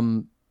or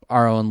from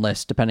our own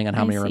list, depending on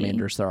how many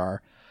remainders there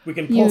are. We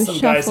can pull some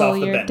guys off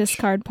the bench. Your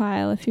discard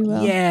pile, if you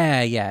will.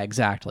 Yeah,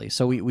 exactly.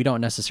 So we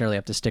don't necessarily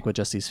have to stick with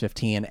just these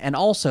 15. And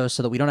also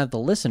so that we don't have the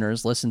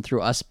listeners listen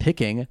through us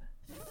picking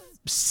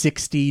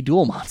 60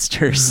 duel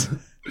monsters.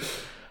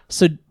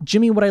 So,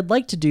 Jimmy, what I'd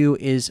like to do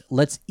is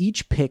let's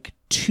each pick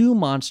 2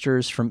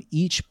 monsters from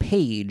each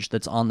page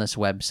that's on this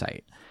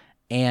website.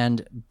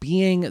 And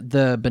being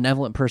the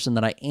benevolent person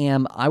that I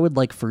am, I would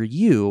like for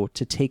you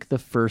to take the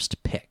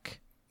first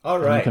pick. All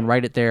right. And you can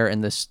write it there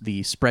in the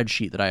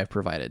spreadsheet that I have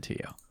provided to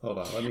you. Hold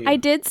on. I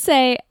did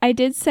say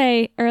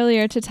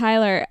earlier to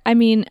Tyler, I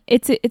mean,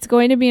 it's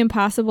going to be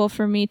impossible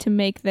for me to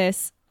make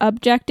this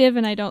objective,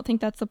 and I don't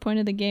think that's the point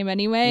of the game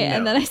anyway. No.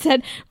 And then I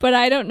said, but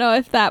I don't know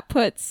if that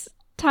puts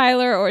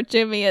Tyler or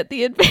Jimmy at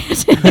the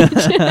advantage.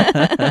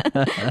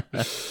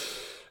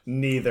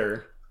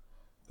 Neither.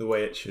 The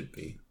way it should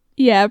be.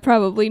 Yeah,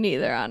 probably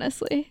neither,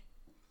 honestly.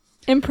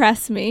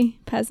 Impress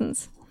me,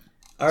 peasants.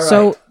 All right.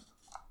 So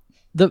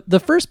the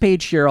first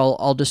page here,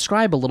 I'll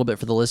describe a little bit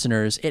for the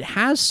listeners. It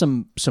has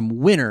some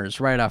winners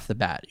right off the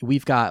bat.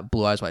 We've got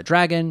Blue Eyes White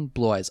Dragon,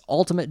 Blue Eyes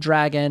Ultimate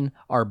Dragon,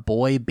 our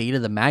boy Beta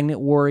the Magnet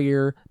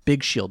Warrior,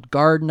 Big Shield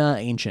Gardna,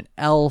 Ancient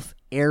Elf,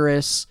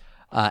 Eris,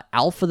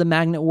 Alpha the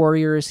Magnet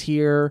Warrior is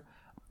here.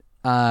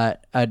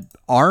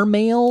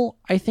 Armail,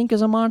 I think,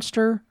 is a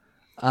monster.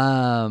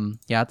 Yeah,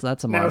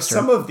 that's a monster.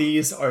 Now, some of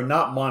these are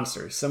not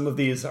monsters. Some of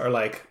these are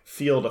like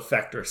field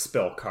effect or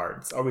spell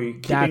cards. Are we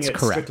keeping it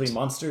strictly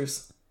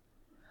monsters?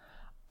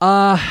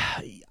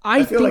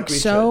 I think like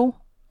so.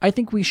 I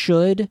think we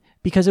should,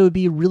 because it would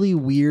be really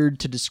weird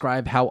to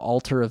describe how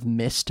Altar of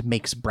Mist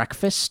makes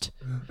breakfast.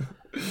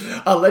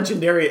 A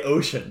legendary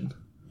ocean.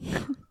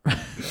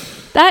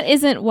 That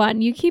isn't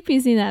one. You keep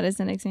using that as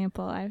an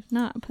example. I've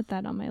not put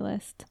that on my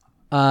list.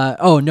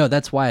 No,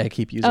 that's why I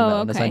keep using that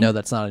one, because okay. I know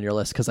that's not on your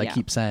list, because I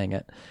keep saying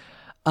it.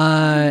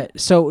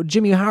 So,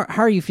 Jimmy, how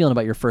are you feeling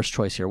about your first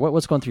choice here?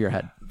 What's going through your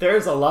head?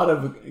 There's a lot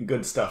of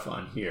good stuff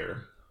on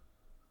here.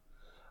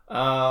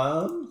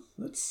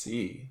 Let's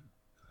see.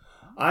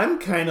 I'm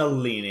kind of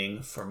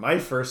leaning for my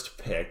first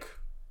pick.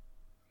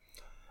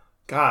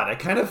 God, I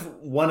kind of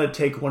want to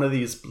take one of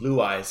these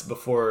Blue Eyes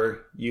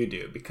before you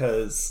do,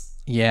 because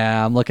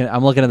yeah, I'm looking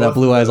at that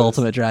Blue Eyes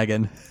Ultimate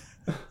Dragon.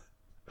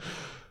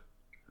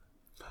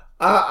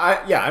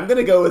 I'm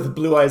gonna go with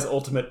Blue Eyes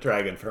Ultimate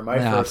Dragon for my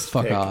first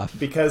pick, off.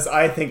 Because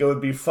I think it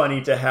would be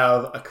funny to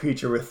have a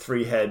creature with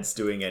 3 heads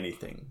doing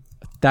anything.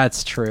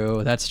 That's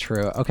true.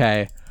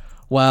 Okay.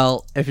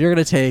 Well, if you're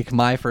going to take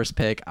my first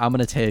pick, I'm going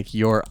to take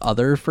your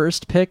other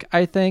first pick,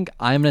 I think.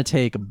 I'm going to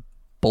take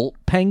Bolt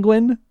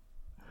Penguin.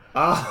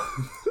 I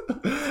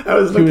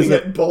was looking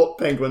at Bolt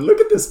Penguin. Look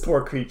at this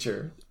poor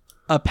creature.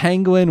 A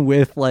penguin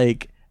with,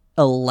 like,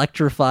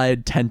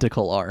 electrified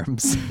tentacle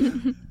arms.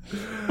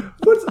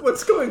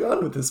 What's going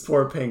on with this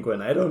poor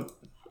penguin? I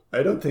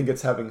don't think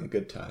it's having a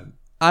good time.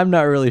 I'm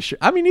not really sure.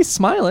 I mean, he's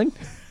smiling.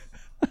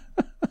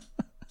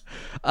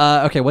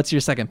 Okay, what's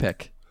your second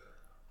pick?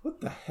 What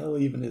the hell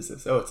even is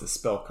this? Oh, it's a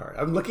spell card.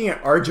 I'm looking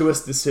at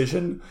Arduous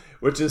Decision,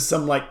 which is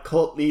some like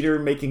cult leader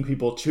making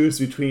people choose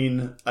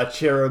between a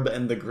cherub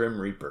and the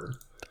Grim Reaper.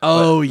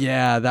 Oh,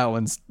 yeah, that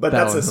one's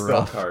that's a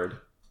spell card.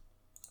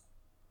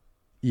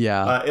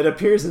 Yeah. It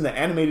appears in the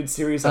animated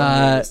series.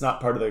 It's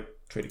not part of the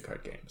trading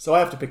card game. So I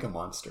have to pick a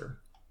monster.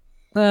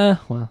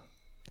 Well.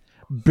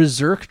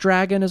 Berserk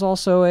Dragon is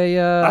also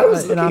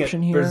an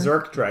option here.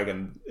 Berserk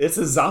Dragon. It's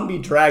a zombie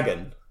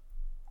dragon.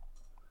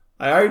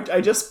 I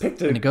just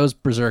picked and it goes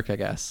berserk, I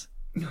guess.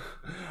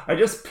 I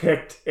just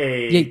picked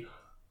a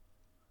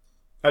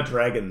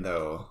dragon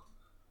though,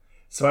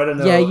 so I don't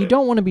know. Yeah, you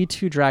don't want to be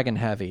too dragon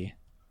heavy.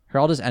 Here,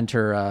 I'll just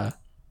enter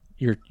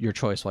your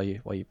choice while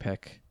you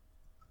pick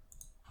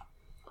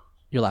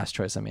your last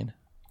choice. I mean.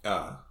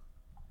 God,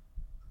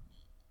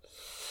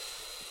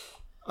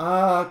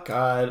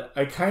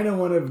 I kind of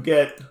want to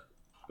get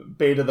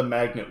Beta the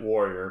Magnet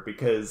Warrior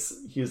because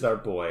he's our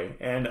boy,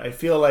 and I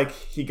feel like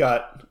he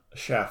got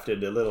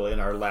shafted a little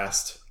in our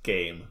last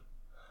game.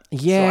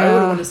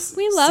 Yeah, so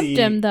we loved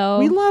him though.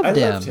 We loved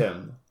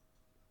him.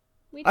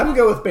 I'm gonna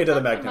go with Beta the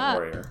Magnet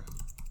Warrior.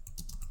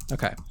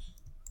 Okay.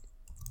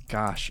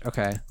 Gosh.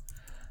 Okay.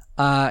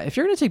 If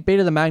you're gonna take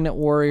Beta the Magnet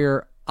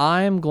Warrior,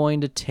 I'm going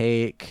to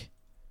take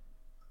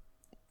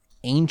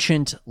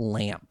Ancient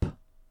Lamp.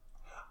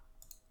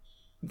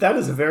 That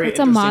is a very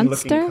interesting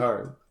looking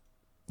card.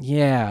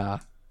 Yeah.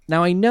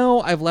 Now I know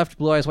I've left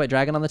Blue Eyes White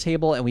Dragon on the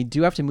table, and we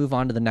do have to move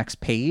on to the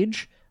next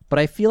page. But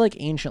I feel like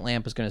Ancient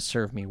Lamp is going to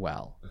serve me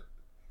well.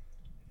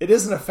 It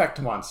is an effect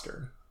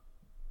monster.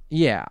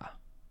 Yeah.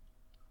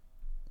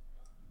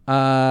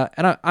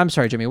 And I'm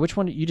sorry, Jimmy. Which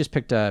one? You just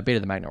picked Beta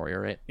the Magnet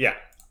Warrior, right? Yeah.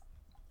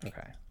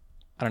 Okay.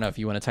 I don't know if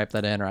you want to type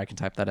that in or I can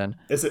type that in.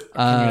 Is it?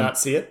 Can you not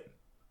see it?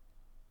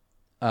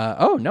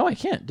 Oh no, I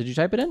can't. Did you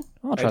type it in?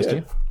 I'll trust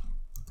you.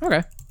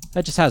 Okay.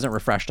 That just hasn't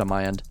refreshed on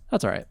my end.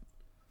 That's all right.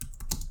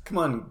 Come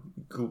on,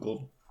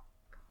 Google.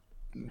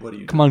 What do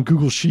you? Come on,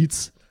 Google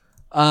Sheets.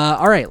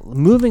 All right.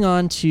 Moving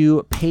on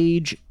to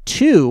page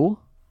 2.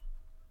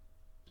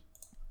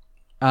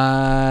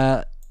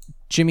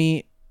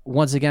 Jimmy,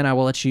 once again, I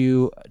will let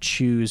you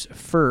choose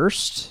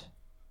first.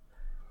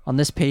 On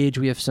this page,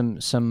 we have some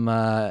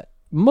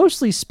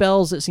mostly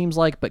spells, it seems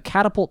like, but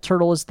Catapult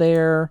Turtle is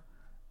there.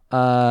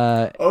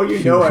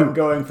 I'm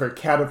going for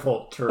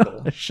Catapult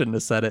Turtle. I shouldn't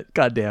have said it.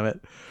 God damn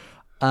it.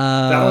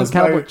 That was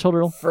Catapult my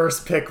Turtle.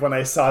 first pick when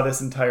I saw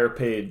this entire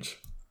page.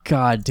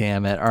 God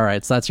damn it. All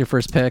right, so that's your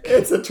first pick.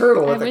 It's a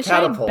turtle with a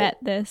catapult. I wish I'd bet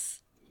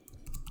this.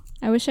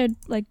 I wish I'd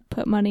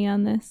put money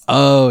on this.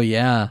 Oh,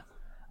 yeah.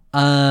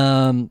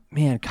 Man,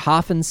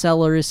 Coffin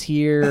Seller is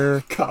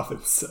here.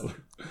 Coffin Seller.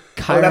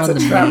 Chiron that's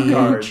a trap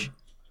card.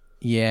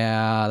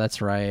 Yeah,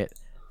 that's right.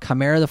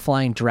 Chimera the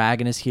Flying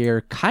Dragon is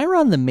here.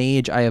 Chiron the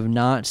Mage I have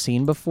not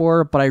seen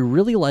before, but I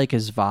really like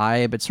his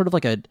vibe. It's sort of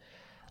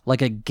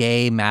like a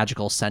gay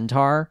magical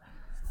centaur.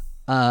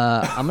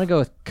 I'm gonna go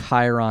with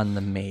Chiron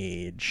the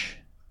Mage.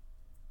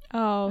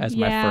 Oh, as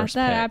my first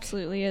that pick.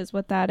 absolutely is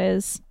what that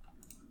is.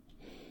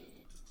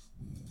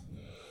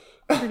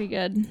 Pretty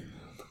good.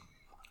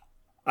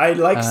 I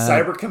like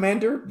Cyber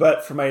Commander,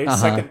 but for my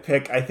second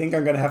pick, I think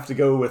I'm going to have to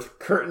go with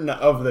Curtain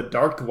of the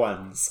Dark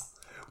Ones,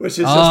 which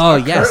is just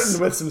a curtain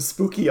with some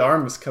spooky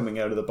arms coming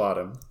out of the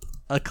bottom.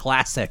 A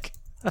classic.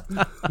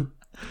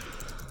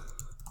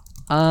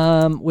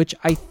 Which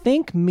I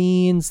think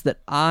means that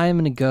I'm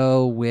going to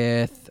go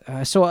with...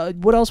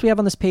 what else we have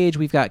on this page?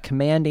 We've got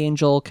Command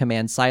Angel,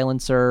 Command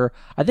Silencer.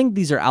 I think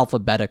these are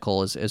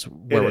alphabetical is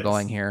where we're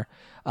going here.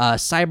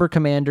 Cyber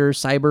Commander,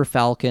 Cyber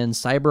Falcon,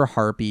 Cyber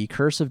Harpy,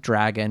 Curse of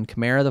Dragon,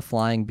 Chimera the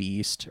Flying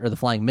Beast, or the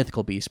Flying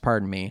Mythical Beast,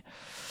 pardon me.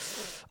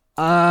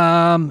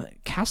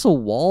 Castle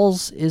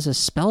Walls is a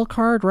spell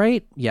card,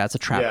 right? Yeah, it's a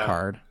trap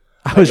card.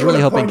 I was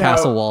really hoping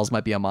Castle Walls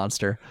might be a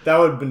monster. That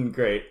would have been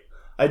great.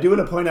 I do want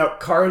to point out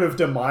Card of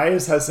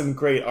Demise has some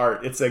great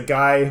art. It's a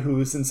guy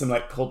who's in some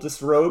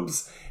cultist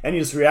robes, and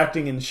he's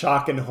reacting in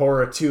shock and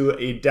horror to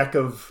a deck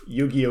of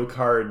Yu-Gi-Oh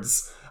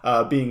cards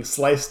being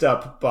sliced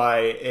up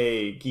by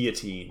a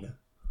guillotine.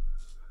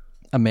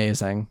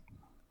 Amazing.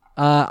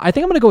 I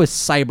think I'm going to go with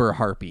Cyber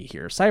Harpy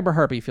here. Cyber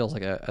Harpy feels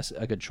like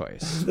a good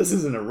choice. This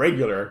isn't a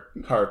regular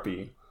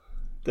Harpy.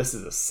 This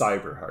is a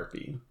Cyber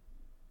Harpy.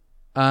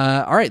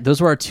 All right, those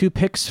were our 2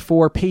 picks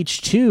for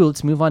page 2.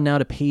 Let's move on now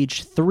to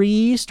page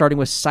 3, starting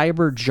with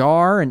Cyber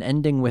Jar and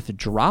ending with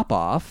Drop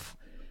Off.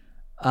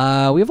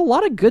 We have a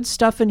lot of good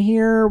stuff in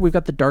here. We've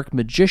got the Dark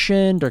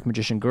Magician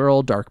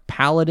Girl, Dark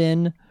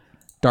Paladin,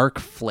 Dark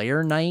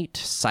Flare Knight,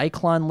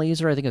 Cyclone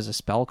Laser, I think is a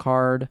spell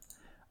card.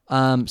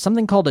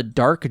 Something called a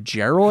Dark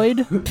Geroid.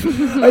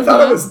 I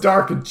thought it was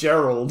Dark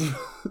Gerald.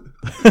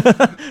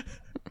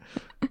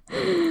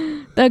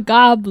 The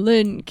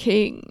Goblin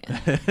King.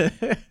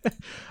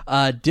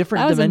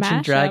 Different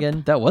Dimension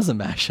Dragon. That was a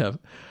mashup.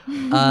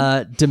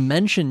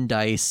 Dimension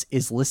Dice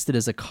is listed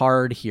as a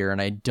card here, and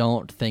I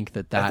don't think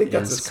that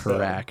is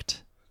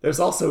correct. There's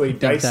also a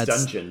Dice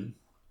Dungeon.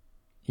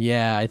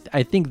 Yeah,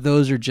 I think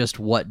those are just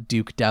what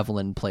Duke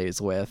Devlin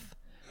plays with.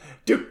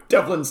 Duke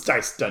Devlin's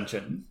Dice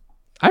Dungeon.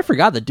 I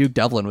forgot that Duke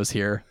Devlin was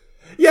here.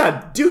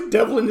 Yeah, Duke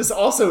Devlin is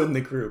also in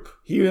the group.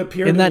 He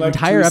appeared in that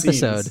entire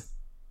episode. Scenes.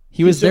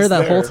 He was there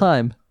that whole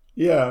time.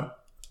 Yeah.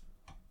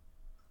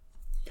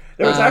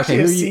 There was actually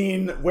a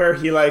scene where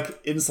he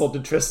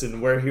insulted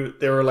Tristan, where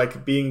they were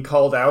being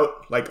called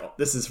out,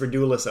 this is for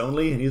duelists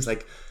only, and he's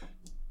like,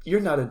 "You're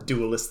not a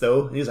duelist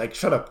though." And he's like,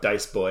 "Shut up,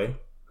 Dice Boy."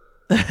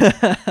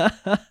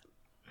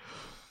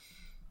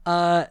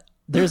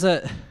 There's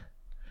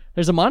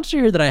a monster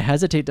here that I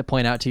hesitate to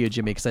point out to you,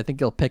 Jimmy, because I think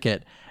you'll pick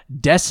it.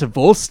 Des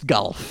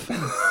Volstgulf.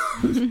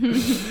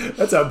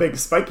 That's a big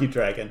spiky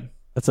dragon.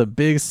 That's a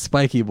big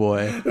spiky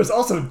boy. There's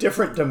also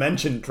Different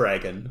Dimension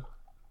Dragon.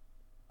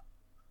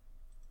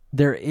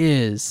 There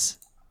is.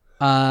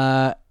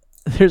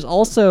 There's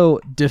also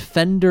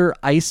Defender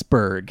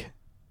Iceberg.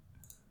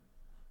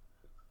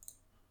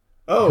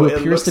 Oh, who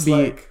appears to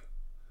be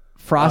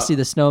Frosty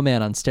the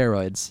Snowman on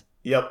steroids.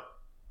 Yep.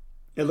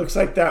 It looks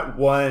like that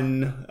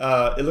one.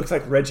 It looks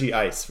like Reggie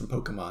Ice from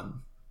Pokemon.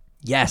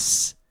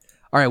 Yes.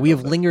 All right, we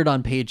have lingered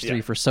on page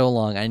 3 for so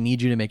long. I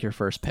need you to make your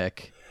first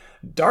pick.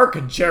 Dark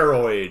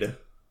Geroid.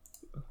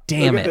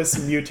 Damn Look at this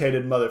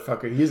mutated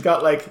motherfucker. He's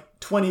got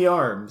 20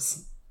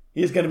 arms.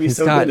 He's going to be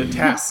so good at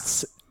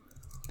tasks.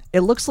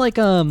 It looks like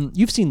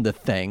you've seen The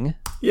Thing.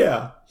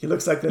 Yeah, he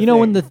looks like the Thing. You know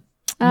when the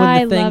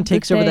thing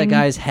takes over that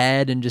guy's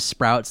head and just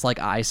sprouts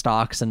eye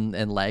stalks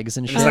and legs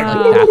and shit.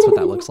 That's what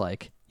that looks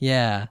like.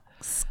 Yeah.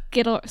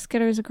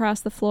 Skitters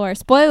across the floor.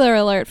 Spoiler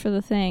alert for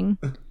The Thing.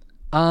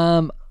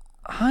 Spoiler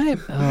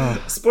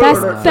alert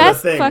for The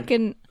Thing.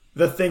 Fucking.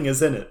 The Thing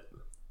is in it.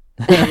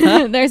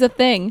 There's a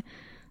thing.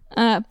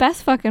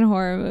 Best fucking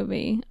horror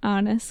movie,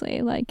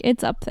 honestly. Like,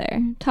 it's up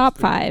there. Top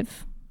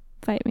 5.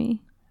 Fight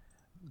me.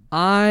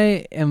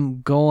 I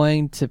am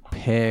going to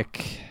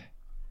pick...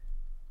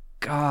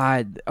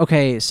 God.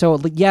 Okay, so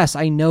yes,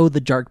 I know the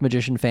Dark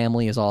Magician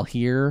family is all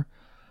here.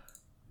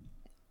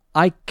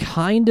 I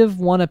kind of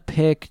want to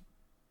pick...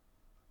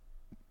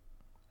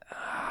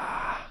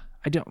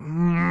 I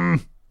don't...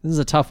 This is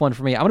a tough one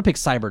for me. I'm going to pick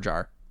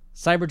Cyberjar.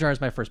 Cyberjar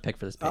is my first pick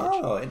for this page.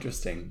 Oh,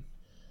 interesting.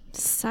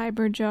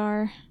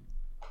 Cyberjar.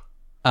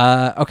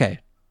 Okay.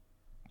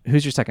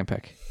 Who's your second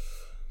pick?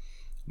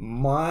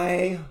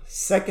 My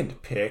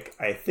second pick,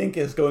 I think,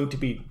 is going to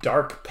be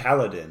Dark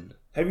Paladin.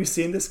 Have you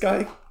seen this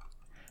guy?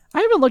 I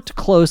haven't looked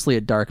closely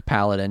at Dark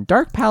Paladin.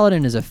 Dark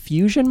Paladin is a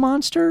fusion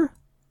monster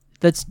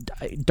that's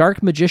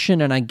Dark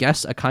Magician and I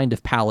guess a kind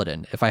of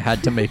paladin, if I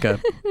had to make a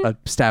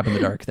stab in the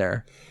dark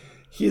there.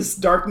 He's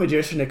Dark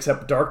Magician,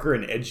 except darker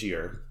and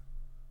edgier.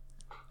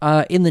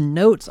 In the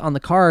notes on the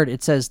card,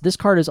 it says, this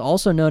card is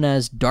also known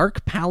as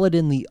Dark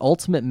Paladin, the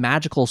Ultimate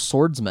Magical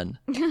Swordsman.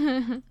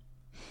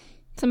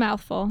 It's a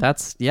mouthful.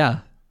 That's, yeah.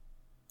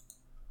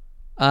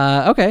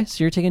 Okay,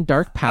 so you're taking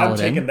Dark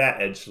Paladin. I'm taking that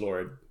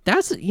edgelord.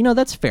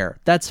 That's fair.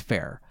 That's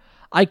fair.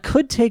 I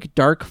could take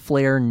Dark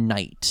Flare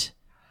Knight.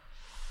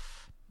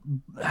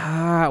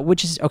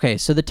 Which is, okay,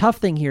 so the tough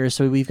thing here is,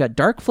 so we've got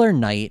Dark Flare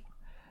Knight,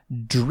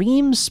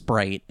 Dream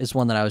Sprite is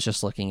one that I was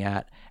just looking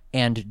at,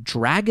 and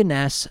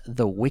Dragoness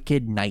the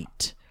Wicked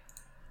Knight.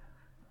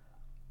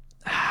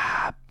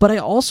 But I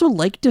also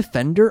like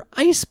Defender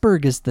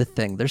Iceberg is the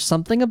thing. There's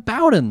something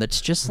about him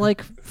that's just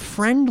like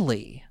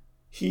friendly.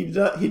 He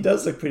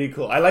does look pretty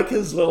cool. I like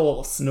his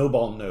little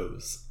snowball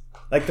nose.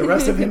 Like the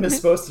rest of him is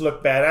supposed to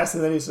look badass,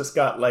 and then he's just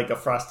got like a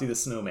Frosty the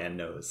Snowman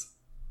nose.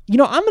 I'm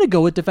going to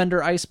go with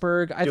Defender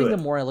Iceberg. I think the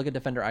more I look at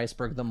Defender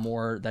Iceberg, the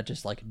more that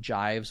just like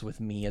jives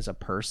with me as a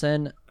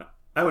person.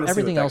 I want to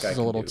Everything see what else that guy is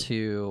a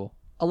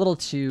little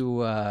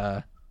too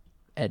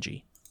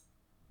edgy.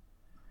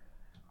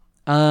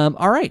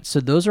 All right, so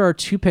those are our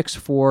 2 picks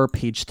for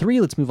page 3.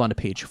 Let's move on to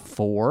page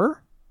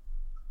 4.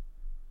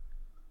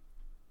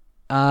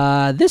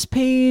 This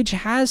page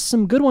has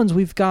some good ones.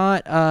 We've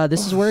got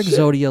this is where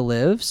Exodia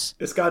lives.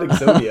 It's got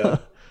Exodia.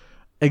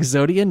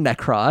 Exodia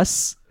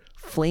Necros.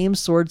 Flame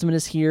Swordsman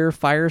is here,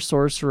 Fire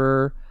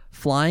Sorcerer,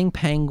 Flying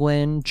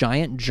Penguin,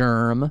 Giant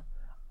Germ,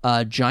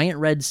 Giant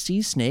Red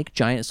Sea Snake,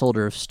 Giant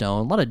Soldier of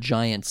Stone. A lot of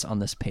giants on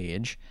this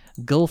page.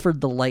 Guilford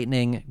the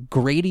Lightning.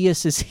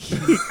 Gradius is here.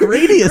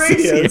 Gradius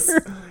is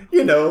here.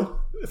 You know,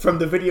 from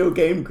the video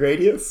game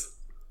Gradius.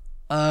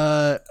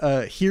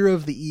 Hero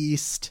of the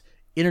East,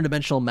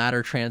 Interdimensional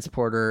Matter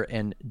Transporter,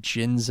 and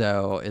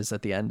Jinzo is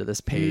at the end of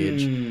this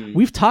page.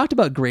 We've talked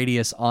about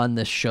Gradius on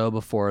this show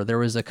before. There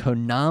was a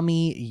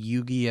Konami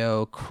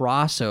Yu-Gi-Oh!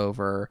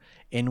 Crossover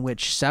in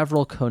which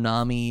several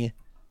Konami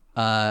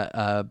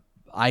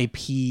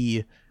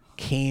IP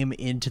came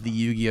into the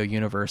Yu-Gi-Oh!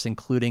 Universe,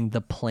 including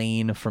the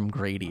plane from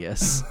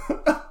Gradius.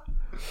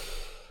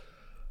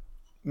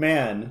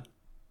 Man,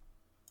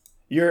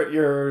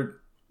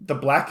 you're the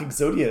Black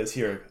Exodia is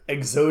here.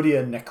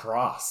 Exodia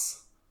Necros.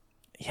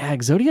 Yeah,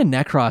 Exodia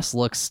Necros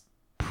looks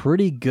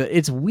pretty good.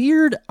 It's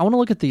weird. I want to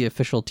look at the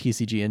official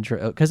TCG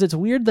intro because it's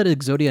weird that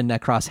Exodia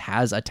Necros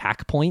has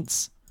attack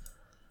points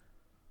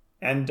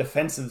and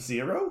defensive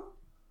 0.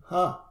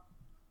 Huh.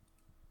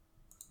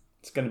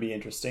 It's going to be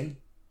interesting.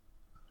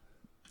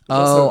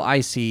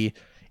 I see.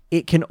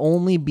 It can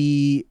only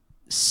be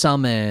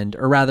summoned,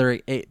 or rather,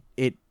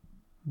 it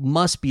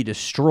must be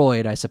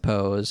destroyed, I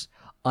suppose,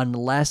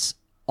 unless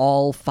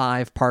all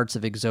 5 parts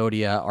of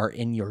Exodia are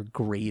in your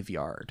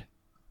graveyard.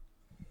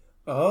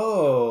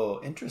 Oh,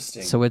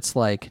 interesting. So it's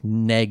like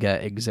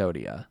Nega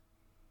Exodia.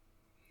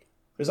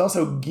 There's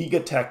also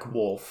Gigatech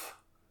Wolf,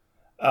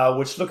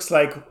 which looks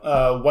like,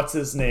 what's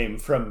his name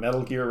from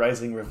Metal Gear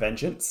Rising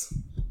Revengeance?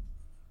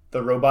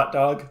 The robot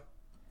dog?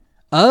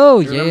 Oh,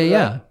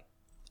 yeah.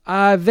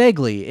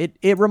 Vaguely.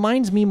 It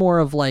reminds me more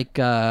of like,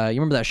 you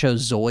remember that show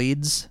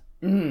Zoids?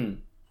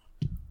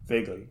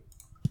 Vaguely.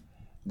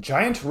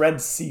 Giant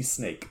Red Sea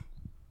Snake.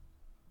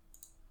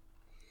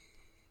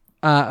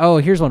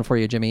 Here's one for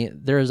you, Jimmy.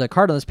 There's a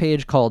card on this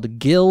page called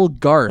Gil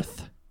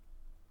Garth,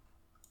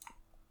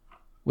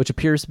 which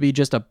appears to be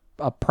just a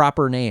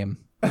proper name.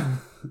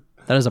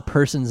 That is a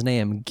person's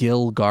name,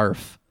 Gil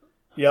Garth.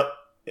 Yep.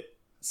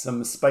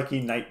 Some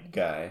spiky knight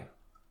guy.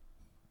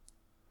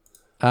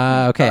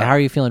 Okay, how are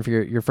you feeling for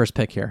your first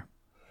pick here?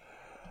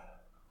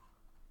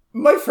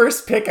 My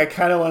first pick, I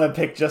kind of want to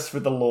pick just for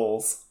the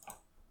lulz.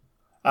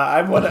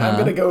 I'm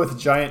going to go with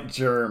Giant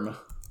Germ.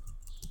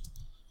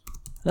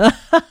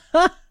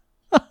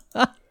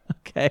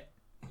 Okay.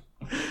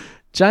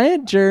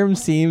 Giant Germ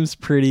seems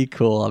pretty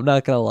cool. I'm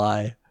not going to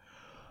lie.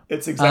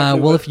 It's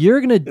exactly well, if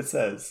you're going to... It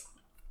says.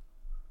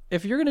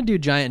 If you're going to do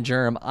Giant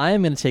Germ, I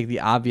am going to take the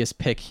obvious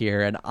pick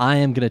here, and I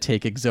am going to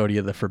take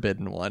Exodia the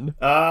Forbidden One.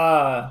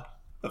 Ah,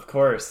 of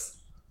course.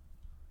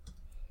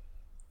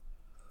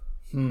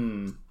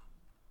 How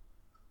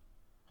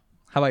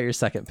about your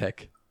second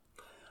pick?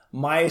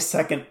 My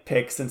second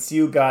pick, since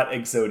you got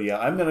Exodia,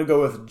 I'm going to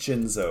go with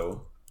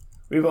Jinzo,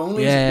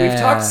 We've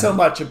talked so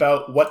much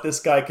about what this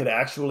guy could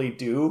actually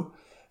do,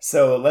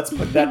 so let's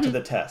put that to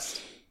the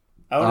test.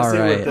 I want to see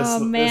what this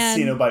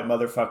Cenobite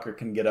motherfucker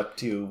can get up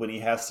to when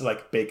he has to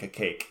like bake a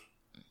cake.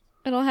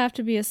 It'll have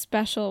to be a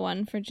special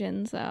one for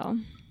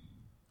Jinzo.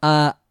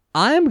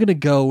 I'm gonna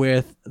go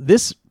with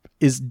this.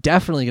 Is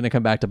definitely gonna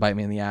come back to bite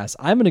me in the ass.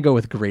 I'm gonna go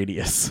with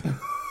Gradius.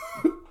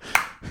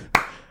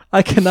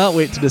 I cannot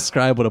wait to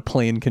describe what a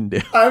plane can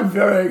do. I'm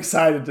very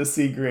excited to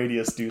see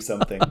Gradius do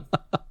something.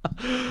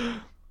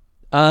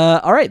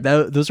 All right,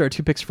 those are our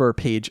 2 picks for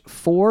page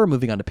 4.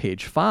 Moving on to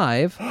page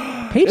 5.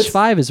 Page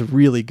 5 is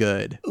really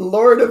good.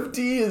 Lord of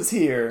D is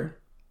here.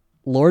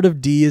 Lord of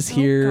D is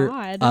here.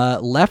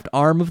 God. Left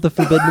arm of the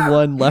Forbidden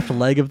One, left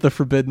leg of the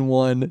Forbidden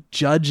One,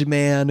 Judge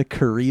Man,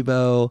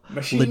 Karibo,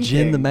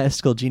 Lejin, the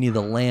Mystical Genie, the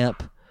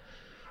Lamp.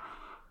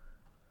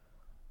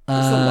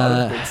 There's a lot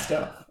of good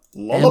stuff.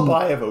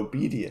 Lullaby of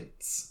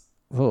Obedience.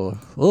 M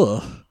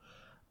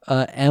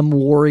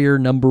Warrior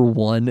number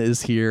 1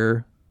 is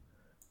here.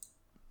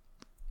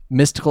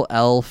 Mystical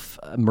Elf,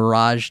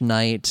 Mirage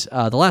Knight.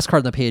 The last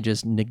card on the page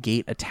is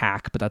Negate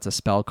Attack, but that's a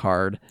spell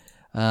card.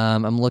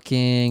 I'm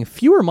looking.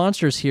 Fewer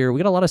monsters here. We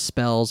got a lot of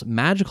spells.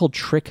 Magical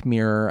Trick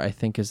Mirror, I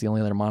think, is the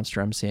only other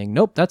monster I'm seeing.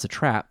 Nope, that's a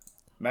trap.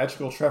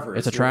 Magical Trevor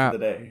it's is a trap. For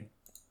the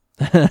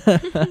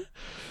day.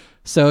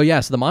 So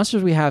the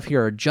monsters we have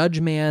here are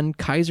Judge Man,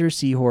 Kaiser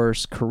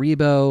Seahorse,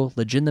 Karibo,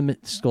 Lejin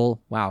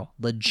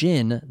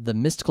the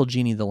Mystical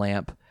Genie, the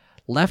Lamp,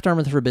 left arm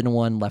of the Forbidden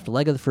One, left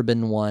leg of the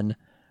Forbidden One,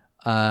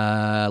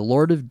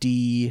 Lord of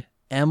D,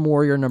 M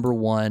Warrior number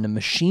 1,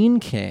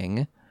 Machine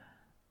King,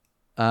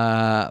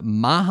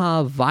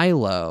 Maha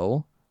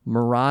Vilo,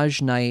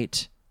 Mirage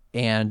Knight,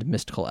 and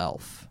Mystical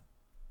Elf.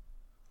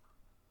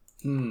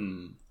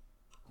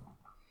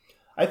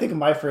 I think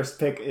my first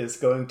pick is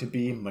going to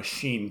be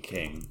Machine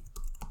King.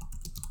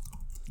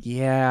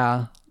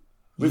 Yeah.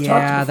 We've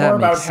talked before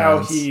about how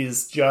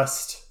he's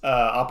just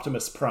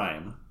Optimus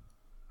Prime.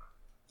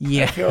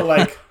 Yeah. I feel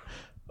like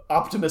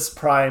Optimus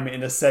Prime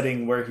in a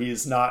setting where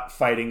he's not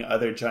fighting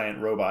other giant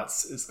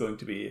robots is going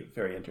to be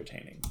very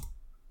entertaining.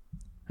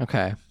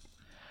 Okay.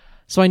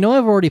 So I know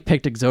I've already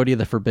picked Exodia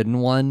the Forbidden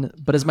One,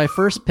 but as my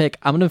first pick,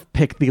 I'm going to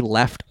pick the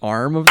left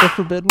arm of the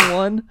Forbidden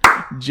One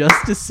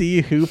just to see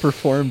who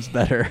performs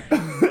better.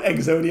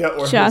 Exodia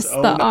or just his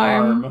own the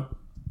arm.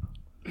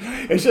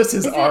 It's just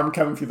his arm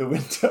coming through the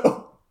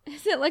window.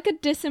 Is it like a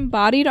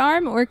disembodied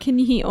arm, or can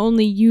he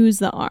only use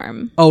the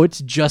arm? Oh, it's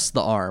just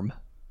the arm.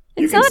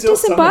 It's not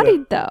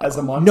disembodied, though. As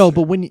a monster. No,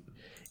 but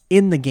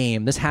in the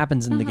game, this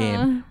happens in the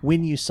game,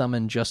 when you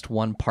summon just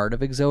one part of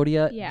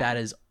Exodia, that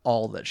is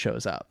all that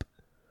shows up.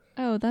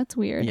 Oh, that's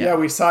weird. Yeah,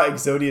 we saw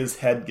Exodia's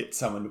head get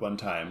summoned one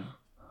time.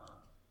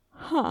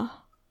 Huh.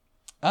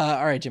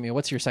 All right, Jimmy,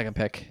 what's your second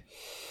pick?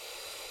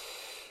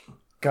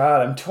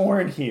 God, I'm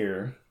torn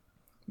here.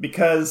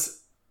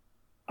 Because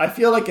I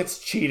feel like it's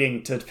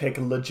cheating to pick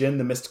Lejin,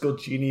 the Mystical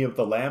Genie of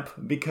the Lamp,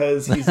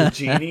 because he's a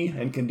genie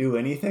and can do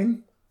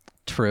anything.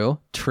 True.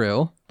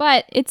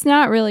 But it's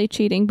not really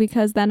cheating,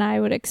 because then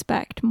I would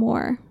expect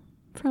more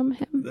from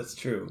him. That's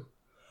true.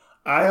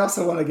 I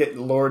also want to get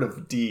Lord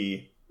of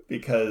D,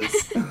 because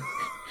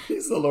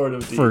he's the Lord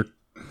of D. For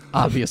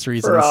obvious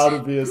reasons. For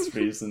obvious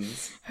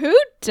reasons. Who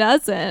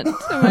doesn't? Am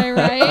I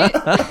right?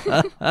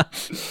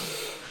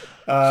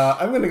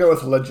 I'm going to go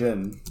with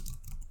Lejin.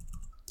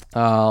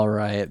 All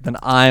right. Then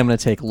I'm going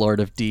to take Lord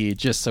of D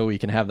just so we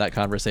can have that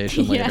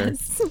conversation later.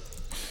 Yes.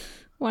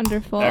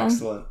 Wonderful.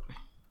 Excellent.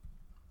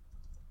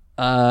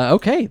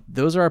 Okay.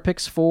 Those are our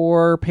picks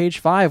for page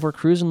 5. We're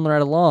cruising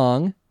right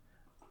along.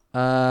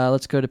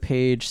 Let's go to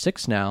page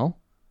 6 now.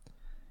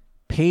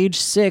 Page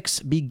 6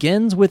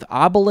 begins with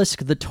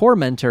Obelisk the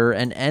Tormentor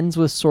and ends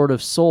with Sword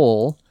of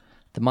Soul.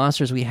 The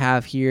monsters we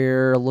have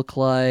here look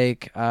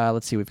like,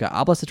 let's see, we've got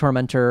Obelisk the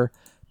Tormentor,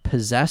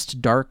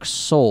 Possessed Dark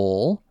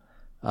Soul.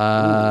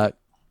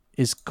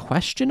 Is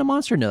Question a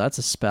monster? No, that's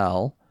a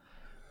spell.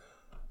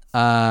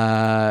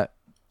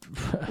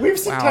 We've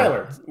seen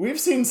Tyler. We've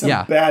seen some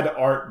bad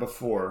art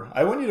before.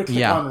 I want you to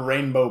click on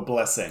Rainbow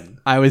Blessing.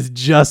 I was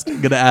just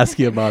gonna ask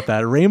you about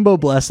that. Rainbow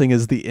Blessing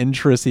is the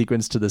intro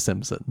sequence to The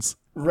Simpsons.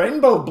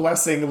 Rainbow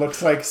Blessing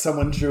looks like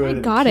someone drew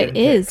it. God, it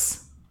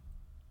is.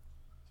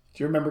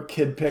 Do you remember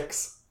Kid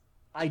Pix?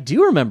 I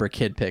do remember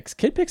Kid Pix.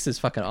 Kid Pix is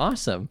fucking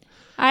awesome.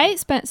 I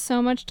spent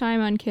so much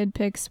time on Kid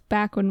Pix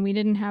back when we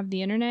didn't have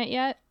the internet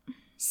yet.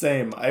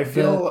 Same. I'm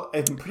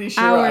pretty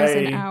sure hours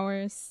and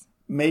hours.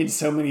 Made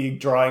so many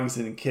drawings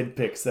in Kid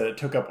Pix that it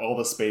took up all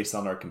the space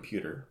on our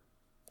computer.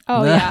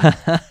 Oh,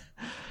 yeah.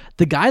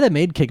 The guy that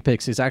made Kid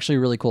Pix is actually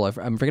really cool.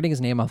 I'm forgetting his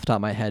name off the top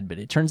of my head, but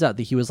it turns out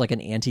that he was like an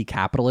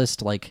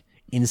anti-capitalist, like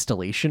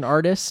installation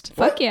artist.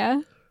 Fuck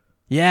yeah.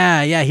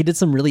 Yeah. He did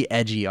some really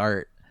edgy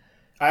art.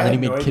 And then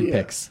he made Kid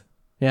Pix.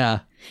 Yeah.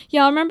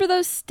 Y'all remember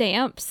those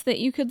stamps that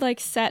you could like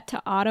set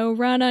to auto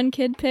run on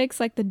Kid Picks,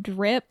 like the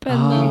drip and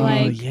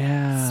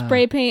the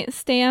spray paint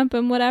stamp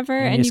and whatever,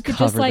 and you could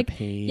just like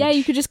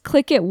you could just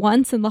click it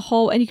once and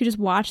you could just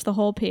watch the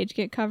whole page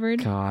get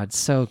covered. God,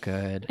 so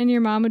good. And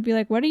your mom would be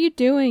like, "What are you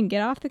doing?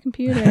 Get off the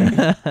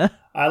computer."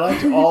 I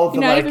liked all of the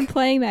You're not even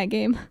playing that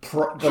game.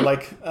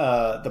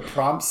 The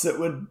prompts it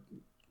would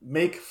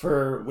make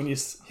for when you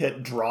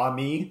hit draw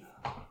me.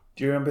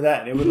 Do you remember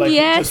that? And it would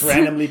just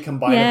randomly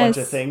combine a bunch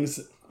of things,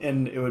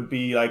 and it would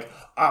be like,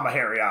 I'm a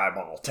hairy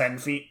eyeball, 10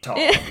 feet tall,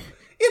 in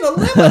a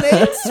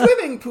lemonade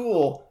swimming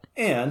pool,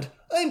 and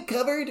I'm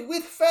covered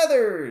with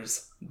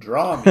feathers.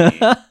 Draw me.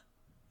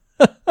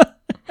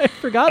 I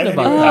forgot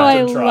about that. Oh,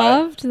 I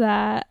loved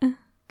that.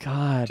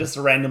 God. Just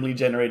randomly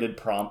generated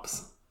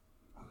prompts.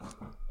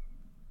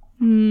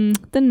 The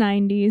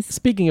 90s.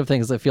 Speaking of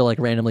things that feel like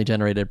randomly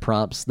generated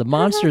prompts, the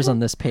monsters on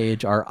this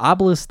page are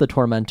Obelisk the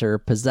Tormentor,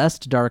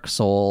 Possessed Dark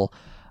Soul,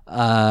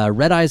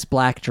 Red Eyes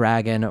Black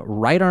Dragon,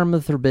 Right Arm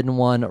of the Forbidden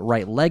One,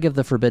 Right Leg of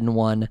the Forbidden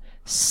One,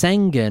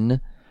 Sengen,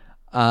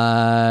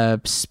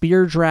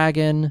 Spear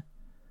Dragon,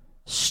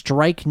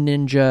 Strike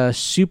Ninja,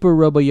 Super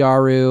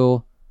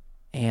Roboyaru,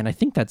 and I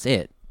think that's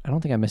it. I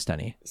don't think I missed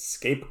any.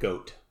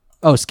 Scapegoat.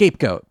 Oh,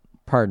 Scapegoat.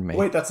 Pardon me.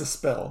 Wait, that's a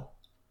spell.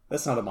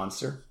 That's not a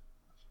monster.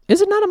 Is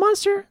it not a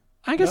monster?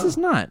 I guess it's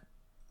not.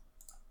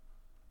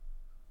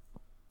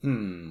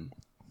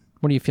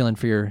 What are you feeling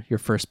for your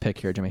first pick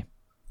here, Jimmy?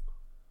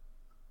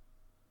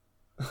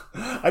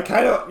 I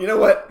kind of... You know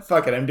what?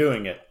 Fuck it, I'm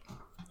doing it.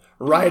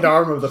 Right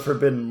Arm of the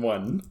Forbidden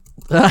One.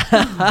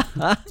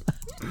 I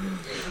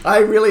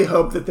really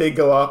hope that they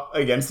go up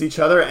against each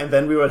other, and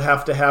then we would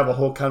have to have a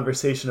whole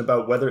conversation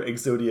about whether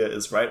Exodia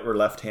is right or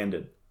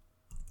left-handed.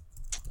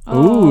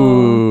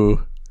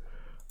 Ooh.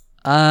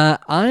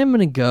 I'm going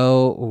to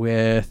go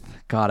with...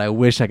 God, I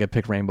wish I could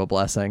pick Rainbow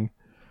Blessing.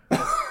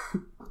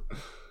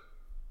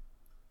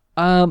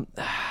 Oh,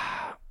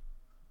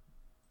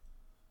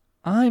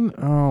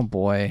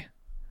 boy.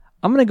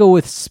 I'm going to go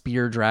with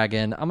Spear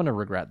Dragon. I'm going to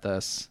regret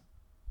this.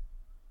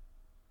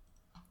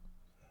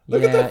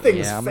 Look at that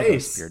thing's I'm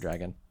face. Go Spear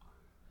Dragon.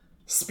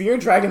 Spear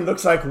Dragon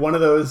looks like one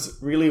of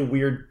those really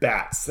weird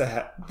bats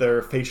that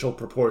their facial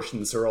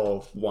proportions are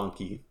all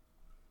wonky.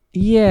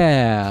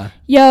 Yeah.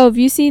 Yo, have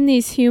you seen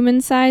these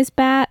human-sized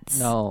bats?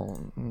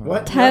 No.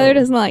 What? Tyler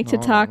doesn't like to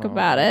talk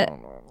about it.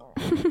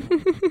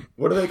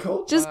 What are they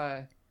called? Just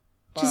Bye.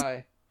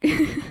 I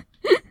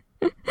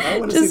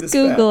want to see just this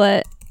Google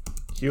bat.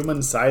 it.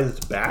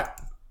 Human-sized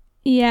bat?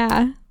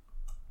 Yeah.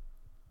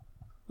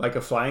 Like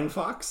a flying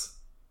fox?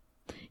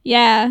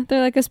 Yeah,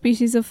 they're like a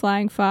species of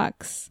flying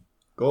fox.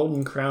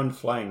 Golden-crowned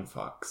flying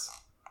fox.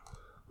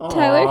 Aww.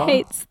 Tyler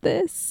hates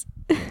this.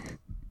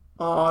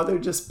 Aw, they're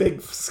just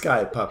big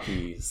sky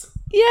puppies.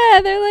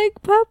 Yeah, they're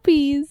like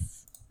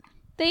puppies.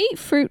 They eat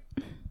fruit.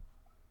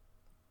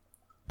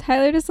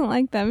 Tyler doesn't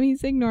like them.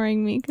 He's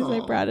ignoring me because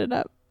I brought it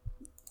up.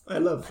 I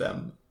love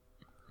them.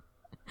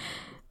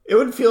 It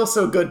would feel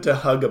so good to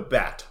hug a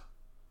bat.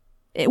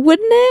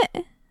 Wouldn't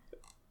it?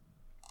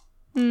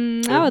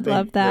 I would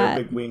love that.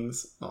 Their big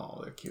wings.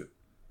 Oh, they're cute.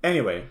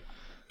 Anyway,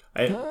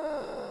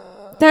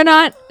 They're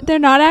not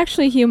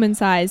actually human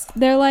sized.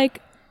 They're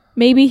like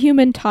maybe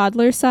human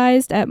toddler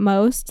sized at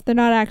most. They're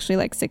not actually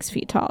like 6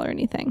 feet tall or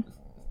anything.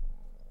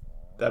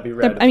 That'd be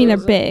rad. I mean, they're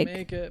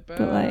big, but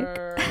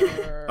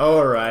like.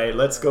 All right,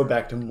 let's go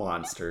back to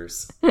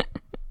monsters.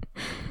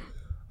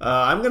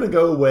 I'm gonna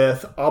go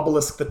with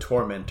Obelisk the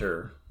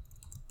Tormentor.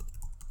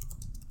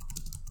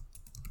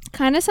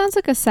 Kind of sounds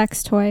like a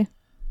sex toy.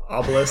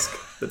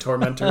 Obelisk the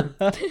Tormentor.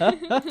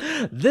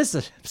 This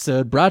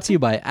episode brought to you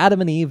by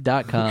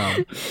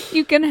AdamandEve.com.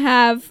 You can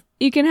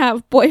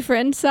have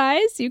boyfriend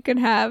size, you can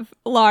have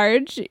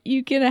large,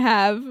 you can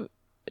have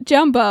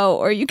jumbo,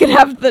 or you can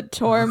have the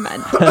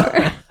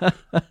Tormentor.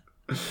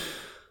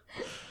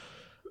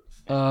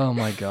 Oh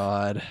my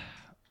god.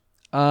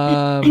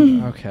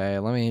 Okay,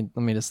 let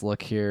me just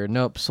look here.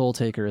 Nope, Soul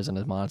Taker isn't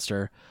a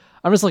monster.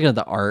 I'm just looking at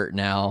the art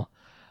now.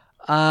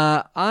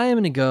 I am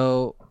gonna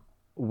go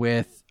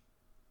with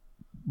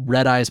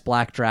Red Eyes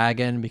Black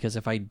Dragon, because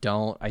if I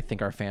don't, I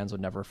think our fans would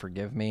never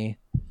forgive me.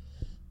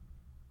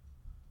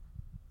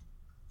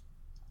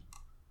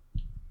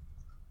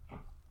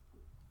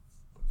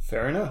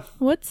 Fair enough.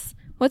 What's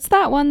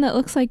that one that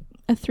looks like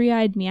a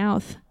three-eyed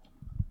Meowth?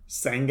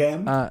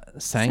 Sangan?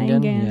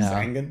 Sangan?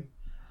 Yeah.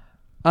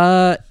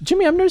 Sangan?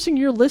 Jimmy, I'm noticing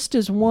your list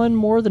is one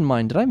more than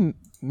mine. Did I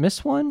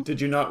miss one?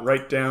 Did you not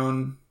write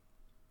down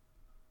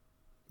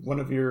one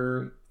of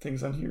your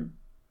things on here?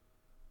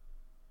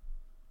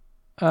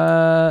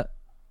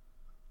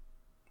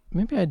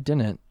 Maybe I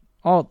didn't.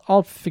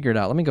 I'll figure it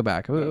out. Let me go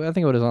back. I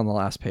think it was on the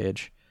last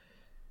page.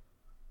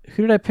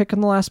 Who did I pick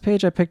on the last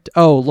page? I picked...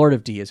 Oh, Lord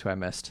of D is who I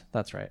missed.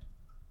 That's right.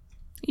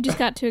 You just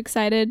got too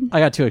excited. I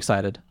got too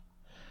excited.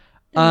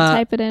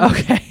 Type it in.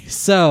 Okay,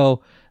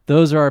 so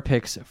those are our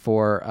picks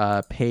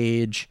for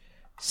page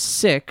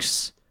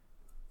 6.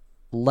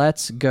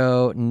 Let's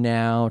go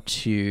now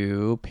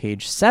to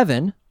page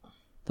 7.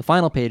 the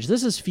final page.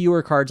 This is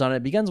fewer cards on it.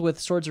 It begins with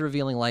Swords of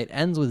Revealing Light,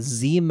 ends with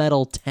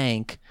Z-Metal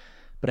Tank,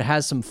 but it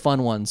has some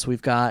fun ones. So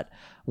we've got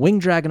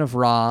Winged Dragon of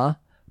Ra,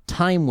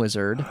 Time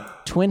Wizard,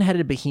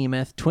 Twin-Headed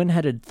Behemoth,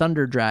 Twin-Headed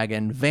Thunder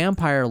Dragon,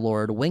 Vampire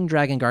Lord, Winged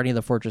Dragon Guardian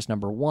of the Fortress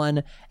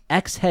 #1,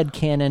 X-Head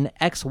Cannon,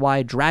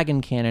 XY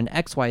Dragon Cannon,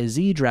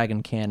 XYZ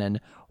Dragon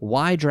Cannon,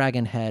 Y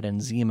Dragon Head,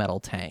 and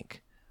Z-Metal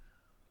Tank.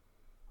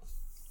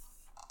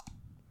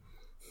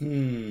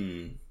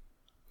 Time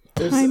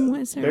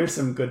Wizard. There's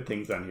some good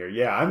things on here.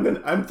 Yeah,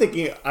 I'm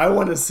thinking I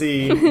want to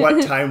see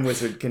what Time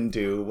Wizard can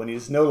do when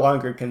he's no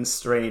longer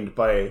constrained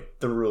by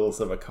the rules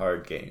of a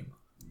card game.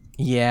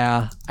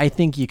 Yeah, I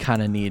think you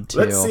kind of need to.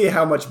 Let's see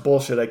how much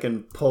bullshit I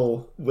can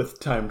pull with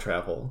time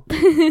travel.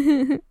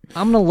 I'm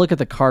going to look at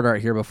the card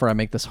art here before I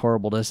make this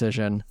horrible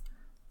decision.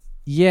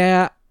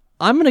 Yeah,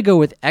 I'm going to go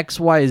with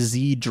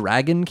XYZ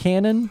Dragon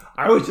Cannon.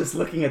 I was just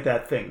looking at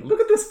that thing.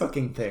 Look at this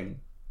fucking thing.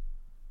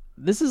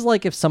 This is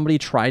like if somebody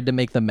tried to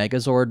make the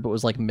Megazord but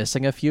was like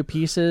missing a few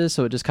pieces,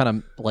 so it just kind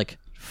of like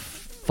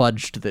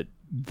fudged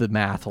the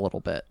math a little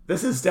bit.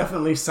 This is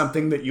definitely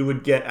something that you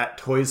would get at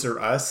Toys R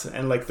Us,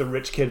 and like the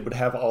rich kid would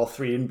have all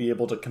three and be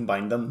able to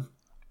combine them.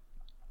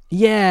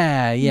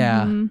 Yeah.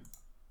 Mm-hmm.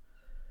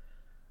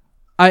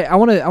 I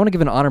want to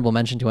give an honorable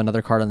mention to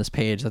another card on this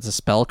page. That's a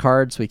spell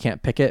card, so we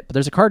can't pick it. But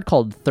there's a card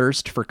called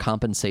Thirst for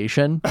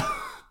Compensation.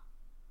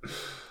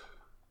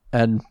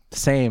 And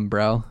same,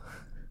 bro.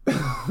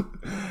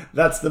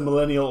 That's the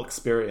millennial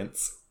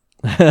experience.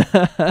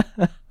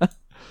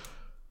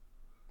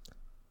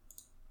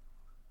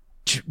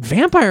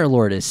 Vampire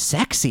Lord is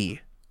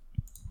sexy.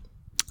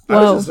 I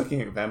was just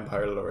looking at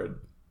Vampire Lord.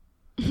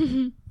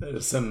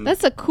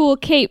 That's a cool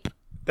cape.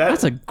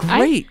 That's a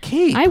great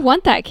cape. I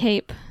want that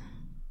cape.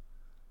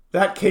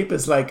 That cape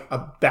is like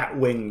a bat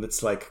wing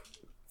that's like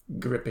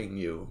gripping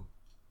you.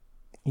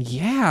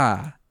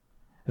 Yeah.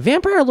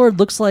 Vampire Lord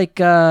looks like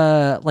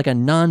a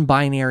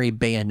non-binary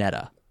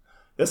Bayonetta.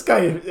 This guy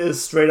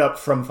is straight up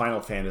from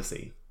Final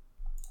Fantasy.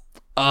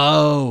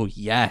 Oh,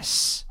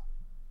 yes.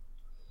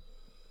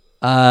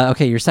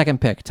 Okay, your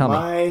second pick. Tell me.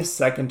 My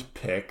second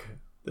pick.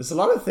 There's a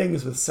lot of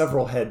things with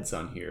several heads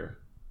on here.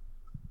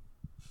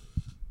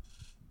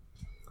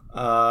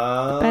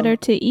 Better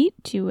to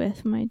eat you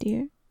with, my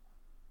dear.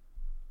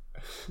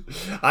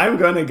 I'm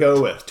going to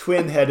go with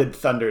Twin-Headed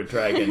Thunder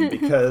Dragon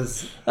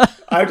because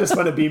I just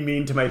want to be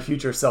mean to my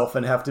future self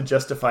and have to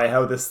justify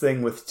how this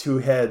thing with two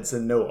heads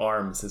and no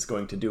arms is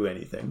going to do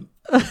anything.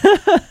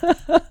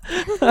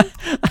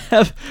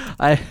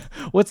 I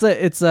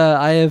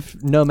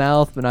have no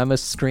mouth and I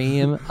must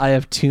scream. I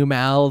have two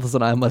mouths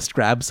and I must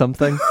grab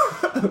something.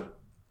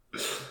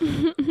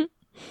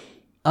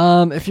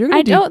 If you're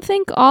gonna don't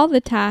think all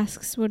the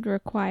tasks would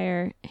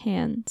require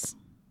hands.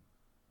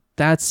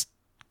 That's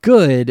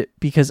good,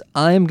 because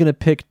I'm going to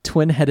pick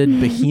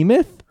Twin-Headed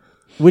Behemoth,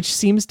 which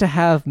seems to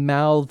have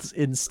mouths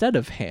instead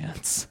of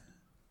hands.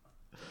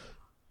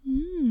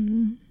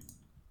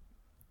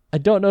 I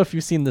don't know if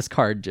you've seen this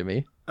card,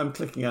 Jimmy. I'm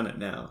clicking on it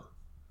now.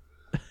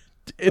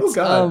 It's, oh,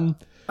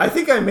 God. I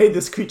think I made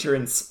this creature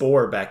in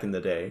Spore back in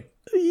the day.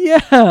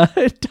 Yeah,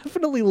 it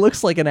definitely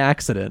looks like an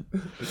accident.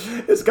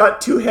 It's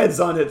got two heads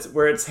on it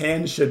where its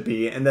hands should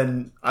be, and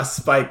then a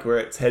spike where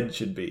its head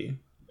should be.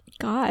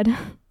 God.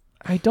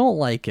 I don't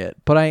like it,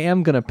 but I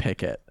am going to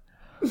pick it.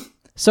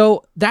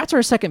 So that's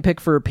our second pick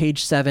for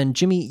page 7.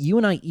 Jimmy, you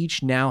and I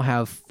each now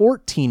have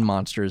 14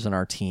 monsters in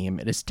our team.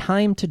 It is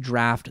time to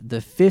draft the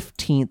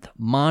 15th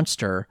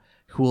monster,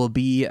 who will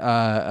be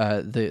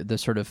the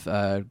sort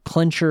of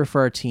clincher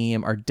for our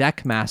team, our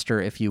deck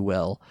master, if you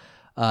will,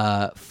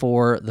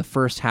 for the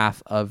first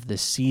half of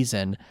this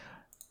season.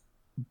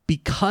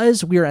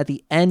 Because we are at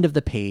the end of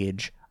the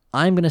page,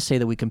 I'm going to say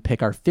that we can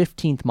pick our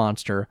 15th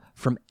monster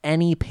from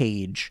any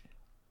page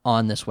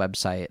on this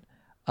website,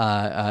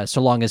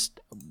 so long as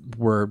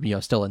we're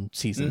still in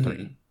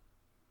season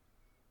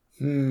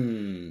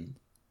 3.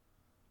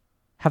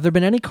 Have there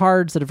been any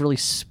cards that have really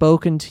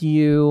spoken to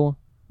you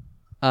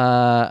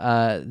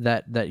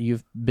that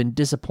you've been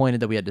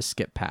disappointed that we had to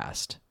skip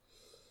past?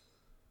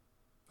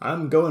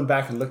 I'm going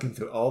back and looking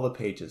through all the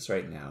pages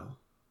right now.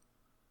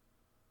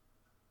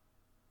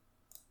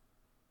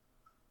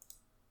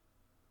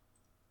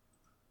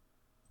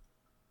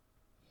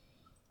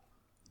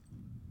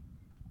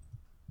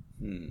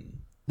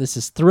 This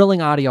is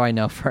thrilling audio, I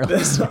know, for our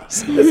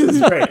listeners. This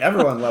is great.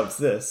 Everyone loves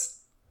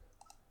this.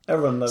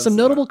 Everyone loves some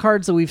notable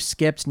cards that we've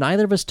skipped.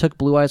 Neither of us took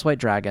Blue Eyes White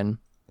Dragon.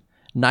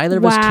 Neither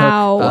of us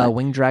took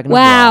Winged Dragon of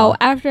Ra.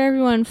 After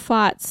everyone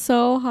fought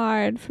so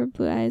hard for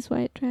Blue Eyes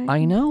White Dragon.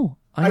 I know.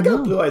 I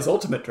got Blue Eyes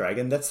Ultimate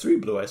Dragon. That's 3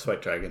 Blue Eyes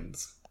White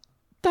Dragons.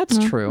 That's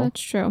true.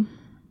 That's true.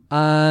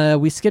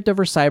 We skipped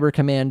over Cyber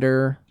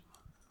Commander.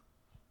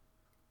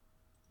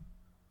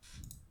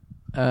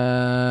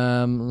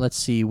 Let's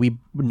see.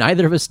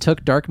 Neither of us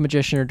took Dark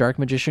Magician or Dark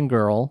Magician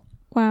Girl.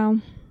 Wow.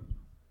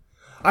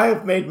 I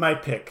have made my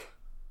pick.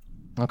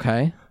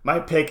 Okay. My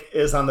pick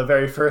is on the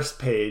very first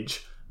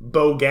page,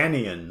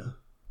 Boganian.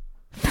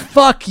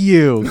 Fuck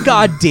you.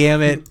 God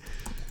damn it.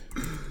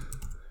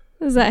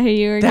 Is that who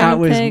you were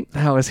going to pick?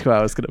 That was who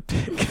I was going to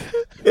pick.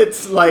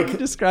 It's like...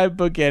 Describe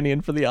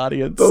Boganian for the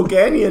audience.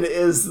 Boganian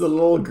is the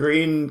little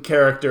green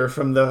character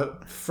from the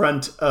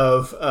front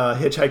of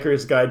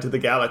Hitchhiker's Guide to the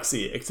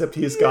Galaxy, except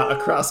he's got a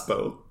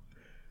crossbow.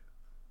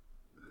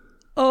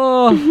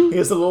 Oh. He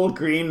has a little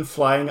green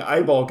flying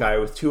eyeball guy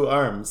with 2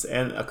 arms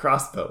and a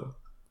crossbow.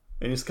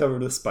 And he's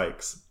covered with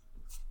spikes.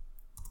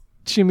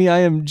 Jimmy, I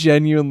am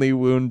genuinely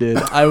wounded.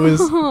 I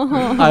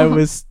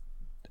was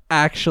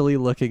actually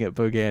looking at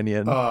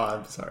Boganian. Oh,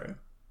 I'm sorry.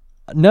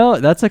 No,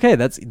 that's okay.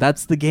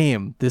 That's the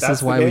game. That's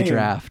is why we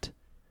draft.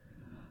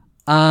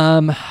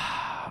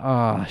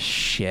 Oh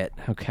shit.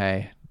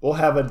 Okay. We'll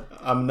have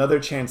another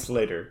chance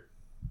later.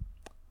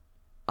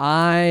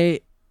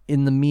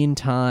 In the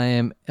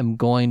meantime, am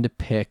going to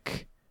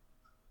pick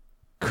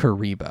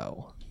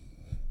Karibo.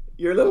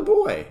 Your little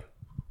boy.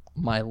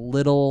 My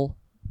little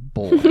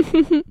boy.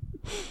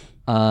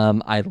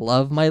 I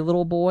love my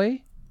little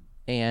boy,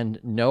 and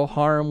no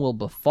harm will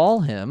befall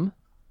him,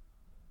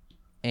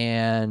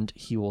 and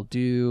he will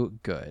do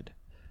good.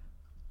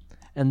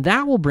 And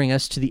that will bring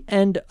us to the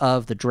end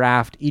of the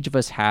draft. Each of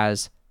us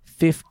has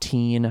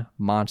 15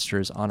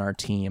 monsters on our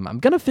team. I'm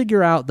going to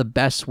figure out the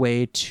best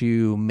way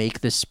to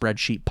make this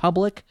spreadsheet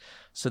public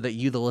so that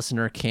you, the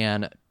listener,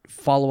 can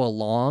follow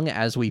along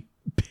as we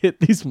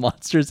pit these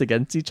monsters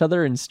against each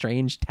other in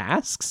strange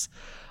tasks.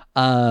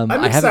 I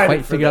haven't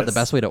quite figured out the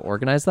best way to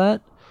organize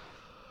that.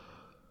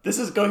 This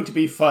is going to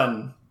be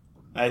fun,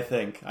 I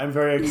think. I'm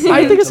very excited.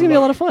 I think it's going to be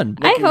a lot of fun.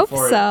 I hope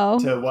so.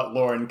 To what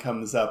Lauren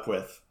comes up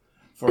with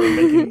for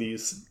making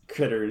these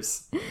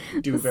critters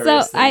do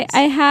various things.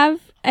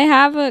 I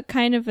have a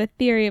kind of a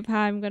theory of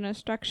how I'm going to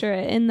structure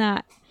it, in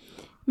that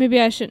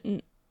maybe I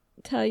shouldn't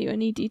tell you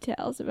any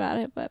details about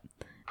it, but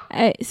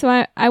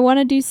I want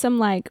to do some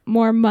like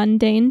more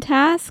mundane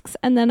tasks,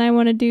 and then I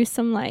want to do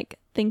some like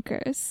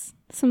thinkers.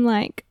 Some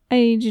like, I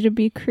need you to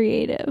be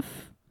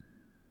creative.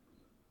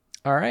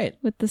 All right.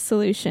 With the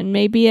solution.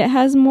 Maybe it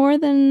has more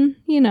than,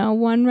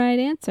 one right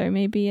answer.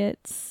 Maybe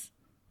it's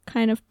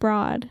kind of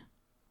broad.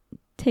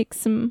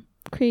 Takes some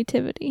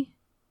creativity.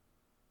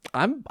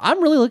 I'm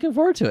really looking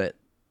forward to it.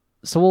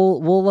 So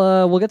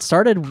we'll get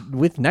started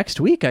with next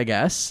week, I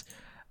guess.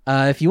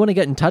 If you want to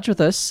get in touch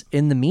with us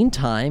in the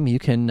meantime, you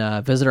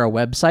can visit our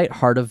website,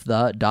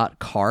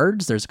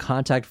 heartofthe.cards. There's a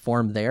contact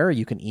form there.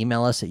 You can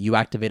email us at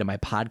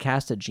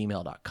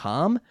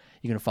youactivatedmypodcast@gmail.com.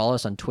 You can follow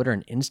us on Twitter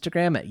and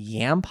Instagram at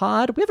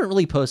YamPod. We haven't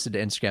really posted to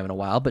Instagram in a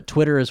while, but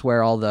Twitter is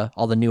where all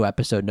the new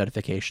episode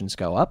notifications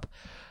go up.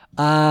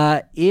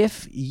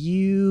 If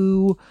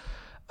you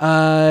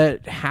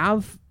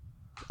have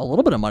a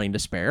little bit of money to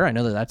spare, I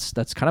know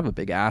that's kind of a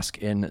big ask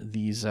in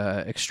these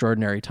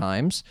extraordinary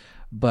times.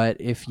 But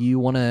if you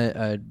want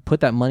to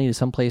put that money to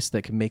someplace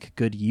that can make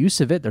good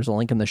use of it, there's a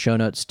link in the show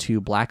notes to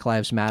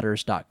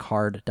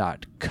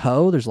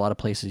blacklivesmatters.card.co. There's a lot of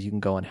places you can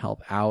go and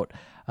help out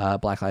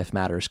Black Lives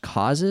Matters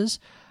causes,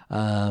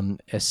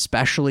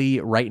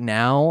 especially right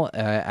now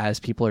as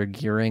people are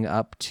gearing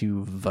up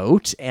to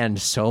vote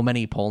and so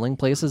many polling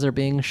places are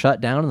being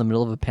shut down in the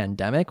middle of a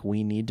pandemic.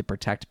 We need to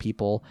protect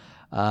people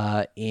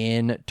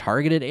in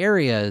targeted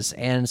areas.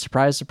 And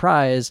surprise,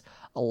 surprise,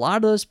 a lot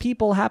of those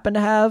people happen to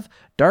have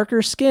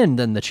darker skin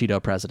than the Cheeto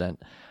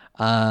president.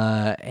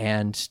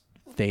 And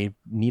they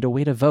need a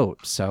way to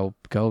vote. So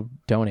go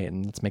donate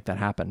and let's make that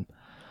happen.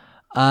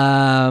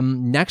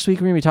 Next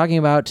week, we're going to be talking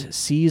about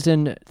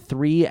season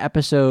 3,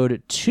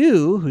 episode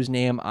 2, whose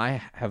name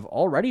I have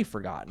already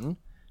forgotten.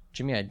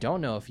 Jimmy, I don't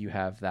know if you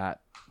have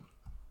that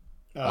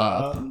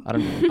up. I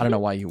don't know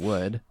why you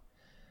would.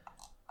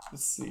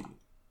 Let's see.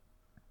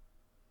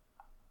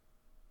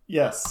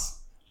 Yes.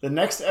 The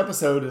next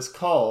episode is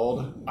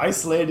called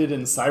Isolated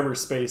in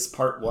Cyberspace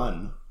Part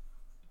 1.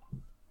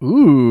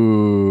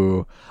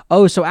 Ooh.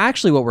 Oh, so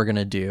actually what we're going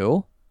to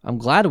do, I'm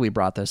glad we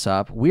brought this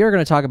up. We are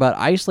going to talk about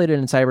Isolated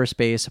in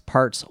Cyberspace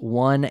Parts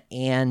 1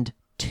 and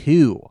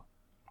 2.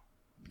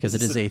 Because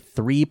it is a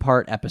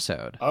 3-part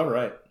episode. All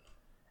right.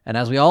 And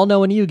as we all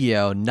know in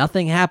Yu-Gi-Oh!,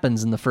 nothing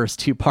happens in the first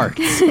 2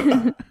 parts.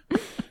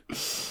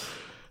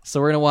 So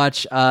we're going to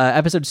watch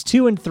episodes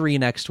 2 and 3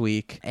 next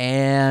week.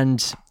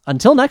 And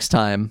until next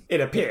time...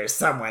 It appears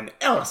someone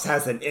else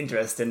has an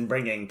interest in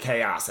bringing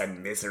chaos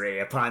and misery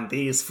upon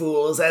these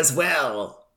fools as well.